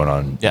click going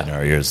on in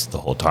our ears the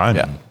whole time.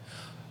 And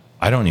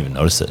I don't even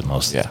notice it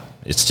most. Yeah.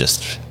 It's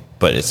just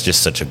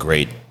such a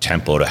great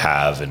tempo to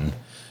have. And,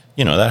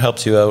 you know, that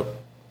helps you out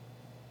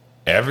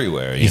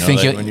everywhere. You know,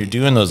 think like when you're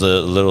doing those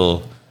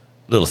little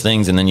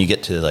things and then you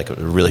get to like a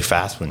really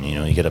fast one, you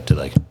know, you get up to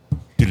like,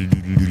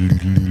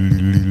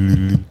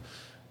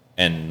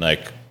 and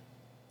like,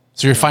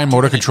 so you're fine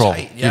motor control.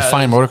 You're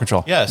fine motor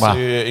control. Yeah. So,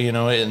 you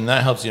know, and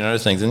that helps you in other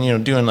things. And, you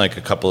know, doing like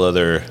a couple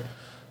other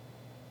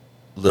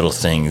little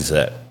things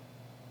that,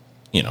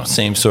 you know,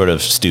 same sort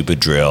of stupid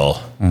drill.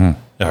 Mm-hmm.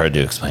 They're hard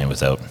to explain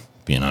without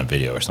being on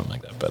video or something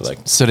like that. But like,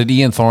 so did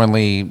Ian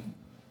Thornley,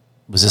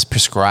 was this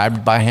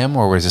prescribed by him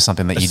or was this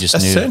something that you just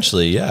knew?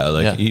 Essentially, yeah.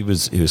 Like he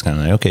was kind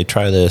of like, okay,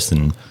 try this.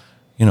 And,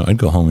 you know, I'd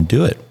go home and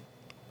do it,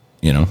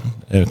 you know,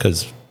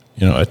 because,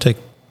 you know, I take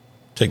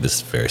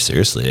this very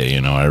seriously. You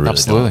know, I really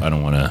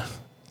don't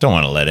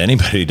want to let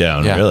anybody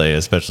down really,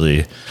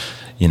 especially,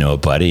 you know, a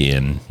buddy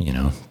and, you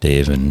know,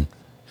 Dave and,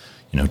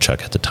 you know,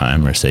 Chuck at the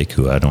time or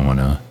Sekou. I don't want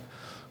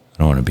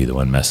to be the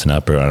one messing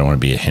up, or I don't want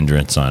to be a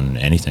hindrance on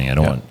anything. I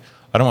don't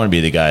want to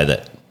be the guy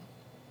that,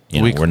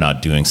 you know, we're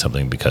not doing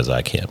something because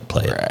I can't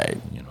play it.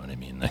 You know what I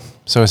mean? Like,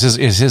 so is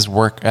his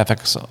work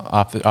ethics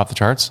off the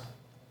charts?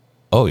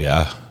 Oh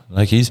yeah.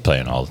 Like he's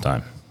playing all the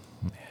time.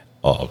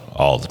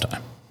 All the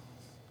time.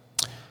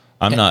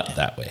 I'm not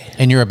that way.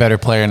 And you're a better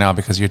player now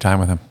because of your time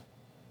with him.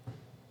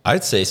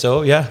 I'd say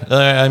so. Yeah.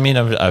 I mean,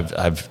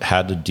 I've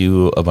had to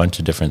do a bunch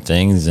of different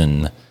things,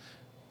 and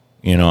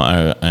you know,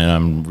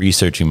 I'm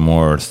researching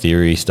more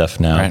theory stuff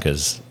now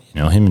because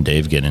you know him and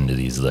Dave get into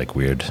these like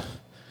weird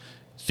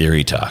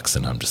theory talks,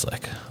 and I'm just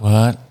like,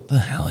 what the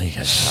hell are you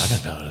guys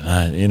talking about?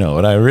 And you know,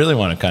 what I really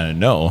want to kind of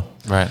know,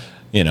 right?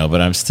 You know,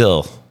 but I'm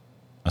still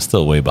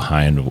way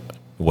behind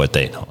what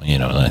they know. You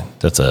know, like,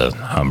 that's a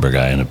Humber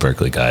guy and a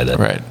Berkeley guy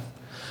that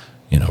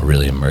you know,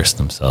 really immersed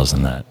themselves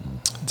in that.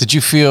 Did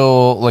you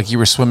feel like you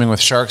were swimming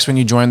with sharks when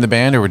you joined the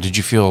band, or did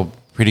you feel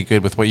pretty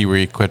good with what you were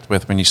equipped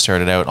with when you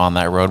started out on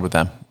that road with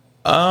them?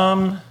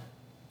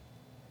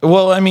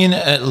 Well, I mean,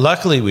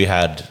 luckily we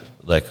had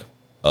like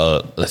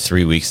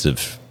 3 weeks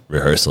of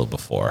rehearsal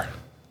before,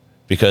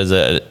 because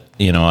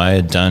you know, I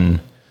had done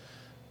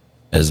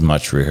as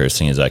much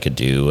rehearsing as I could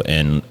do,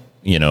 and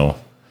you know,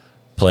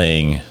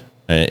 playing.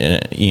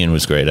 Ian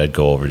was great. I'd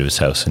go over to his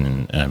house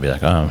and I'd be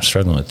like, oh, I'm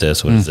struggling with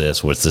this. What is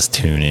this? What's this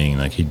tuning?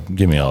 Like he'd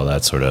give me all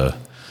that sort of,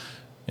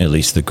 at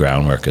least the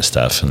groundwork of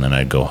stuff. And then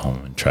I'd go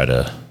home and try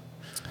to,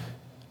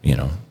 you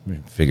know,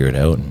 figure it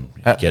out and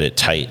get it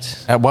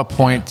tight. At what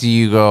point do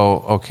you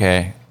go,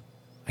 okay,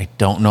 I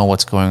don't know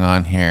what's going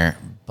on here,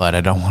 but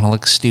I don't want to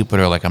look stupid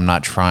or like I'm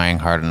not trying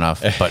hard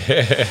enough. But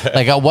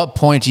like, at what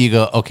point do you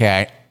go,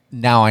 okay,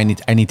 I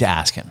need to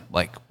ask him,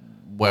 like,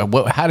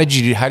 how did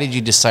you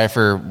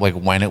decipher like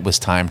when it was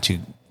time to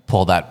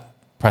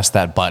press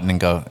that button and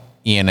go,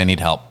 Ian, I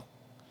need help?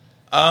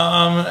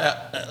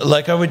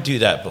 Like I would do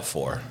that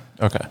before.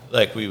 Okay.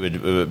 Like we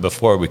would,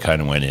 before we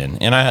kind of went in,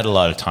 and I had a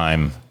lot of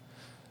time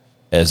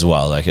as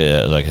well. Like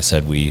I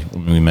said, we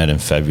met in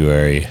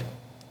February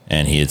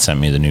and he had sent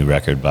me the new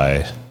record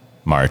by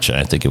March, and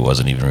I think it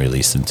wasn't even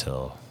released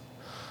until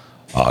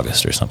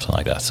August or something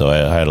like that. So I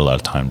had a lot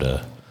of time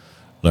to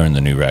learn the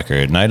new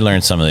record, and I'd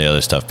learned some of the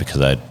other stuff because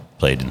I'd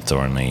played in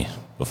Thornley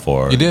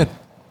before. You did?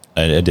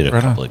 I did a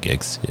couple of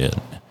gigs, yeah.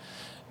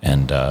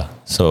 And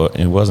so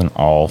it wasn't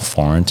all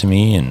foreign to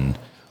me, and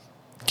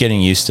getting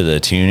used to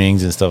the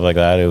tunings and stuff like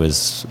that, it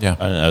was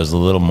I was a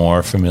little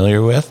more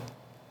familiar with.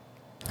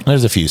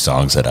 There's a few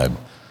songs that I'm,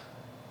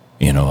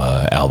 you know,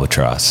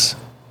 Albatross,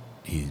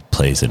 he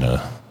plays in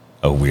a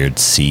weird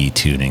C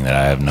tuning that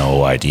I have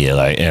no idea,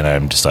 like, and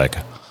I'm just like,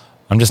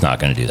 I'm just not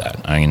going to do that.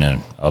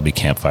 I'll be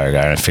campfire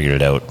guy, and I figured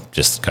it out,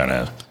 just kind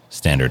of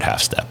standard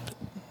half step.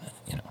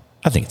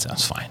 I think it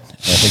sounds fine. I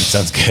think it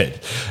sounds good.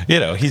 You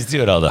know, he's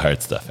doing all the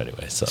hard stuff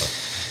anyway. So,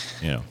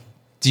 you know.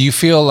 Do you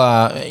feel,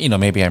 you know,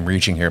 maybe I'm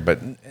reaching here, but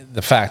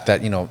the fact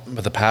that, you know,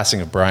 with the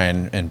passing of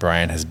Brian, and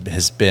Brian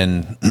has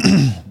been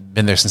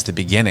been there since the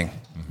beginning.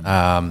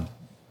 Mm-hmm.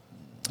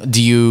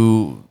 Do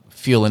you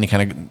feel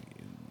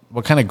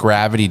what kind of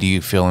gravity do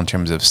you feel in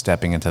terms of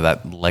stepping into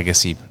that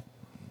legacy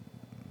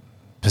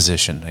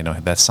position? You know,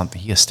 that's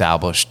something he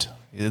established,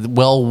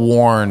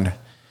 well-worn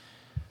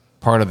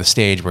part of the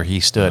stage where he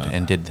stood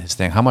and did his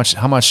thing. How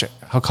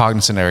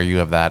cognizant are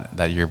you of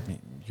that you're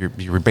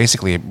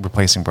basically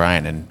replacing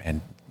Brian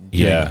and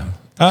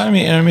I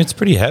mean it's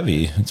pretty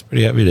heavy. It's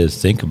pretty heavy to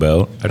think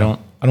about. I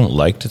don't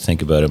like to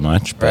think about it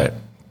much, but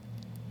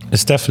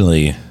it's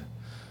definitely,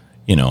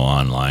 you know,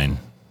 online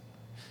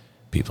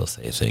people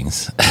say things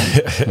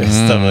stuff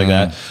like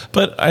that.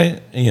 But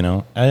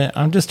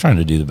I'm just trying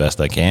to do the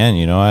best I can,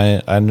 you know.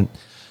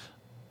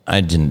 I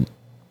didn't,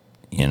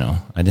 I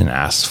didn't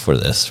ask for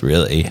this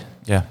really.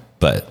 Yeah.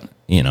 But,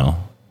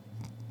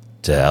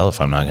 to hell if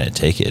I'm not going to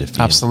take it. If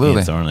Absolutely.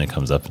 Ian Thornley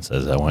comes up and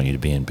says, I want you to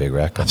be in Big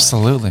Rec.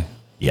 Absolutely.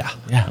 Yeah,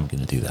 I'm going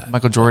to do that.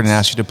 Michael Jordan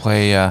asked you to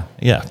play.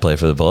 Play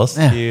for the Bulls.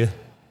 Yeah.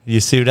 You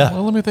suit up.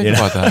 Well, let me think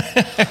about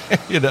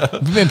that.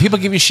 And people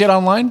give you shit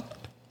online?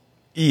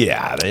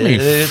 Yeah. You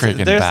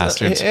freaking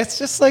bastards. It's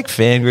just like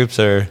fan groups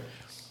are,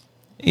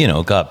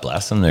 God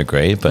bless them. They're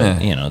great. But,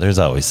 there's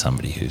always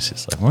somebody who's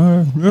just like,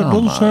 well,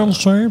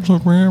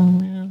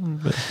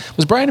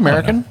 was Brian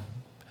American?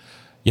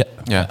 Yeah.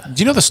 Yeah.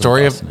 Do you know the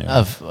story of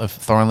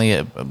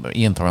Thornley,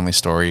 Ian Thornley's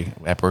story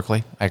at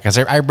Berkeley? Because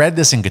I read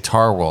this in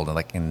Guitar World in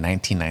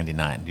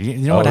 1999. Do you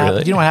know what happened?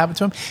 Really? Do you know what happened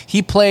to him?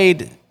 He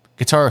played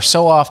guitar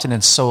so often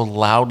and so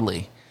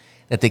loudly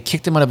that they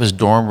kicked him out of his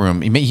dorm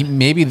room. He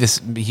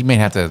may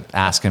have to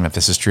ask him if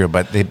this is true,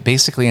 but they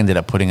basically ended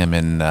up putting him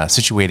in,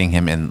 situating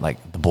him in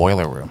the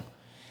boiler room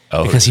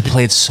because he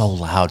played so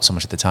loud so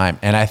much at the time.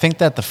 And I think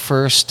that the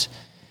first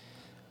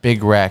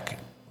Big Rec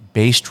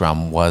bass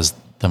drum was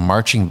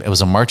it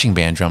was a marching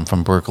band drum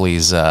from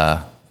Berkeley's.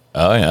 Oh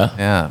yeah.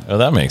 Yeah. Oh,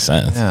 that makes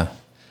sense. Yeah.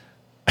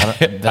 I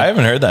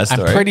haven't heard that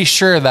story. I'm pretty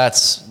sure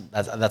that's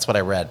what I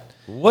read.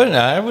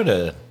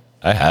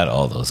 I had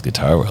all those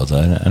Guitar Worlds.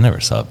 I never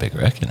saw a Big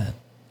Rec in it.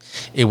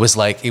 It was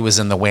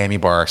in the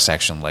whammy bar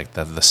section, like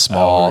the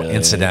small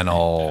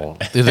incidental.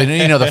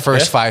 The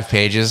first 5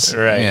 pages.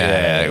 Right.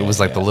 Yeah. It was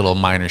the little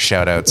minor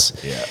shout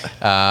outs.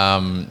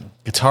 Yeah.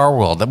 Guitar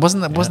World.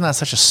 Wasn't that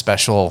such a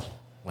special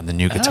when the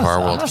new Guitar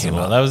World came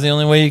out? That was the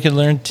only way you could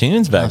learn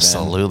tunes back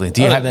Absolutely.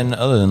 then.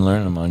 Other than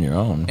learning them on your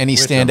own. Any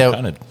standout?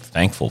 I'm kind of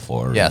thankful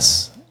for.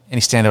 Yes.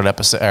 Any standout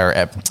episode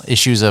or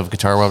issues of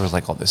Guitar World was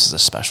this is a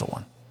special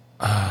one.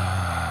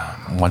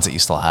 Ones that you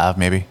still have,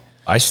 maybe.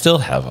 I still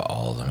have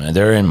all of them, and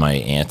they're in my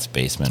aunt's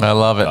basement. I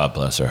love it. God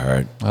bless her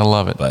heart. I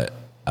love it. But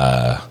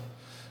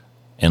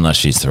unless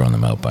she's thrown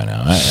them out by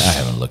now, I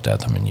haven't looked at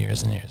them in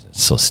years and years.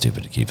 It's so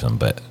stupid to keep them,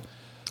 but.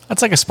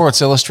 That's like a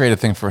Sports Illustrated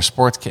thing for a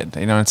sports kid.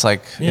 It's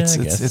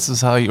this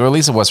is how you, or at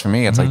least it was for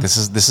me. It's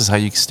this is how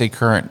you stay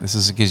current. This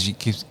is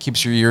because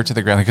keeps your ear to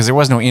the ground because there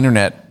was no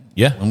internet.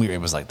 Yeah, when it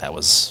was that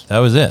was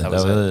it.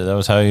 That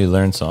was how you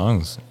learn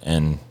songs.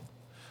 And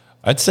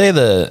I'd say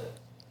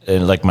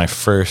my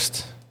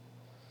first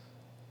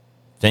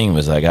thing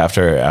was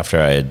after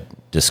I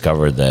had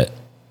discovered that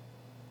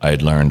I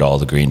had learned all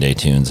the Green Day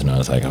tunes, and I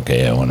was like,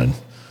 okay, I want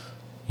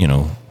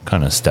to,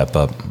 kind of step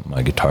up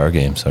my guitar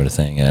game, sort of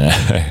thing.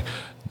 And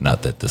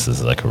not that this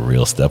is a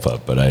real step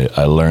up, but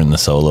I learned the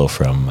solo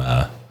from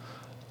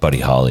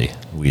Buddy Holly,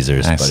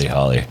 Weezer's nice. Buddy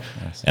Holly.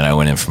 Nice. And I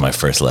went in for my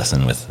first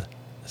lesson with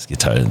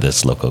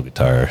this local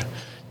guitar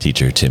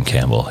teacher, Tim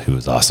Campbell, who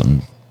was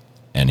awesome.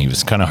 And he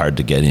was kind of hard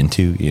to get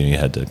into. You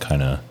had to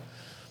kind of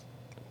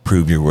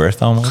prove your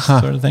worth almost,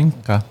 sort of thing.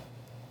 Okay.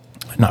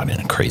 Not in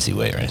a crazy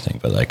way or anything,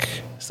 but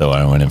so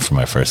I went in for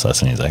my first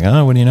lesson. He's like,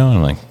 oh, what do you know?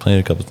 And I'm played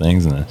a couple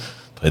things and then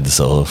played the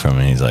solo from him.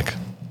 And he's like,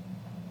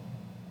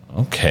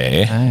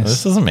 okay, nice.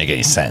 This doesn't make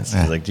any sense.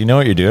 He's like, do you know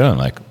what you're doing? I'm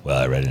like, well,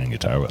 I read it in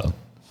Guitar World.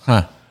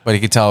 Huh. But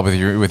you could tell with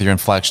your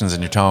inflections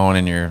and your tone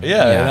and your...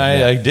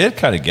 I did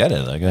kind of get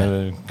it. I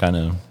kind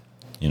of,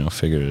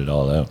 figured it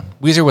all out.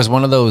 Weezer was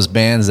one of those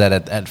bands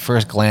that at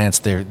first glance,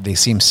 they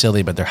seem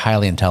silly, but they're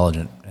highly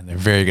intelligent and they're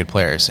very good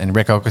players. And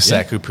Rick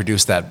Ocasek, who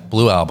produced that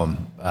Blue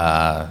album,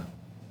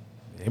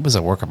 it was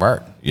a work of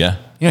art. Yeah.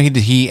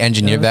 He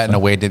engineered that in a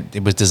way that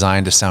it was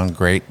designed to sound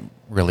great,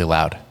 really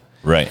loud.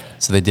 Right.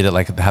 So they did it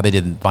like how they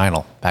did in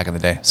vinyl back in the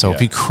day. So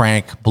if you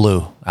crank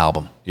Blue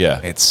album,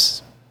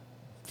 it's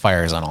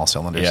fires on all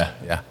cylinders.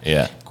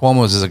 Yeah.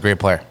 Cuomo's is a great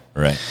player.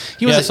 Right.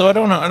 So I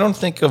don't know. I don't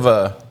think of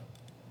a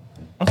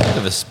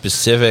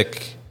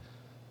specific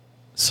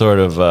sort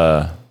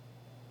of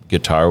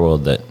Guitar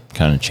World that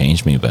kind of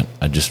changed me, but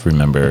I just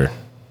remember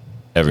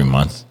every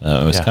month.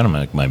 It was kind of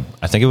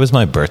I think it was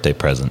my birthday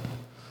present.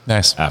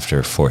 Nice.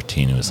 After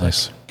 14, it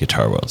was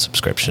Guitar World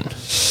subscription.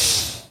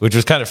 Which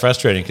was kind of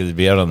frustrating because it'd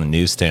be out on the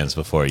newsstands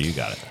before you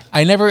got it.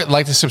 I never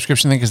liked the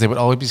subscription thing because they would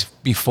always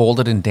be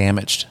folded and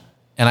damaged.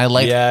 And I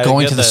liked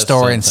going to the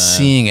store and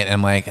seeing it. And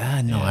I'm like,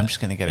 I'm just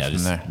going to get it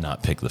from there.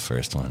 Not pick the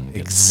first one.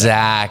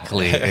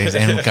 Exactly.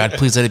 And God,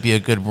 please let it be a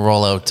good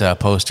rollout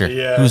poster.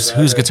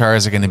 Whose guitar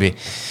is it going to be?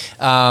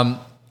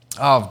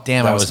 Oh,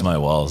 damn. That was my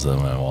walls, though.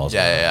 My walls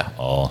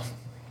all...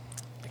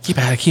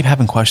 I keep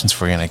having questions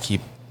for you, and I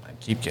keep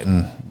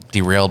getting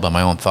derailed by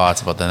my own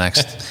thoughts about the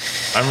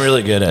next... I'm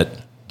really good at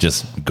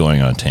just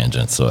going on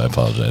tangents, so I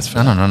apologize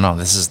for that. No.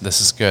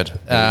 This is good.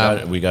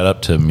 We got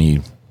up to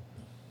me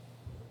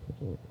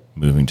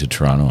moving to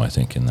Toronto, I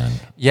think, and then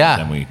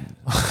we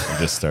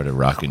just started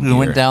rocking. We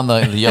went down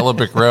the yellow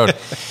brick road.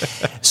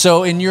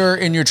 So in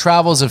your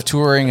travels of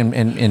touring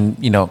and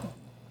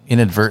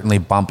inadvertently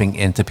bumping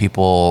into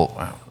people,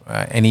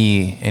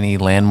 any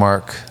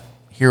landmark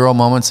hero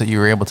moments that you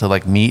were able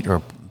to meet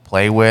or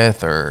play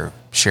with or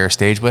share a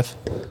stage with?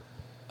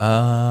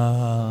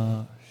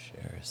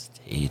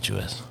 Stage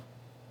with.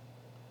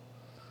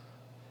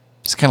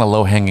 It's kind of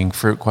low hanging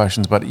fruit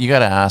questions, but you got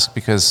to ask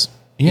because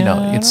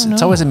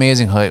it's always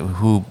amazing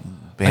who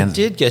bands. I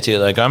did get to,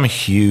 like, I'm a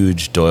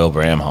huge Doyle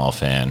Bramhall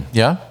fan.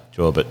 Yeah?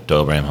 Doyle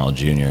Bramhall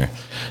Jr.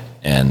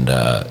 And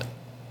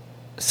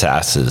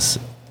Sass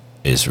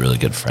is really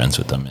good friends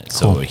with them.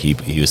 So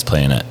he was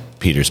playing at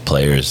Peter's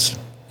Players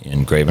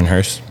in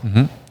Gravenhurst,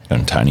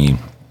 a tiny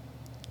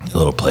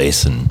little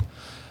place, and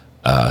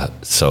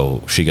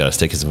so she got us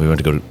tickets, and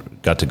we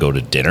got to go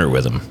to dinner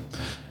with him.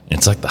 And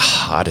it's like the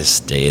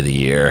hottest day of the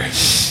year,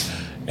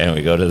 and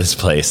we go to this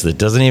place that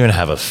doesn't even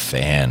have a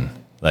fan,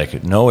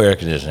 like no air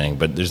conditioning,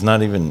 but there's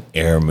not even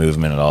air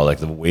movement at all. Like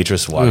the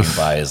waitress walking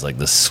by is like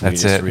the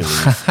sweetest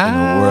relief in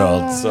the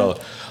world. So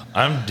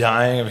I'm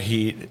dying of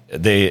heat.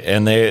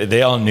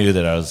 They all knew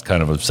that I was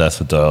kind of obsessed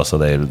with Doyle, so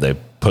they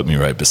put me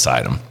right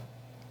beside him.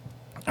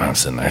 I'm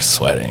sitting there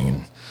sweating,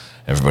 and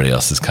everybody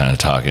else is kind of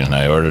talking, and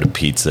I ordered a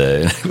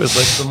pizza, and it was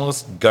like the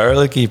most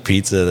garlicky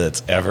pizza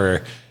that's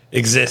ever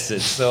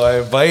existed. So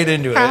I bite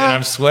into it, and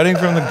I'm sweating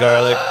from the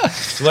garlic,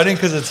 sweating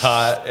because it's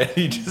hot, and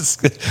he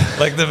just,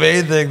 like, the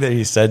main thing that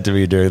he said to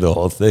me during the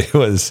whole thing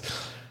was,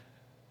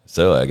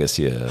 "So I guess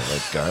you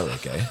like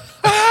garlic, eh?"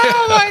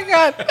 Oh my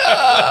God.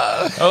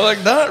 I'm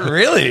like, not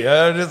really.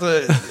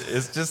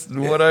 It's just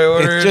what I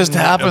ordered. It just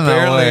happened that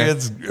Apparently way.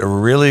 it's a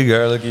really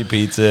garlicky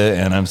pizza,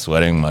 and I'm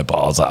sweating my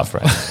balls off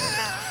right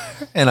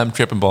now. And I'm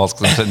tripping balls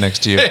because I'm sitting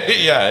next to you.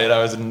 Yeah, and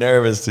I was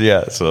nervous.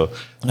 Yeah, so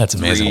That's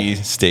amazing. 3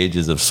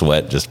 stages of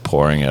sweat just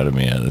pouring out of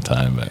me at a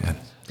time. But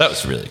that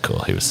was really cool.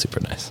 He was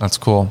super nice. That's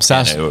cool.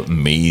 Sass, And an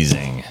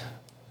amazing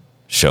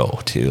show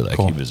too. Like,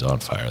 Cool. he was on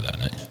fire that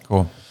night.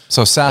 cool.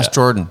 So Sass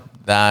Jordan,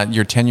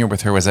 your tenure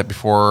with her, was that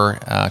before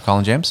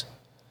Colin James?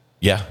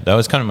 Yeah, that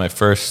was kind of my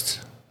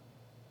first.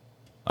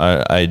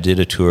 I did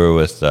a tour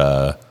with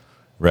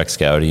Rex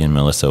Gowdy and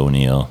Melissa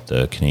O'Neill,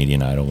 the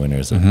Canadian Idol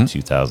winners of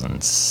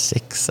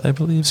 2006, I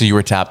believe. So you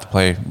were tapped to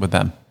play with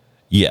them.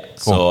 Yeah,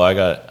 so I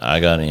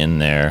got in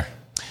there,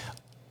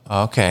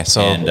 Okay,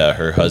 so and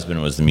her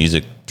husband was the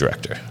music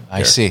director.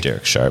 I see.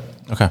 Derek Sharp.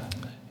 okay,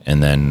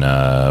 And then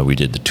we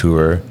did the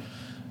tour,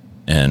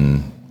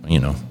 and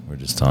we're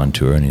just on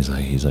tour, and he's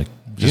like,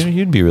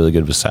 you'd be really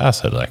good with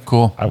Sass. I'd like,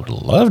 Cool. I would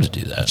love to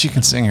do that. she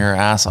can sing her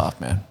ass off,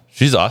 man.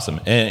 She's awesome,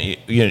 and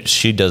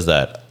she does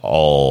that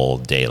all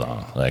day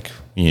long. Like,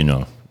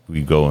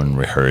 we go and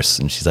rehearse,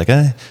 and she's like,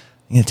 "I'm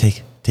gonna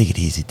take it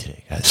easy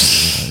today,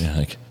 guys."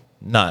 Like,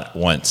 not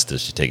once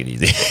does she take it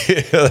easy.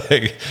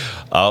 Like,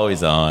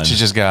 always on. She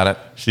just got it.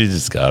 She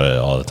just got it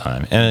all the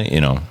time,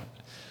 and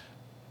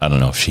I don't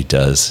know if she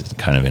does,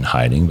 kind of in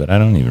hiding, but I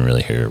don't even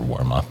really hear her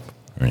warm up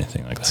or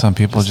anything like that. Some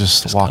people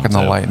just walk in comes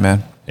the out. light,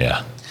 man.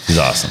 Yeah, she's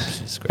awesome.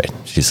 She's great.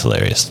 She's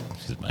hilarious.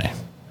 She's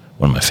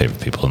one of my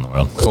favorite people in the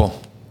world. Cool.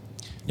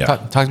 Yeah.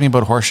 Talk to me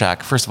about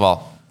Horseshack. First of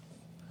all,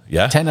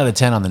 Yeah. 10 out of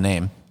 10 on the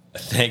name.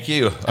 Thank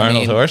you, I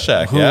Arnold mean,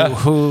 Horseshack.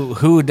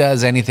 Who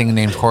does anything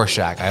named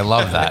Horseshack? I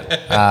love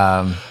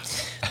that.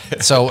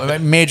 So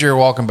major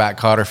Welcome Back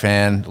Cotter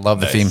fan. Love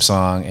the theme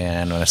song,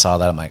 and when I saw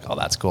that, I'm like, oh,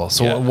 that's cool.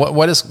 So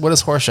what is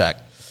Horseshack?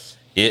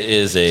 It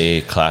is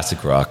a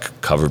classic rock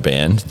cover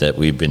band that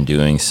we've been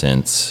doing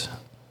since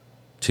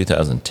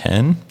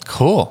 2010,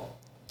 Cool.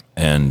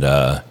 and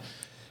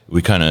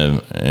we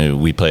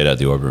played at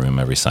the Orbit Room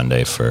every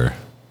Sunday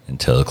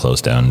until it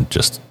closed down.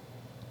 Just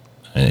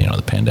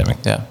the pandemic,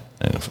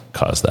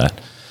 caused that,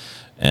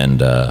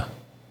 and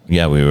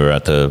we were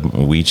at the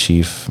Wheat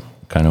Chief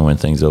kind of when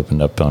things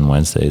opened up on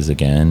Wednesdays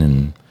again,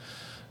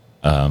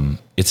 and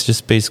it's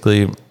just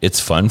basically, it's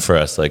fun for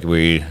us. Like,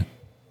 we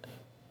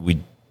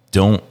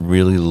don't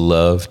really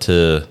love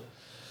to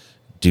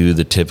do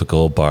the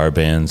typical bar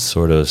band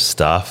sort of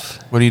stuff.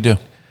 What do you do?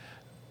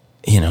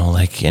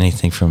 Like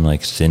anything from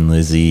like Thin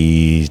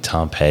Lizzy,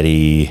 Tom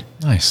Petty,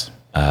 Nice.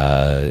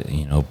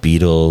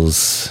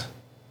 Beatles,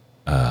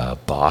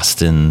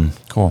 Boston,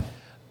 Cool.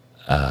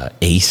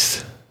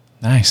 Ace.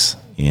 Nice.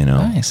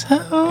 Nice.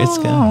 It's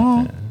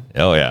good.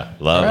 Oh yeah,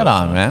 love Right it.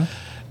 on, man.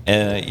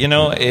 And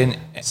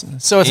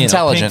So it's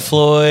intelligent. Pink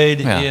Floyd.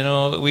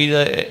 Yeah.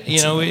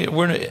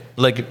 We're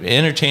like,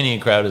 entertaining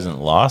a crowd isn't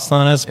lost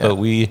on us, but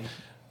we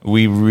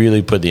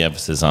really put the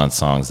emphasis on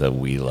songs that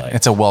we like.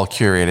 It's a well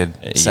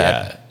curated set.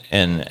 Yeah,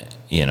 and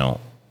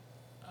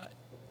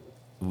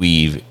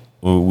we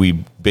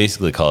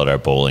basically call it our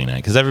bowling night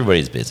because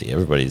everybody's busy.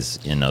 Everybody's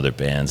in other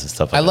bands and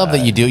stuff like that. I love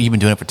that you've been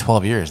doing it for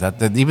 12 years.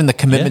 That even the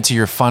commitment to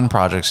your fun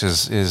projects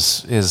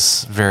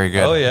is very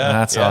good. Oh, yeah.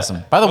 That's Yeah.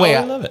 awesome. By the way,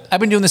 I love it. I've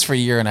been doing this for a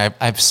year, and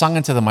I've sung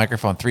into the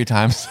microphone 3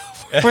 times.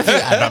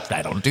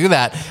 I don't do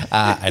that.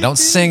 I don't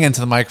sing into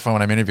the microphone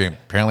when I'm interviewing.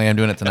 Apparently, I'm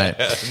doing it tonight.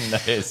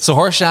 Nice. So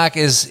Horseshack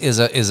is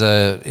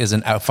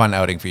a fun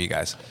outing for you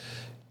guys.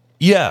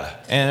 Yeah,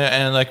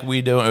 and like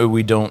we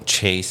don't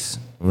chase.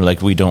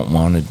 Like, we don't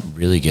want to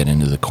really get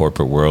into the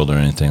corporate world or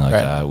anything like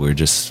that. We're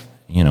just,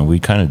 we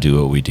kind of do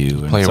what we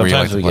do. And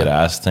sometimes we get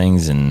asked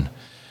things, and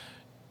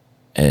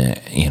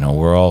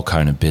we're all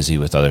kind of busy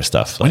with other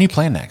stuff. When are you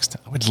playing next?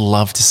 I would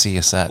love to see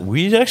a set.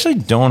 We actually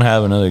don't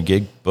have another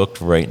gig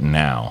booked right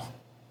now,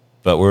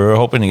 but we're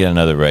hoping to get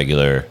another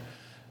regular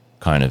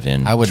kind of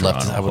in. I would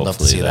Toronto. love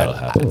to see that. That'll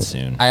happen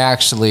soon. I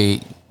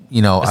actually,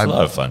 it's a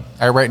lot of fun.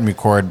 I write and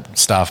record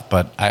stuff,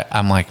 but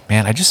I'm like,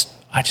 man,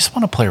 I just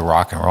want to play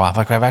rock and roll.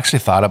 Like I've actually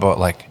thought about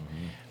like,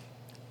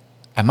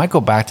 I might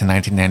go back to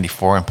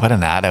 1994 and put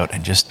an ad out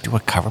and just do a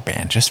cover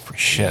band just for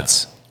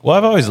shits. Yeah. Well,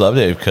 I've always loved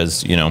it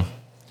because, no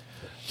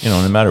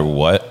matter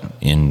what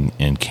in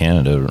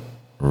Canada,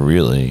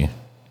 really,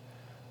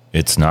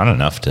 it's not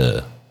enough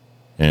to,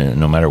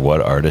 no matter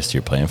what artist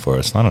you're playing for,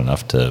 it's not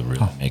enough to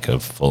really make a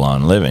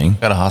full-on living.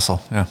 Gotta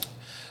hustle, yeah.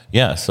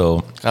 Yeah,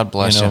 so God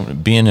bless you.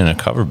 Being in a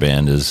cover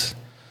band is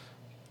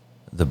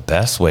the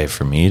best way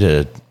for me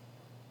to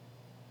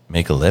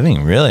make a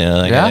living, really.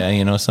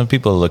 Like, some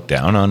people look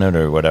down on it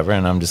or whatever,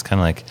 and I'm just kind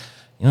of like,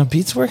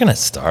 Pete's working at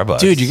Starbucks.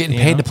 Dude, you're getting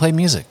paid to play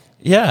music.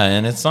 Yeah,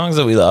 and it's songs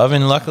that we love,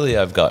 and luckily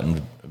I've gotten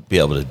to be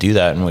able to do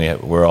that, and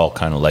we're all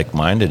kind of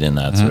like-minded in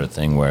that sort of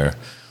thing where,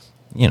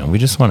 we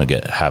just want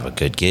to have a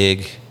good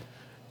gig,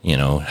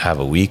 have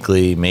a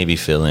weekly, maybe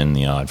fill in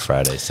the odd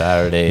Friday,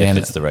 Saturday, if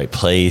it's the right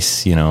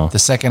place, The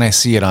second I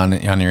see it on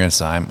your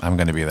Insta, I'm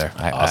going to be there.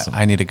 Awesome.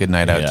 I need a good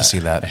night out to see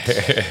that.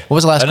 What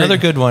was the last Another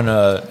good one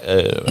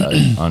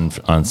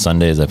on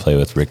Sundays I play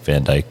with Rick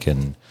Van Dyke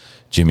and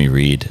Jimmy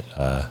Reed.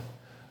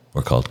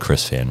 We're called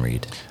Chris Van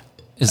Reed.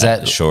 Is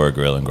that Shore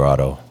Grill and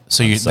Grotto?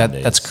 So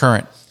that's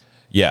current.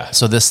 Yeah.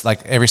 So this,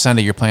 like, every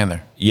Sunday you're playing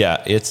there?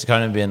 Yeah, it's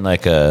kind of been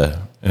like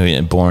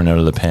born out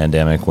of the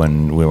pandemic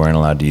when we weren't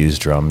allowed to use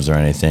drums or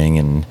anything,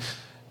 and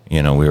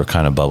we were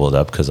kind of bubbled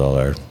up because all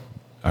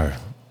our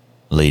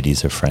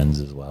ladies are friends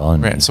as well.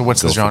 And right. So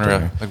what's the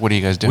genre? Like, what do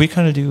you guys do? We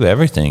kind of do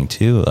everything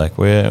too. Like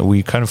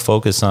we kind of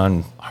focus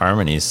on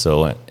harmonies.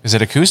 So is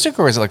it acoustic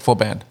or is it like full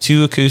band?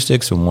 2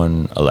 acoustics and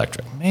 1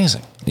 electric.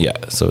 Amazing. Yeah.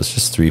 So it's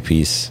just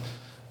 3-piece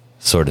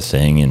sort of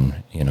thing, and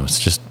it's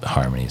just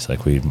harmonies.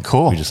 Like we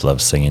just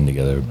love singing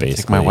together.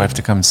 Basically, take my wife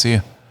to come see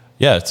you.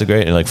 Yeah, it's a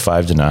great, like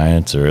 5 to 9.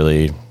 It's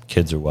early.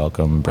 Kids are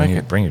welcome. Bring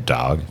your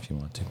dog if you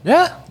want to.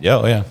 Yeah. Yeah.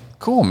 Oh yeah.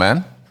 Cool,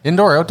 man.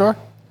 Indoor, outdoor?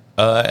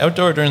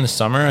 Outdoor during the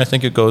summer. I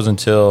think it goes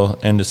until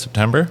end of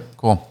September.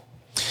 Cool.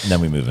 And then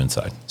we move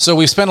inside. So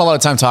we've spent a lot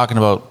of time talking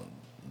about,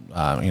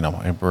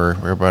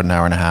 we're about an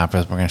hour and a half.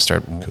 We're going to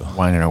start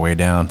winding our way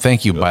down.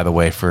 Thank you, by the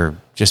way, for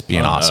just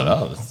being awesome.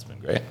 No, this has been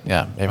great.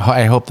 Yeah.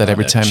 I hope that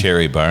every time.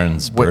 Cherry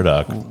Barnes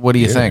Burdock. What do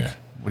you think?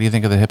 What do you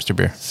think of the hipster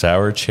beer?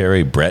 Sour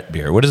cherry Brett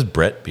beer. What is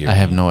Brett beer? I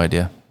have no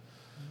idea.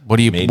 What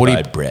do you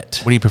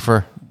Brett. What do you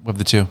prefer of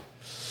the two?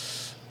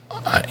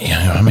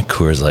 I'm a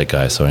Coors Light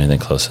guy, so anything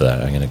close to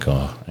that, I'm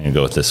gonna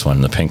go with this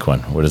one, the pink one.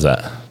 What is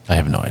that? I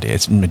have no idea.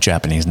 It's a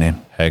Japanese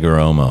name.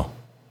 Hagoromo.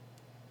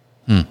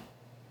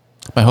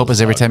 My hope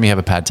is every time you have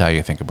a pad thai,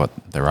 you think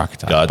about the Rocket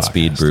Top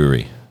Godspeed podcast.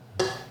 Brewery.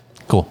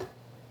 Cool.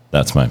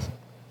 That's mine.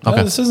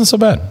 Okay, this isn't so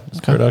bad. It's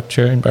Burdock,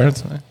 Cherry, and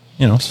Barnes.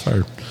 As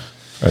far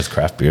as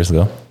craft beers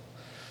go.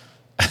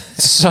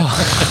 So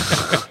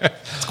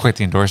it's quite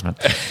the endorsement.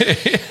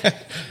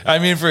 I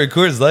mean, for a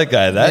Coors Light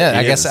guy,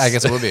 I guess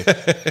it would be.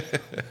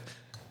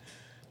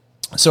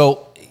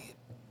 So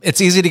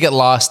it's easy to get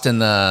lost in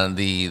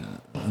the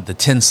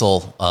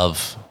tinsel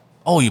of,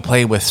 you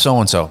play with so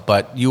and so,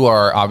 but you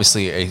are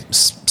obviously a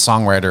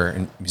songwriter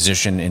and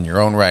musician in your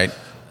own right,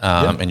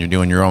 and you're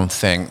doing your own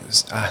thing.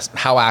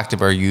 How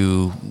active are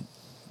you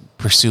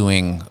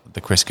pursuing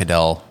the Chris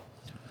CADDELL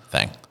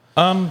thing?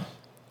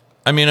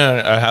 I mean,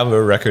 I have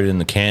a record in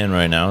the can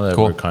right now that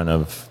we're kind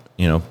of,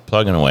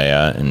 plugging away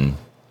at, and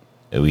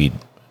we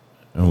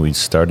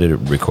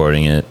started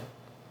recording it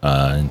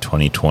in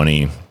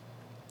 2020,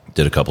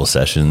 did a couple of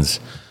sessions.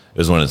 It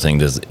was one of the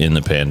things in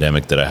the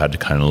pandemic that I had to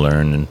kind of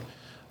learn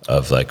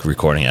of, like,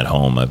 recording at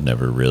home. I've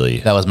never really...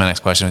 That was my next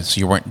question. So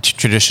you weren't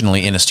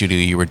traditionally in a studio,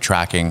 you were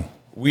tracking...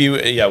 We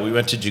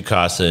went to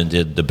Jukasa and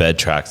did the bed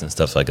tracks and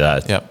stuff like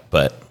that. Yep.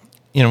 But,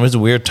 it was a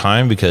weird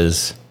time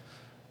because...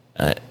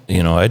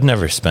 I'd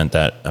never spent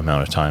that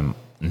amount of time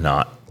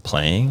not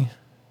playing.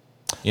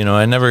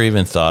 I never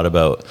even thought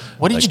about...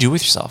 What did you do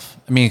with yourself?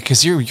 I mean,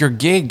 because your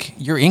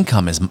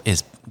income is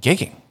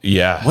gigging.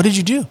 Yeah. What did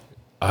you do?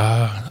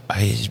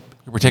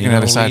 We're taking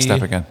another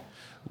sidestep again.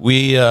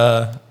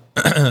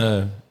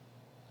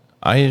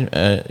 I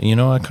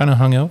kind of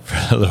hung out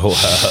for a little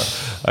while.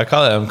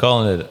 I'm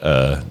calling it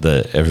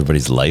the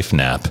everybody's life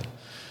nap,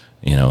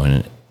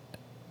 and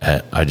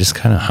I just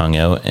kind of hung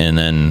out, and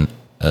then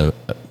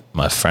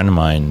my friend of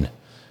mine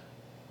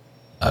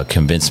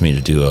convinced me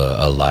to do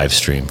a live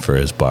stream for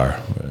his bar.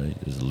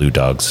 It was Lou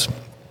Dogg's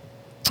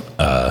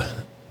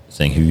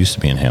thing, who used to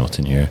be in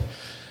Hamilton here,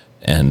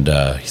 and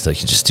he's like,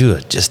 just do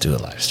a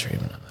live stream,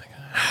 and I'm like,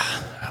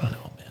 I don't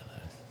know, man,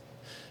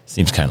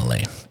 seems kind of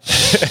lame.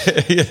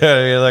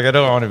 Like, I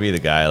don't want to be the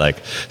guy like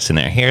sitting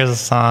there, here's a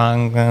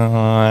song,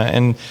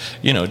 and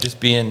just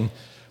being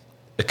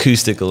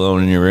acoustic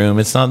alone in your room.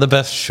 It's not the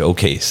best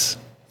showcase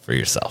for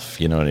yourself.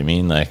 You know what I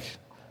mean? Like,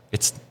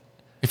 it's,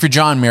 if you're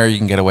John Mayer, you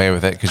can get away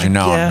with it because you're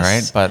known,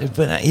 right?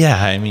 But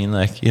yeah, I mean,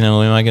 like,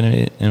 am I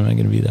gonna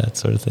be that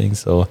sort of thing?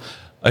 So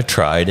I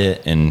tried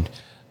it, and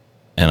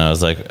I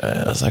was like,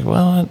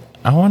 well,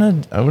 I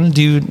want to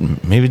do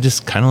maybe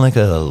just kind of like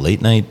a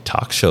late night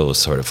talk show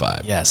sort of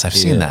vibe. Yes, I've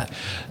seen that.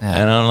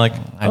 Yeah. And I'm like,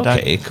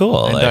 okay, cool.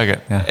 I dug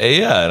it.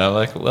 Yeah. And I'm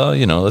like, well,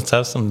 let's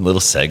have some little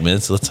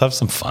segments. Let's have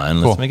some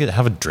fun. Let's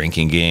have a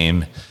drinking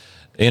game.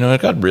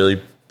 it got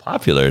really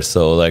popular.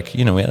 So like,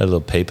 we had a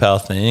little PayPal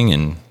thing,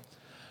 and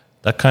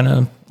that kind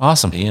of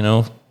awesome,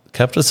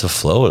 kept us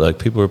afloat. Like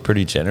people were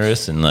pretty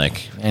generous, and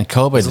like, and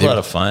COVID, it was a lot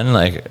of fun.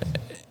 Like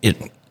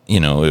it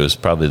was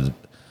probably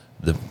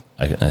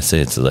I say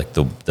it's like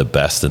the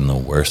best and the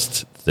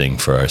worst thing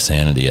for our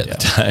sanity at the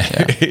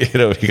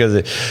time, because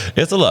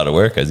it's a lot of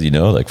work, as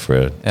like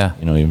for,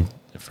 even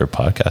for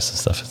podcasts and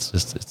stuff.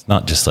 It's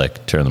not just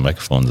like turn the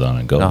microphones on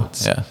and go. No,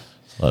 it's a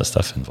lot of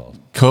stuff involved.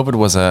 COVID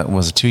was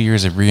a 2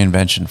 years of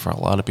reinvention for a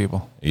lot of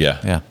people.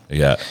 Yeah,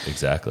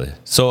 exactly.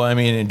 So, I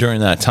mean, during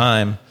that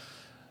time,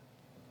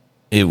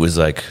 it was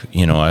like,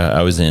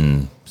 I was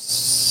in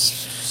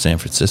San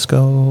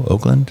Francisco,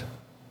 Oakland,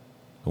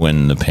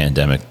 when the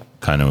pandemic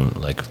kind of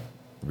like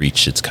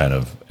reached its kind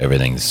of,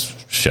 everything's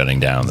shutting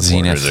down. The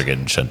borders are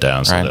getting shut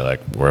down. So they're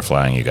like, we're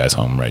flying you guys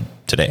home right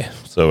today.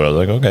 So I was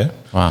like, okay.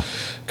 Wow.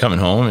 Coming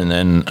home. And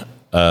then,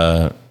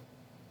 I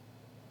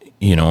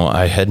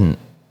hadn't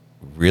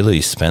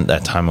really spent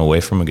that time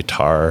away from a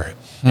guitar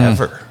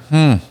ever,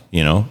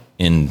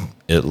 in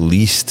at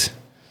least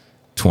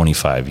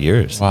 25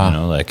 years.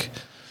 Wow. Like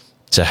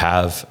to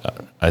have,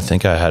 I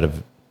think I had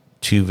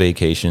 2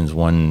 vacations,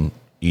 one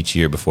each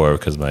year before,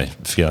 because my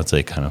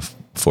fiance kind of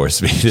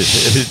forced me to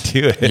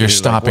do it. You're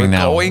stopping like,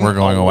 now. We're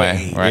going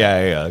away. Right?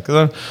 Yeah.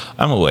 Because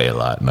I'm away a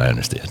lot, and I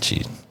understand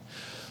she,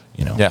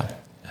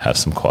 have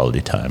some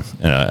quality time,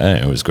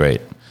 and it was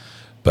great.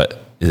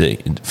 But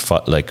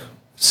like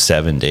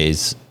 7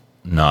 days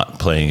not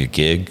playing a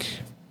gig,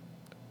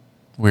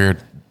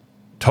 weird,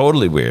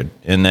 totally weird.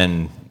 And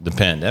then the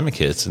pandemic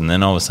hits, and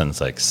then all of a sudden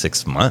it's like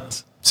 6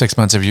 months. 6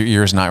 months of your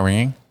ears not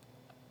ringing.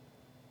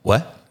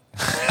 What?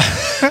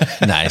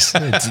 Nice.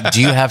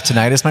 Do you have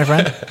tinnitus, my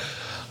friend?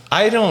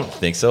 I don't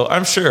think so.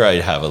 I'm sure I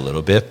have a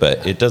little bit,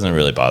 but it doesn't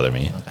really bother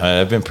me.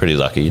 I've been pretty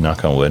lucky,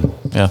 knock on wood.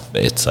 Yeah.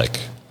 It's like,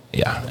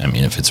 I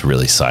mean, if it's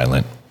really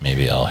silent,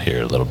 maybe I'll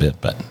hear a little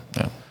bit, but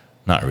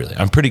not really.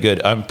 I'm pretty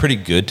good. I'm pretty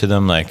good to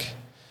them. Like,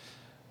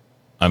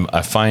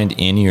 I find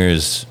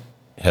in-ears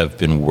have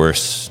been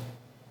worse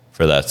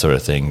for that sort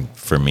of thing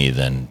for me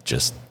than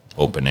just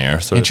open air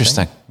sort of thing.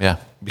 Interesting. Yeah.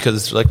 Because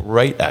it's like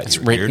right at it's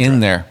your right eardrum. in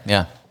there.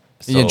 Yeah.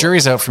 So, the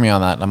jury's out for me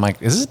on that. I'm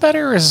like, is this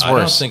better or is this worse? I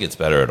don't think it's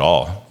better at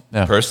all.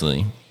 Yeah.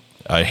 Personally,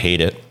 I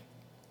hate it.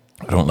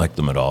 I don't like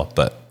them at all,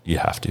 but you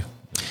have to.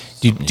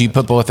 Do you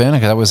put both in?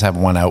 Because I always have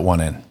one out,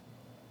 one in.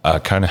 I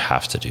kind of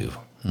have to do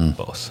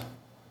both.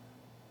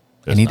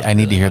 I need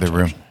to hear the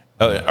room.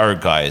 Our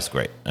guy is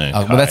great.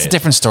 Well, that's a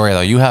different story,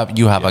 though. You have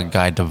a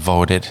guy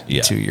devoted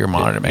to your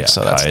monitor mix.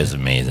 So Kai is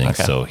amazing.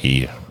 Okay. So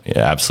he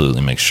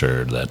absolutely makes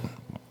sure that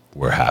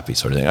we're happy,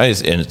 sort of thing.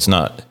 And it's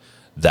not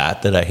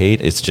that I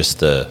hate. It's just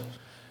the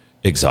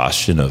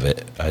exhaustion of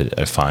it.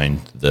 I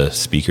find the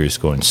speakers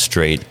going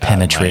straight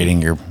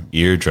penetrating your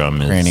eardrum,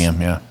 cranium.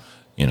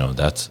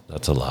 That's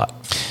a lot.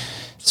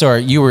 So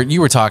you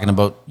were talking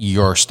about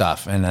your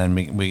stuff, and then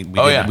we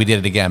did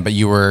it again. But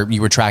you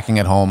were tracking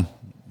at home,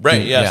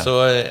 right?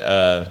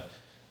 Yeah.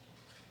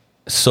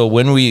 So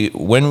when we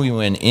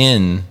went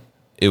in,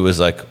 it was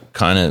like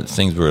kind of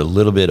things were a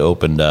little bit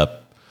opened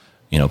up.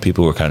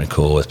 People were kind of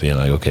cool with being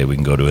like, okay, we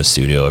can go to a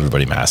studio,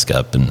 everybody mask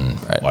up and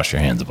wash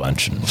your hands a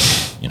bunch, and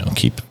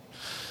keep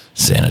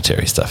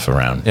sanitary stuff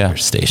around your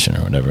station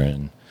or whatever.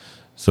 And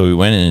so we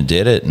went in and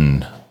did it,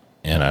 and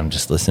I'm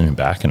just listening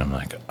back, and I'm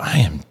like, I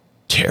am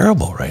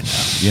terrible right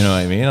now. You know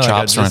what I mean?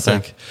 Chops right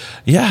there.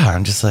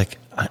 I'm just like,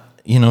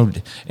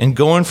 and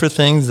going for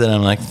things that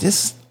I'm like,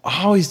 this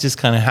always just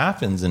kind of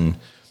happens. And,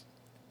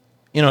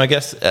 I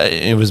guess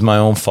it was my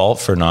own fault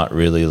for not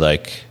really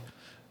like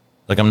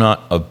I'm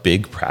not a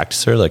big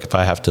practicer. Like if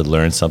I have to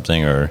learn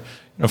something, or,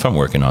 if I'm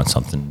working on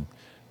something,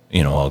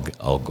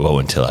 I'll go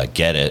until I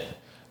get it.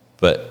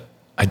 But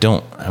I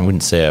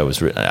wouldn't say I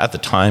was, at the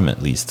time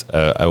at least,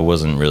 I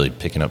wasn't really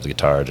picking up the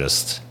guitar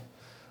just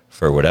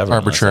for whatever.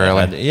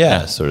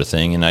 Arbitrarily. Sort of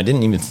thing. And I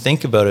didn't even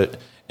think about it,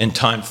 and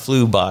time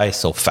flew by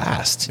so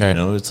fast. Right.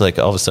 It's like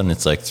all of a sudden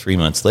it's like 3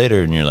 months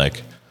later, and you're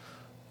like,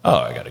 oh,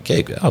 I got a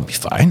gig. I'll be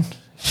fine.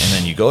 And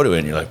then you go to it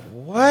and you're like,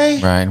 why?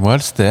 Right.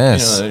 What's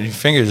this? Your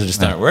fingers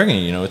just aren't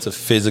working. It's a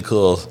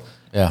physical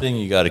thing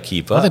you got to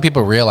keep up. I think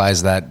people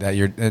realize that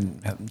you're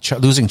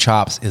losing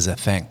chops is a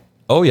thing.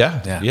 Oh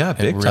yeah. Yeah.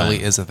 Big it really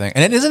time. is a thing.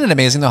 And isn't it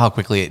amazing though how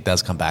quickly it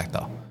does come back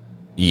though?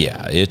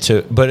 Yeah. It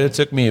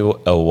took me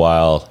a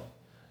while.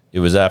 It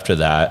was after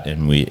that,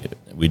 and we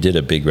did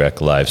a Big Rec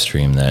live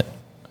stream that,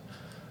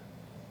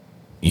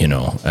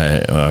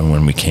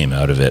 when we came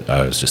out of it,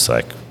 I was just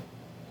like,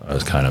 I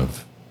was kind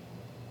of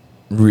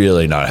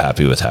really not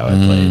happy with how I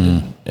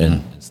played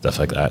and stuff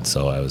like that.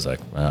 So I was like,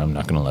 well, I'm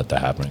not going to let that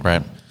happen again.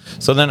 Right.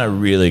 So then I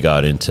really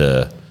got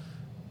into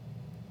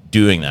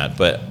doing that,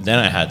 but then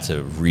I had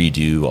to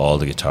redo all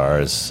the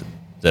guitars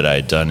that I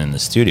had done in the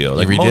studio.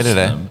 Like you redid it,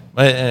 them,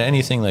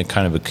 anything like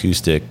kind of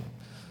acoustic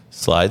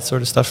slide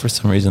sort of stuff, for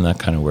some reason that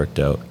kind of worked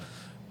out.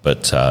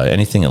 But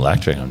anything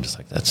electric, I'm just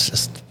like, that's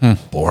just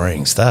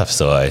boring stuff.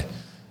 So I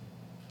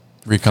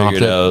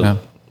figured out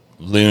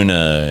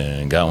Luna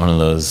and got one of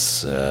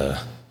those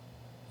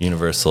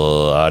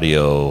Universal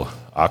Audio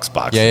aux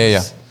boxes.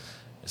 Yeah.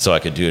 so I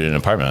could do it in an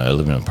apartment. I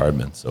live in an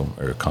apartment,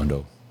 or a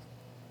condo.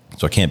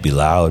 So I can't be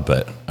loud,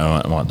 but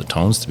I want the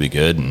tones to be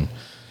good. And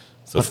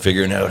so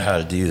figuring out how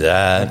to do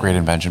that. A great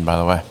invention, by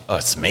the way. Oh,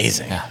 it's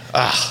amazing. Yeah.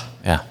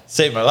 Yeah.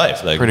 Saved my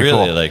life. Like, Pretty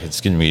really, cool. like,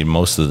 it's going to be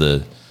most of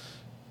the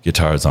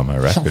guitars on my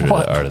record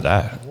are to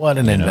that. What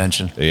an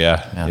invention.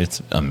 Yeah,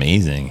 it's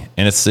amazing.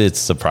 And it's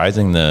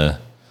surprising the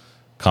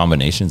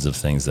combinations of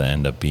things that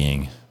end up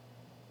being,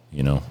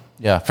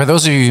 Yeah. For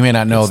those of you who may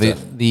not know,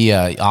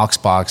 the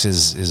aux box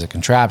is a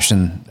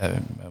contraption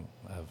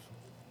of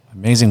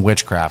amazing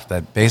witchcraft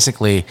that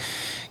basically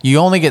you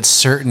only get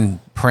certain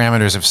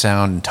parameters of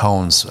sound and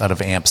tones out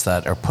of amps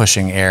that are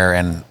pushing air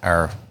and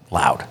are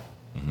loud.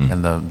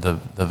 And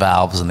the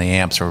valves and the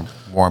amps are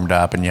warmed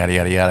up and yada,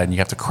 yada, yada. And you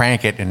have to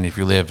crank it. And if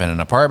you live in an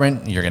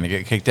apartment, you're going to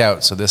get kicked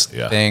out. So this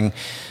thing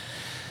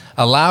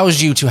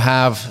allows you to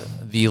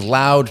have the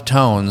loud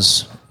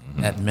tones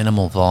at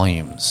minimal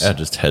volumes. Yeah,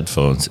 just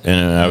headphones.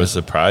 And I was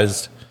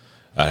surprised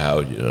at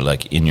how,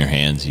 like, in your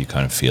hands, you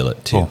kind of feel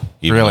it too. Cool.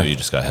 Even Really? though you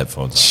just got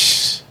headphones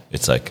on.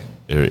 It's like,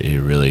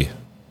 it really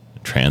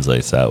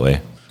translates that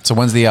way. So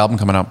when's the album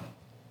coming out?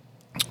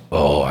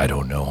 Oh, I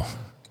don't know.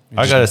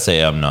 I got to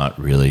say, I'm not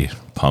really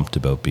pumped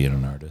about being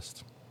an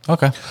artist.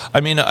 Okay.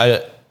 I mean,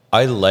 I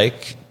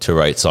like to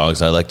write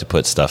songs. I like to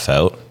put stuff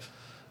out,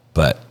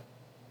 but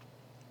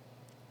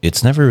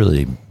it's never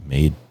really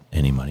made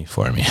any money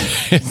for me.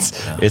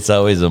 It's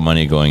always a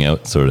money going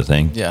out sort of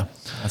thing. Yeah.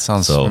 That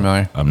sounds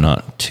familiar. I'm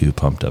not too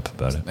pumped up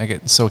about it. I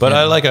get so. But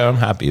I like it. I'm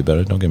happy about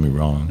it. Don't get me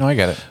wrong. No, I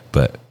get it.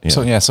 But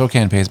So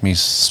SoCan pays me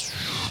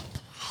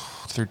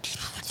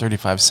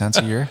 35 cents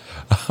a year.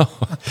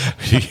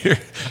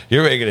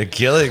 you're making a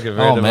killing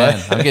compared to man,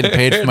 mine. I'm getting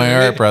paid for my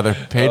art, brother.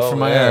 Paid for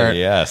my art.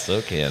 Yeah,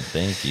 SoCan.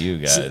 Thank you,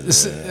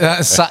 guys.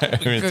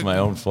 It's my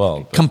own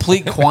fault. But.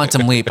 Complete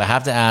quantum leap. I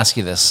have to ask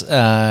you this.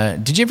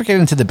 Did you ever get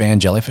into the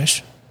band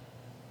Jellyfish?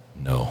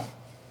 No.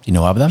 Do you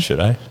know of them? Should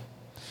I?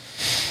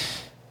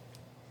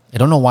 I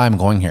don't know why I'm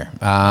going here.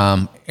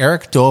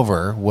 Eric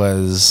Dover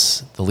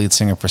was the lead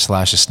singer for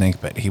Slash's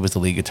Snakepit. He was the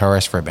lead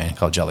guitarist for a band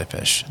called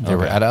Jellyfish. They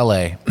were at LA.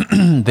 I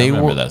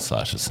remember that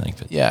Slash's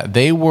Snakepit. Yeah,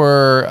 they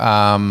were.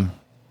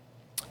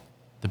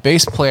 The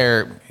bass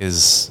player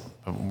is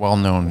a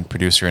well-known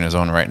producer in his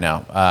own right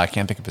now. I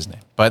can't think of his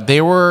name, but they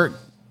were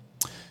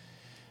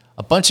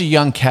a bunch of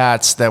young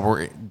cats that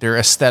were. Their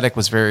aesthetic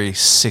was very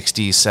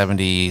 60s,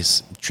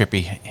 70s,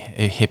 trippy,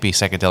 hippie,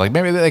 psychedelic.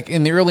 Maybe like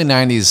in the early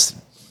 90s.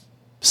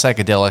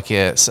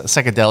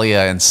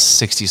 Psychedelia and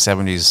 60s,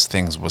 70s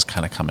things was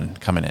kind of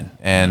coming in,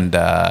 and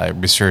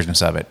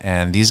resurgence of it.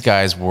 And these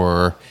guys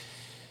were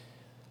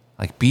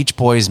like Beach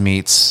Boys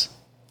meets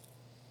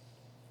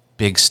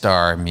Big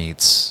Star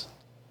meets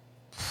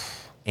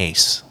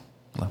Ace.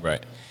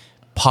 Right.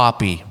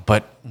 Poppy,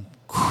 but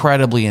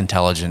incredibly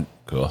intelligent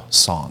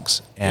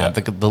songs. And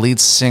the lead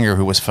singer,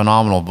 who was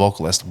phenomenal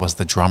vocalist, was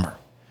the drummer.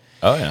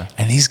 Oh, yeah.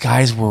 And these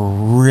guys were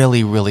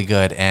really, really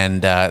good.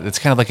 And it's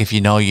kind of like if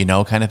you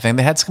know kind of thing.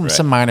 They had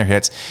some minor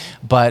hits,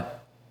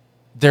 but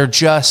they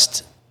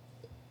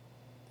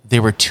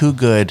were too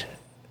good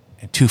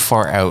and too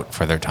far out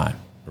for their time.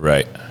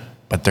 Right.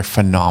 But they're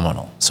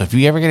phenomenal. So if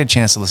you ever get a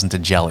chance to listen to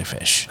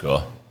Jellyfish,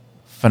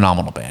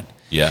 phenomenal band.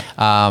 Yeah.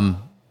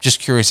 Just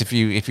curious if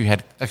you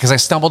had, because I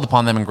stumbled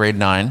upon them in grade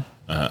 9.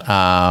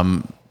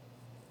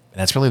 And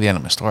that's really the end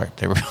of my story.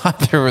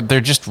 They're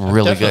just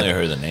really good. I definitely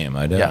heard the name.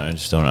 I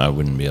just don't. I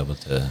wouldn't be able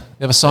to. They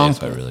have a song.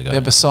 If I really got they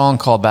have a song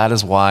called "Bad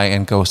As Why"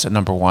 and "Ghost at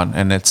Number One,"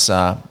 and it's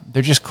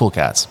they're just cool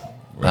cats.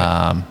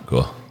 Right.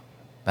 Cool.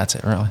 That's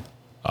it, really.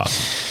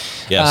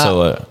 Awesome. Yeah.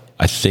 So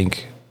I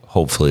think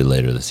hopefully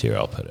later this year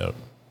I'll put out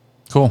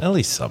cool at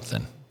least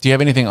something. Do you have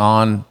anything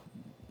on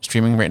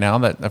streaming right now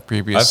that a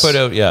previous? I put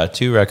out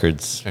 2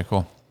 records. Okay,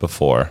 cool.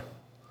 Before.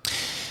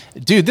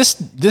 Dude, this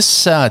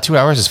 2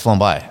 hours has flown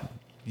by.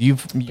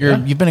 You've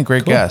been a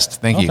great guest.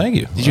 Thank you. Thank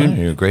you.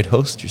 You're a great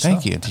host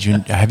yourself. Thank you.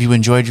 Have you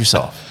enjoyed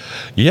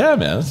yourself? Yeah,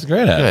 man, this is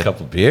great. I had a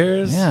couple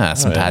beers. Yeah,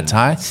 some pad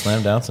thai.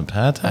 Slam down some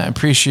pad thai. I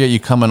appreciate you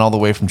coming all the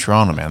way from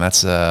Toronto, man.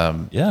 That's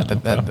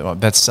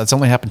that's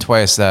only happened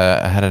twice.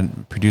 I had a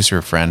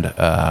producer friend,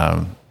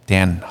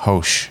 Dan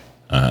Hosch,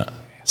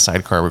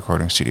 Sidecar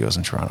Recording Studios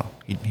in Toronto.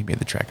 He made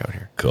the trek out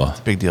here. Cool. It's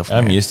a big deal for me.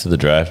 I'm used to the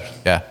drive.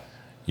 Yeah.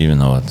 Even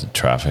though the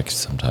traffic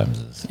sometimes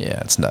is.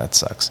 Yeah, it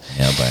sucks.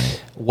 Yeah, but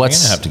I'm going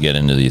to have to get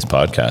into these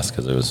podcasts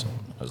because I was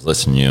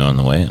listening to you on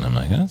the way, and I'm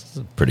like, this is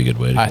a pretty good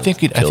way to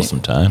kill some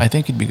time. I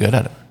think you'd be good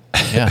at it.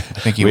 Yeah, I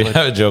think you would. We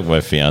have a joke,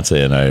 my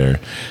fiance and I are,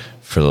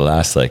 for the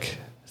last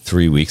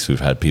 3 weeks,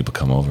 we've had people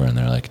come over and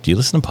they're like, do you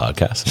listen to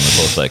podcasts? And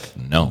we're both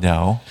like, no.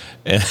 No.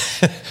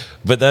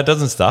 But that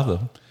doesn't stop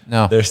them.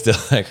 No. They're still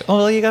like, oh,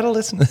 well, you got to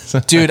listen to this.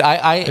 Dude,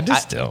 I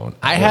just don't.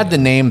 I had the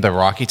name The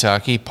Rocky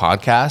Talkie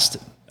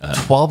Podcast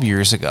 12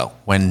 years ago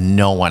when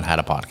no one had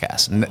a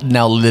podcast.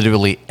 Now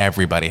literally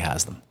everybody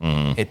has them.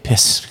 It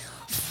pisses me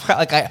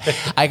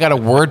off. I got a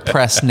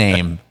WordPress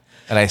name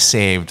that I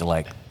saved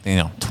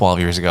 12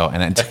 years ago,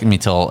 and it took me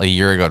till a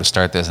year ago to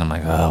start this. I'm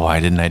like, oh, why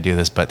didn't I do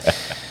this? But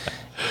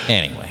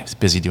anyway,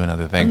 busy doing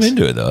other I'm things.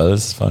 into it though.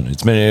 This is fun.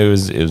 It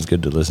was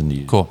good to listen to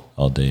you. Cool.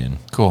 All day and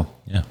Cool.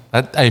 yeah.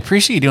 I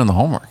appreciate you doing the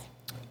homework.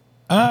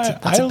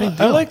 That's a big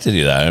deal. I like to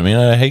do that. I mean,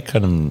 I hate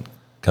coming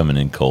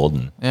in cold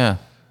and Yeah.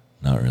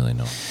 not really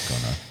know what's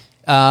going on.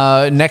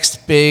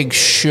 Next big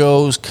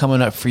shows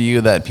coming up for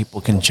you that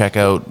people can check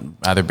out,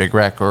 either Big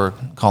Rec or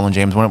Colin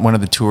James. When are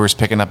the tours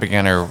picking up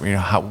again, or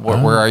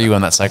where are you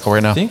on that cycle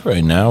right now? I think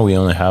right now we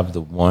only have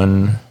the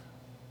one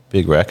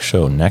Big Rec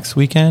show next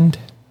weekend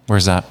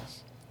Where's that?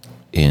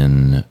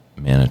 in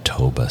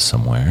Manitoba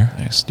somewhere.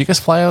 Nice. Do you guys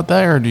fly out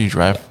there or do you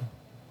drive?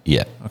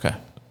 Yeah. Okay.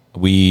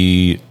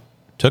 We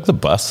took the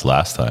bus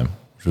last time,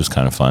 which was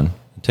kind of fun.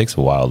 It takes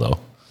a while though.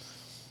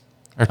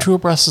 Are tour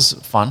buses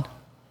fun?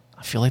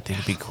 I feel like they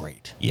would be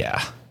great.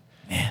 Yeah.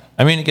 Man.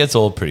 I mean, it gets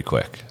old pretty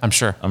quick. I'm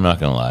sure. I'm not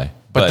going to lie.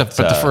 But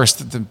the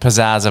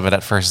pizzazz of it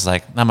at first is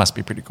like, that must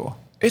be pretty cool.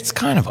 It's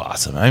kind of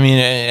awesome. I mean,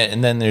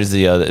 and then there's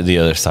the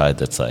other side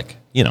that's like,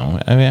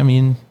 I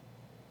mean,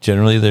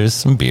 generally there's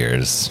some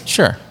beers.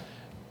 Sure.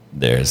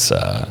 There's,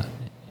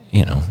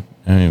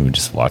 we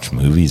just watch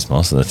movies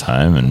most of the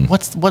time. And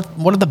what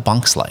are the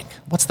bunks like?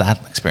 What's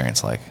that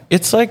experience like?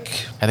 it's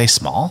like, Are they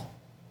small?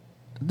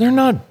 they're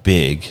not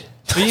big,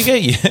 but you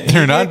get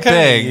They're not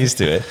big. used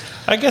to it.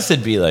 I guess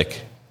it'd be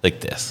like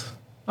this.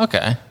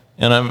 Okay.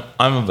 And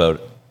I'm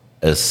about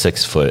as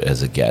 6 foot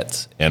as it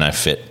gets, and I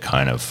fit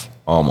kind of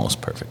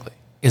almost perfectly.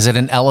 Is it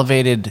an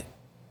elevated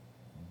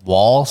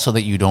wall so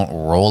that you don't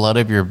roll out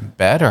of your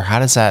bed, or how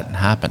does that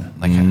happen?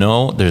 Like,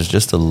 No, there's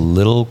just a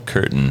little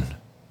curtain.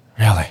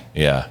 really?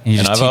 Yeah. You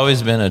And just I've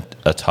always been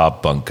a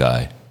top bunk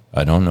guy.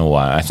 I don't know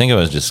why. I think I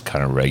was just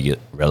kind of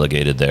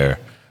relegated there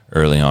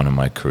early on in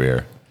my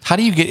career. How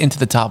do you get into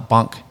the top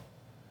bunk?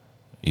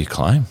 You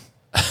climb.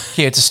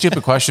 Yeah, it's a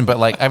stupid question, but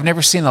like I've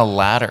never seen a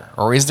ladder,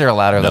 or is there a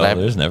ladder No, that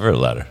there's never a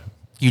ladder.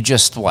 you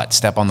just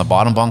step on the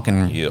bottom bunk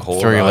and You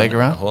throw your leg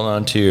around? Hold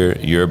on to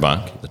your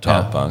bunk, the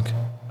top Yeah.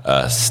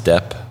 bunk.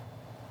 Step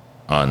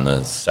on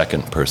the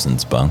second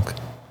person's bunk,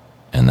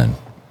 and then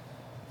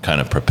kind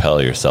of propel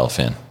yourself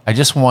in. I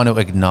just want to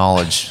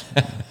acknowledge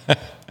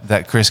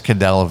that Chris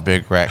CADDELL of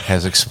Big Rec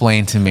has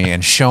explained to me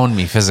and shown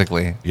me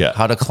physically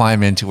how to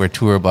climb into a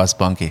tour bus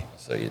bunkie.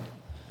 So you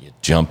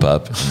jump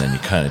up, and then you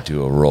kind of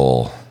do a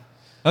roll.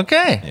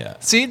 Okay. Yeah.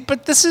 See,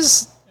 but this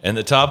is And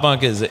the top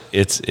bunk is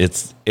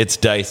it's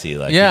dicey.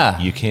 Like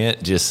you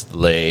can't just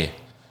lay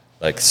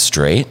like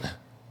straight.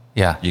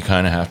 yeah. You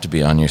kind of have to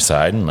be on your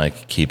side and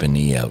like keep a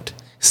knee out.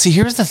 See,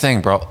 here's the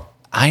thing, bro.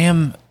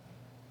 I'm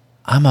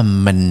a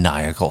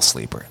maniacal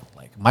sleeper.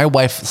 Like my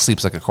wife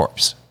sleeps like a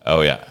corpse.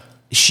 Oh yeah,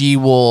 She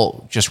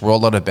will just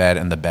roll out of bed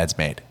and the bed's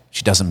made.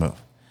 She doesn't move.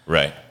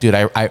 right. Dude,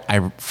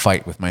 I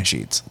fight with my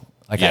sheets.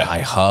 Like Yeah. I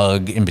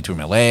hug in between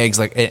my legs.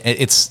 Like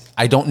it's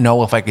I don't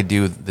know if I could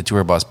do the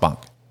tour bus bunk.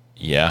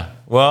 Yeah.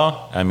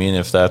 Well, I mean,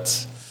 if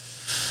that's.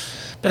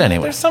 But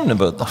anyway, There's something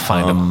about the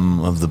find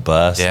hum of the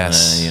bus.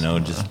 Yes. And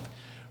then, just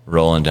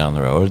rolling down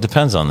the road. It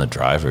depends on the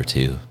driver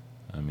too.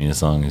 I mean,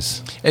 as long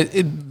as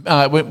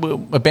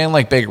a band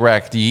like Big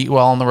Rec, do you eat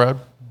well on the road?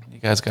 You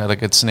guys got a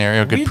good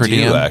scenario, good per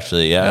diem?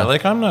 actually, yeah.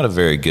 Like I'm not a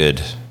very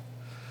good,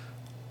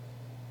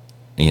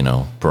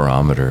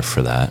 barometer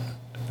for that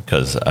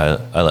because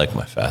I like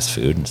my fast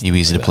food. And You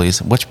easy to stuff.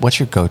 please? What's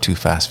your go-to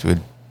fast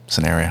food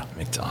scenario?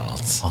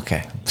 McDonald's.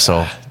 Okay,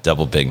 so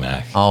Double Big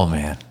Mac. oh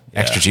man,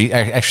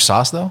 extra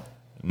sauce though.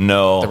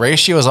 No. The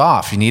ratio is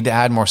off. You need to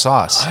add more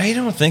sauce. I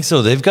don't think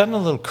so. They've gotten a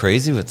little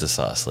crazy with the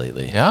sauce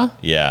lately. Yeah?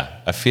 Yeah.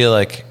 I feel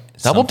like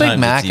Double Big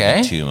sometimes Mac, it's even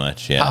eh? too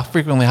much. Yeah. How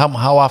frequently? How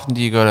often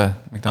do you go to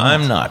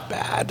McDonald's? I'm not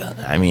bad.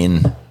 I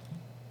mean,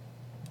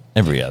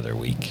 every other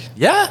week.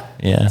 Yeah,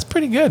 Yeah. that's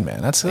pretty good,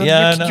 man. That's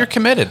Yeah, you're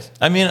committed.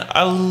 I mean,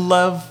 I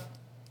love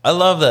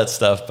that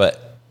stuff,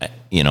 but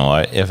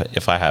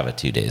if I have it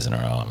 2 days in a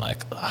row, I'm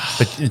like,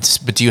 ugh.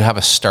 But do you have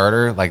a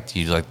starter? Like, do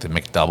you like the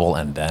McDouble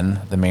and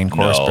then the main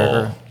course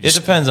burger? It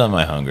depends on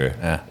my hunger.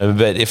 Yeah.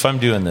 But if I'm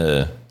doing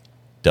the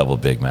Double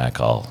Big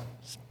Mac, I'll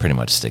pretty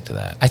much stick to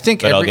that. I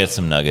think But I'll get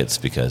some nuggets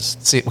because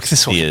See,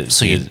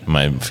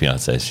 my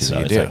fiance, she's So you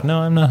always do. like, no,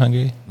 I'm not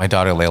hungry. my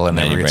daughter Layla then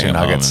never you gets bring her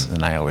them nuggets, home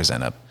and I always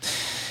end up.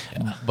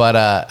 But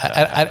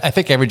I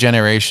think every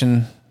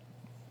generation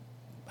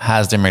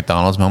has their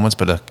McDonald's moments.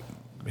 But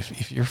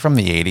if you're from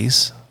the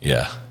 '80s,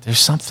 Yeah. there's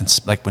something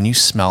like when you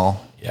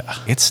smell. Yeah.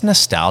 It's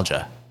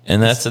nostalgia.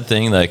 And that's the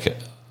thing, like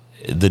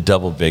the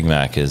Double Big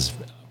Mac is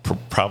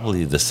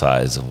probably the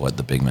size of what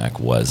the Big Mac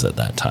was at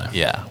that time.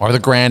 Yeah, or the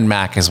Grand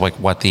Mac is like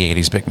what the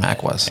 '80s Big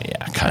Mac was.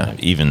 Yeah, kind of.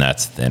 Even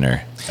that's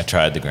thinner. I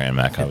tried the Grand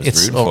Mac. I was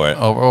rooting for it.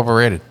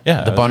 Overrated.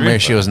 Yeah, the I was bun rooting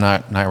ratio for it. is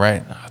not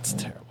right. Oh, it's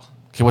terrible.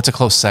 Okay, what's a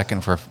close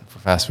second for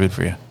fast food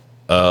for you?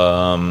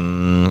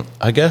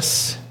 I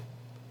guess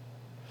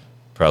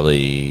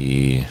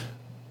probably.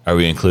 Are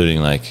we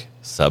including like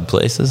sub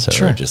places or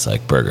Sure. just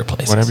like burger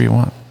places? Whatever you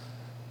want.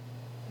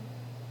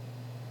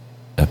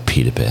 A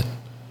pita bit.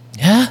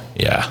 Yeah,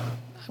 Yeah.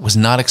 I was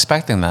not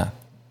expecting that.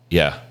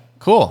 Yeah.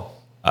 Cool.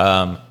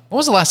 When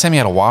was the last time you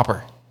had a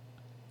Whopper?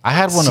 I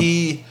had one.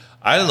 See,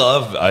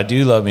 I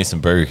do love me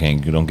some Burger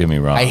King. Don't get me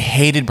wrong. I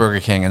hated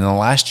Burger King, and then the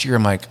last year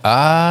I'm like,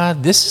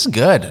 this is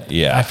good.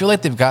 Yeah. I feel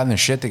like they've gotten their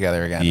shit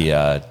together again.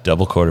 The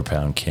double quarter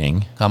pound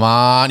king. Come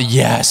on,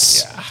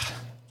 yes.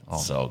 Yeah.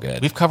 So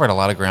good. We've covered a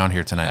lot of ground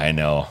here tonight. I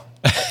know.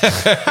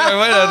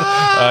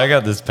 I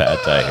got this pad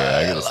thai here.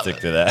 I gotta stick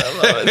to that. I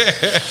love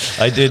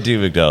it. I did do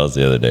McDonald's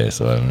the other day,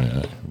 so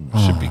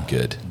should be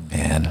good.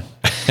 Man.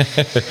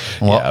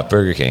 Yeah,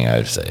 Burger King, I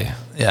would say.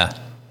 Yeah.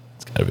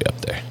 It's gotta be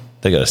up there.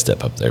 They gotta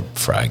step up their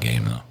fry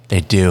game, though. They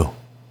do.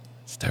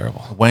 It's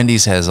terrible.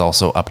 Wendy's has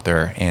also upped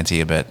their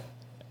ante a bit.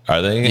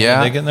 Are they? Yeah.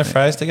 Are they getting their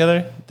fries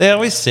together? They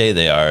always say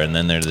they are, and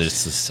then they're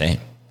just the same.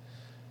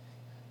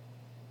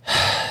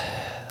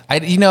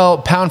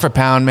 Pound for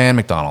pound, man,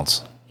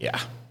 McDonald's. Yeah.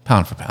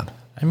 Pound for pound.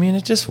 I mean,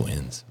 it just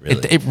wins,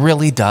 really. It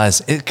really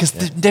does. Because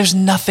there's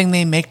nothing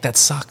they make that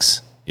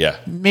sucks. Yeah.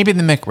 Maybe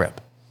the McRib.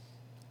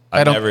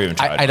 I've never even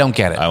tried I don't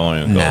get it. I won't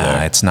even go there.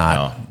 Nah, it's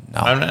not. No.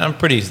 I'm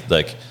pretty,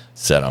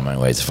 set on my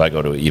ways. If I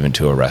go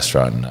to a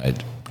restaurant and I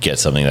get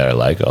something that I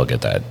like, I'll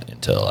get that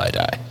until I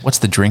die. What's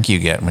the drink you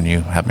get when you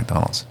have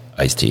McDonald's?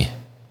 Iced tea.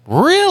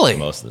 Really?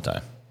 Most of the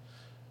time.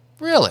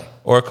 Really?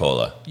 Or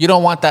cola. You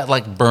don't want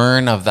that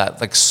burn of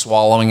that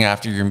swallowing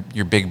after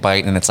your big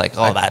bite, and it's like,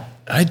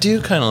 I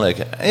do kind of like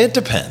it. It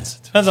depends.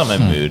 Depends on my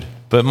mood,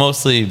 but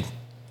mostly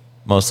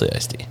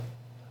iced tea.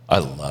 I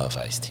love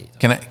iced tea.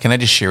 Can I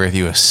just share with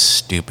you a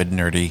stupid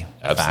nerdy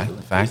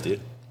Absolutely. fact? Please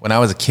do. When I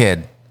was a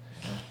kid,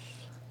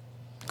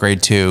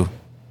 grade 2,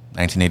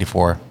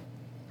 1984,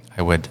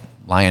 I would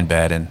lie in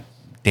bed and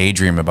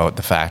daydream about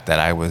the fact that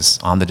I was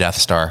on the Death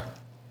Star.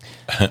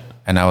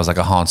 And I was like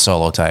a Han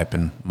Solo type,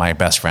 and my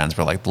best friends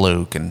were like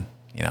Luke, and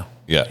Yeah.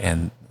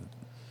 and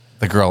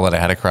the girl that I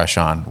had a crush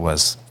on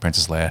was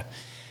Princess Leia.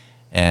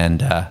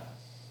 And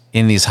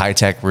in these high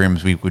tech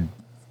rooms, we would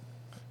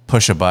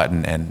push a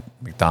button, and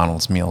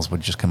McDonald's meals would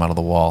just come out of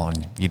the wall,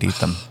 and you'd eat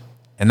them.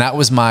 And that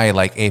was my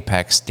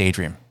apex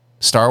daydream: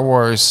 Star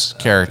Wars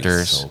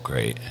characters, So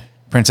great.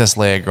 Princess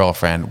Leia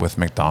girlfriend with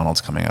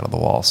McDonald's coming out of the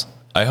walls.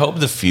 I hope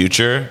the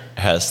future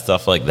has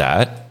stuff like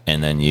that,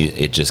 and then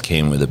it just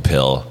came with a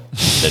pill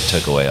that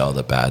took away all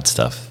the bad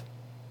stuff.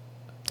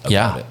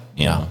 Yeah. It,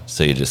 you know?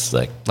 So you just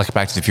like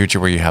Back to the Future,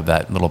 where you have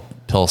that little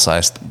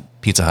pill-sized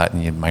Pizza Hut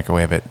and you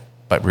microwave it,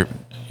 but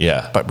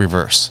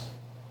reverse.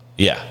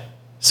 Yeah.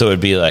 So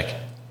it'd be like,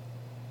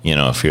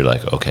 if you're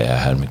like, okay, I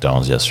had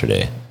McDonald's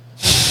yesterday,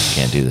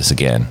 can't do this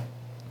again.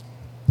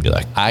 Be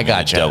like, I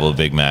gotcha. Double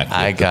Big Mac.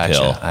 I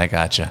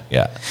gotcha.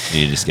 Yeah.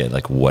 You just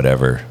get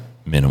whatever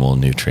minimal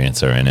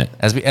nutrients are in it.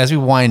 As we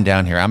wind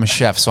down here, I'm a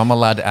chef, so I'm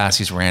allowed to ask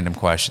these random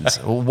questions.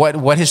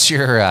 What is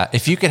your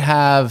if you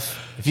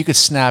could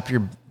snap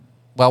your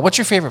what's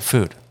your favorite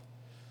food?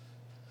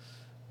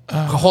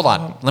 Hold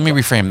on, let me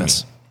reframe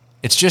this.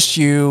 It's just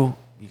you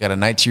got a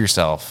night to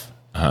yourself.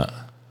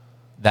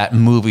 That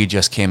movie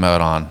just came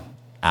out on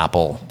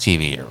Apple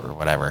TV or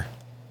whatever.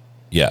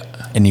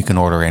 Yeah. And you can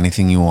order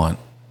anything you want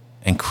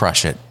and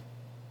crush it.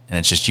 And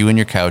it's just you and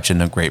your couch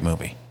and a great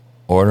movie.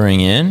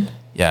 Ordering in?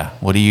 Yeah.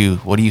 What are you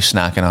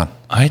snacking on?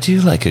 I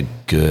do like a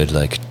good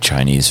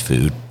Chinese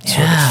food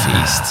sort of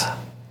feast.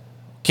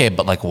 Okay,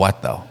 but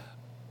what though?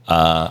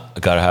 I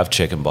gotta have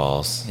chicken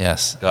balls.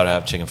 Yes. Gotta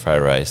have chicken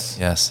fried rice.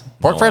 Yes.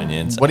 Pork fried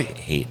onions. What do I you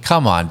hate.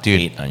 Come on, dude.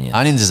 Hate onions.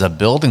 Onions is a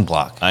building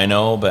block. I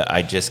know, but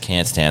I just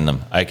can't stand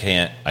them. I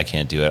can't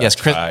do it. Yes,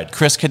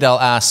 Chris Caddell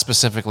asked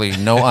specifically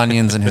no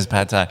onions in his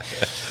pad thai.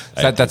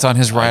 That's on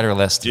his rider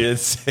list.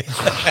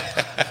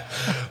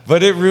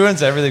 But it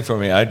ruins everything for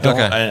me. I don't.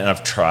 Okay. And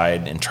I've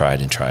tried and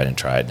tried and tried and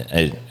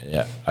tried.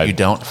 You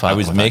don't. I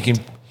was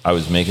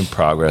making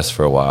progress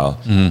for a while,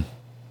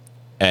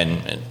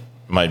 and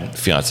my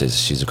fiance,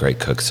 she's a great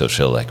cook, so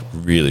she'll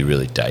really,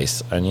 really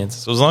dice onions.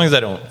 So as long as I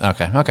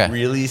don't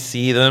really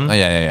see them,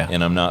 yeah,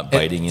 and I'm not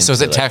biting into. So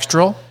is it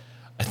textural?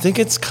 I think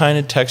it's kind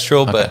of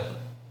textural, but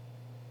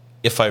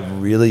if I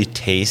really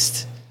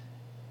taste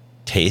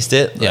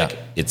it,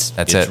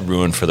 it's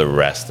ruined for the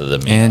rest of the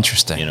meal.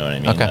 Interesting. You know what I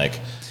mean? Okay.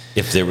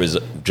 If there was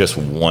just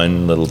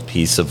one little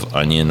piece of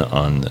onion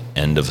on the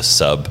end of a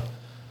sub,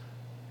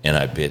 and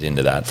I bit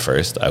into that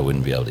first, I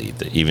wouldn't be able to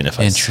eat it, even if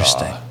I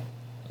saw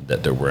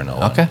that there were no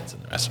onions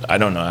in the rest of it. I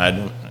don't know. All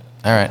right.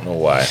 I don't know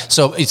why.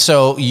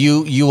 So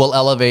you will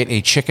elevate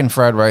a chicken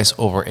fried rice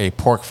over a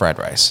pork fried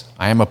rice.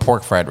 I am a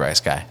pork fried rice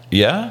guy.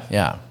 Yeah?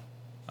 Yeah.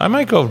 I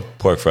might go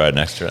pork fried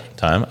next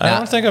time. I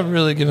don't think I've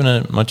really given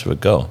it much of a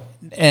go.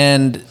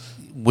 And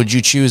would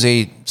you choose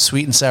a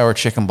sweet and sour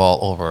chicken ball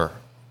over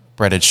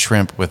breaded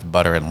shrimp with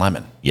butter and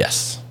lemon?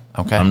 Yes.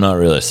 Okay. I'm not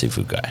really a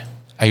seafood guy.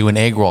 Are you an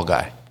egg roll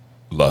guy?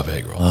 Love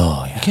egg rolls.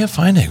 Oh, yeah. You can't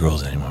find egg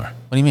rolls anymore.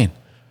 What do you mean?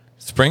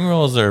 Spring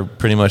rolls are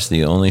pretty much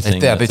the only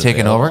thing. Have they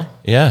taken over?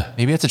 Yeah.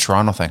 Maybe it's a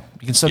Toronto thing.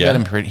 You can still get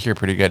them here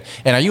pretty good.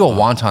 And are you a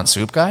wonton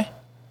soup guy?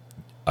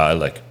 I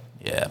like.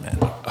 Yeah, man.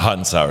 Hot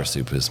and sour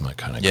soup is my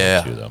kind of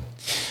go-to, though.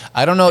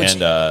 I don't know.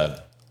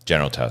 And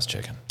General Tso's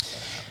chicken.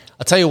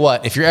 I'll tell you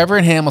what. If you're ever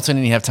in Hamilton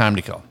and you have time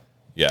to kill,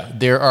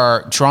 there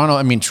are Toronto.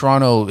 I mean,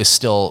 Toronto is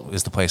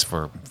the place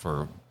for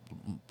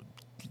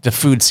the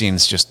food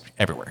scene's just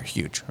everywhere,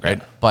 huge, right?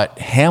 Yeah. But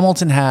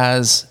Hamilton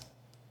has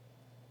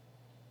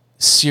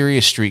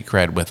serious street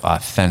cred with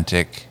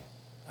authentic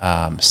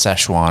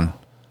Szechuan,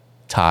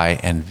 Thai,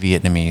 and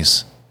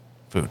Vietnamese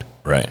food.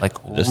 Right. Like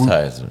this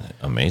Thai is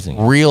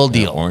amazing. Real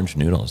deal. Orange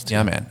noodles too.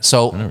 Yeah, man.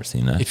 So I've never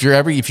seen that.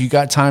 if you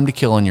got time to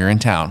kill and you're in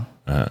town,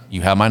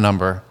 you have my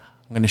number.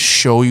 I'm going to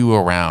show you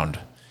around.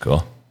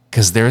 Cool.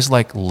 Because there's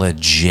like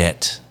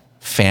legit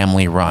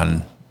family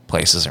run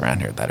places around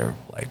here that are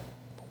like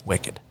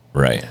wicked.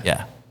 Right.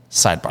 Yeah.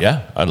 Sidebar.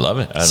 Yeah, I love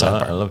it.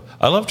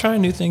 I love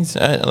trying new things.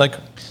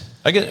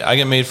 I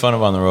get made fun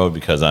of on the road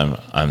because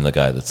I'm the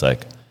guy that's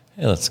like,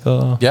 hey, let's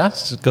go. Yeah?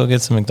 Let's just go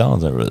get some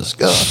McDonald's. Let's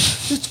go.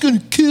 It's gonna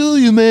kill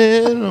you,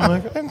 man. I'm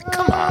like,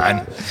 come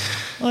on.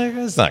 Like,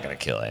 it's not gonna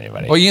kill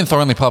anybody. Well, Ian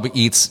Thornley probably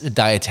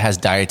has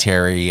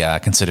dietary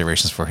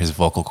considerations for his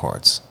vocal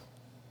cords.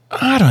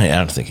 I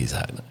don't think he's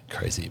that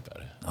crazy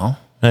about it.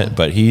 No,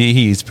 but he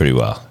eats pretty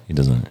well. He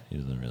doesn't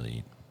really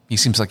eat he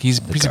seems like he's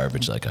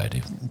garbage like I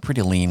do. a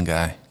pretty lean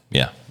guy.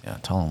 Yeah. Yeah,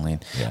 tall and lean.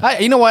 Yeah.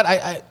 You know what?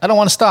 I don't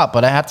want to stop,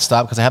 but I have to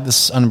stop because I have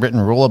this unwritten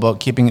rule about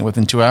keeping it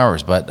within 2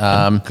 hours. But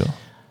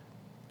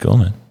Cool,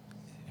 man.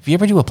 if you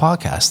ever do a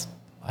podcast,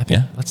 I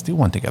think let's do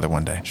one together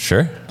one day.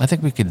 Sure. I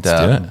think we could do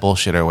it.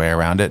 bullshit our way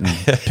around it and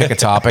pick a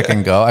topic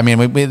and go. I mean,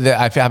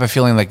 I have a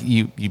feeling like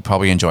you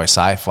probably enjoy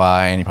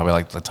sci-fi and you probably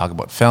like to talk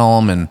about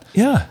film and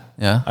Yeah.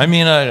 Yeah. I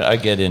mean, I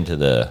get into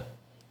the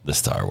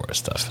Star Wars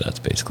stuff. That's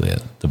basically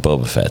it. The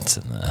Boba Fett's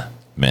and the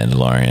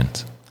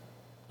Mandalorians.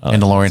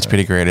 Mandalorian's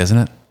pretty great, isn't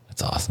it?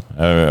 That's awesome.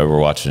 We're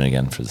watching it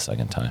again for the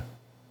second time.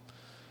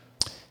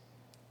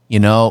 You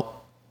know,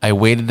 I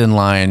waited in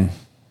line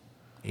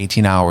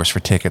 18 hours for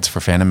tickets for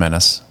Phantom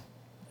Menace,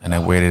 and I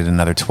waited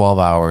another 12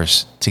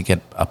 hours to get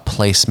a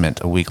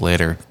placement a week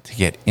later to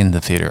get in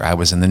the theater. I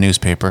was in the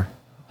newspaper.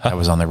 I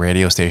was on the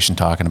radio station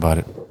talking about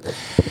it.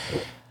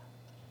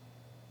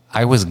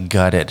 I was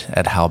gutted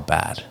at how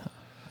bad.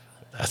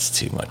 That's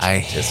too much I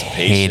anticipation.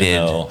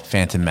 hated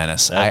Phantom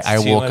Menace. I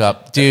That's too woke much. up,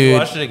 Have you dude.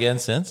 watched it again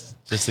since?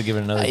 Just to give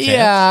it another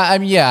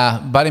chance?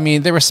 Yeah, but I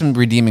mean, there were some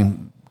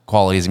redeeming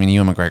qualities. I mean,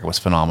 Ewan McGregor was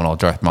phenomenal.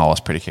 Darth Maul was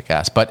pretty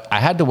kick-ass. But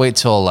I had to wait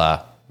till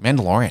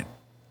Mandalorian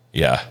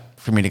Yeah.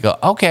 for me to go,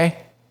 okay,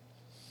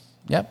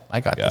 yep, I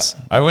got Yeah. this.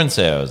 I wouldn't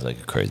say I was like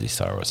a crazy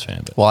Star Wars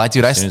fan, but Well, as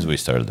soon as we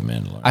started The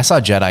Mandalorian. I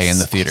saw Jedi in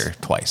the theater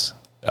twice.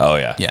 Oh,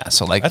 yeah. Yeah,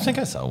 so like I think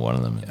I saw one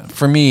of them.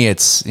 for me,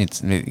 it's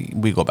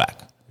we go back.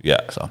 Yeah.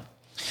 So,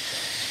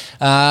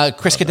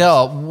 Chris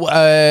Caddell,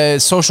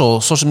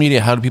 social media.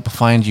 How do people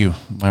find you,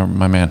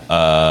 my man?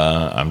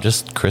 I'm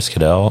just Chris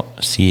Caddell,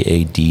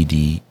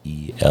 CADDELL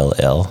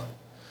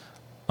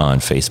on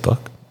Facebook.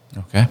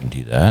 Okay, You can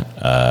do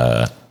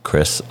that.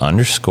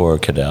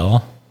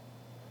 Chris_Caddell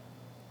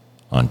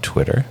on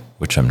Twitter,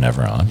 which I'm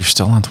never on. you're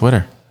still on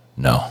Twitter.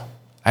 No.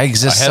 I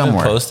exist I haven't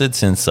somewhere. posted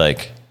since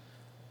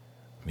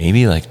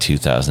maybe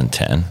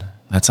 2010.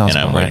 That sounds And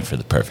I'm about waiting right. for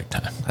the perfect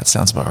time. That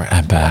sounds about right.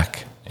 I'm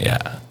back.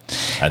 Yeah.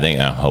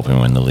 I'm hoping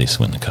when the Leafs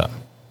win the cup,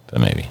 but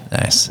maybe.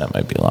 Nice. That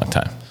might be a long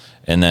time.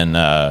 And then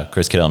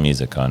Chris Caddell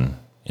Music on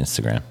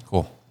Instagram.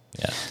 Cool.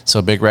 Yeah.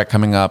 So Big Rec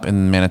coming up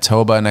in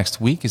Manitoba next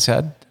week, you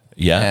said?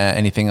 Yeah.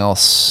 Anything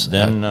else?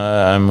 Then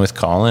I'm with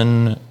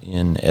Colin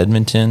in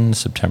Edmonton,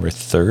 September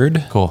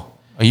 3rd. Cool.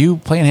 Are you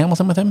playing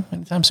Hamilton with him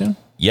anytime soon?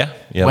 Yeah.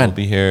 When? We'll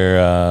be here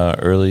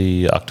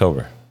early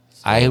October.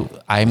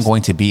 I'm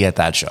going to be at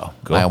that show.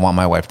 Cool. I want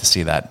my wife to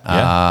see that.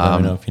 Yeah.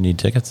 Let me know if you need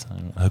tickets.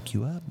 I'll hook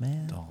you up,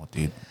 man. Oh,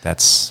 dude,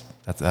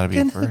 that'll be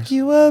a Hook first.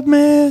 you up,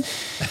 man.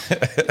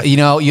 You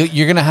know,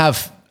 you're gonna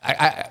have.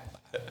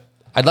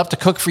 I'd love to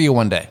cook for you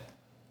one day,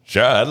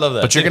 Sure, I'd love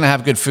that. but you're gonna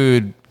have good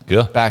food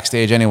Cool.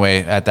 backstage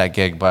anyway at that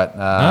gig. But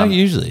Not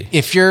usually.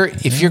 if you're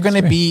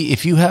gonna be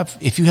if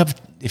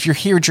you're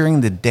here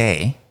during the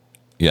day,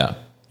 Yeah.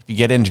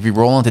 if you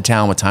roll into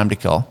town with time to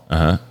kill,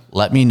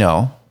 let me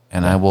know,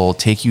 and I will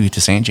take you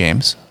to St.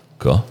 James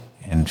Cool.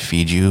 and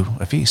feed you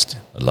a feast,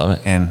 I love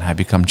it. and have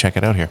you come check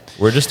it out here.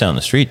 We're just down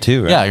the street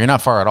too, right? Yeah, you're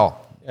not far at all.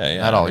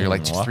 Yeah, At all. not You're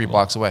like even 3 walkable.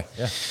 blocks away.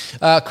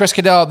 Yeah. Chris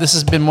Caddell, this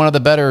has been one of the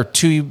better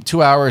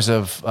 2 hours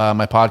of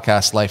my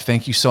podcast life.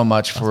 Thank you so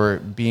much for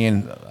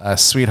being a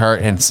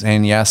sweetheart and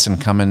saying yes and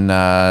coming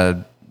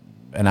an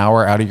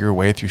hour out of your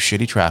way through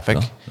shitty traffic.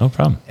 No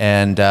problem.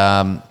 And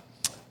I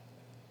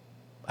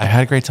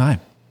had a great time.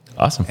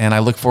 Awesome. And I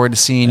look forward to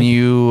seeing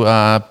you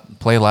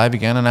play live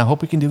again. And I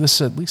hope we can do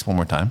this at least one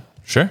more time.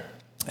 Sure.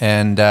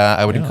 And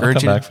I would I'll encourage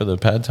come you. back for the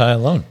pad thai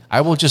alone.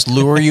 I will just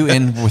lure you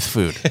in with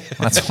food.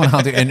 That's what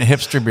I'll do. And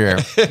hipster beer.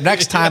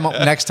 Next time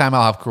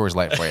I'll have Coors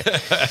Light for you.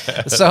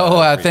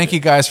 So thank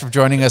you guys for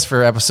joining us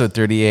for episode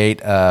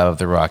 38 of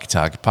the Rocky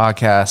Talk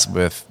podcast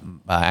with,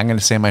 I'm going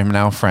to say my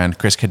now friend,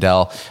 Chris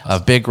Caddell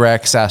of Big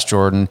Rec, Sass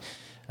Jordan.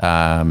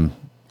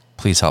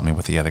 Please help me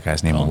with the other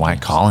guy's name.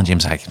 Colin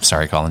James. I'm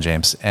sorry, Colin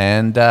James.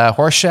 And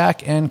Horse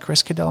Shack and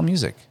Chris Caddell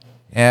Music.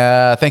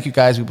 Thank you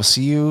guys. We will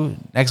see you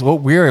next. Well,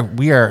 we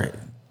are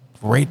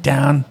right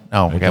down.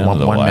 Oh, we got down to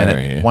the 1 wire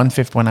minute, here.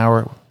 1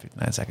 hour,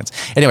 59 seconds.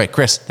 Anyway,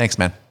 Chris, thanks,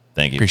 man.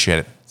 Thank you. Appreciate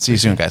it. See you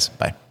soon, guys.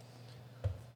 Bye.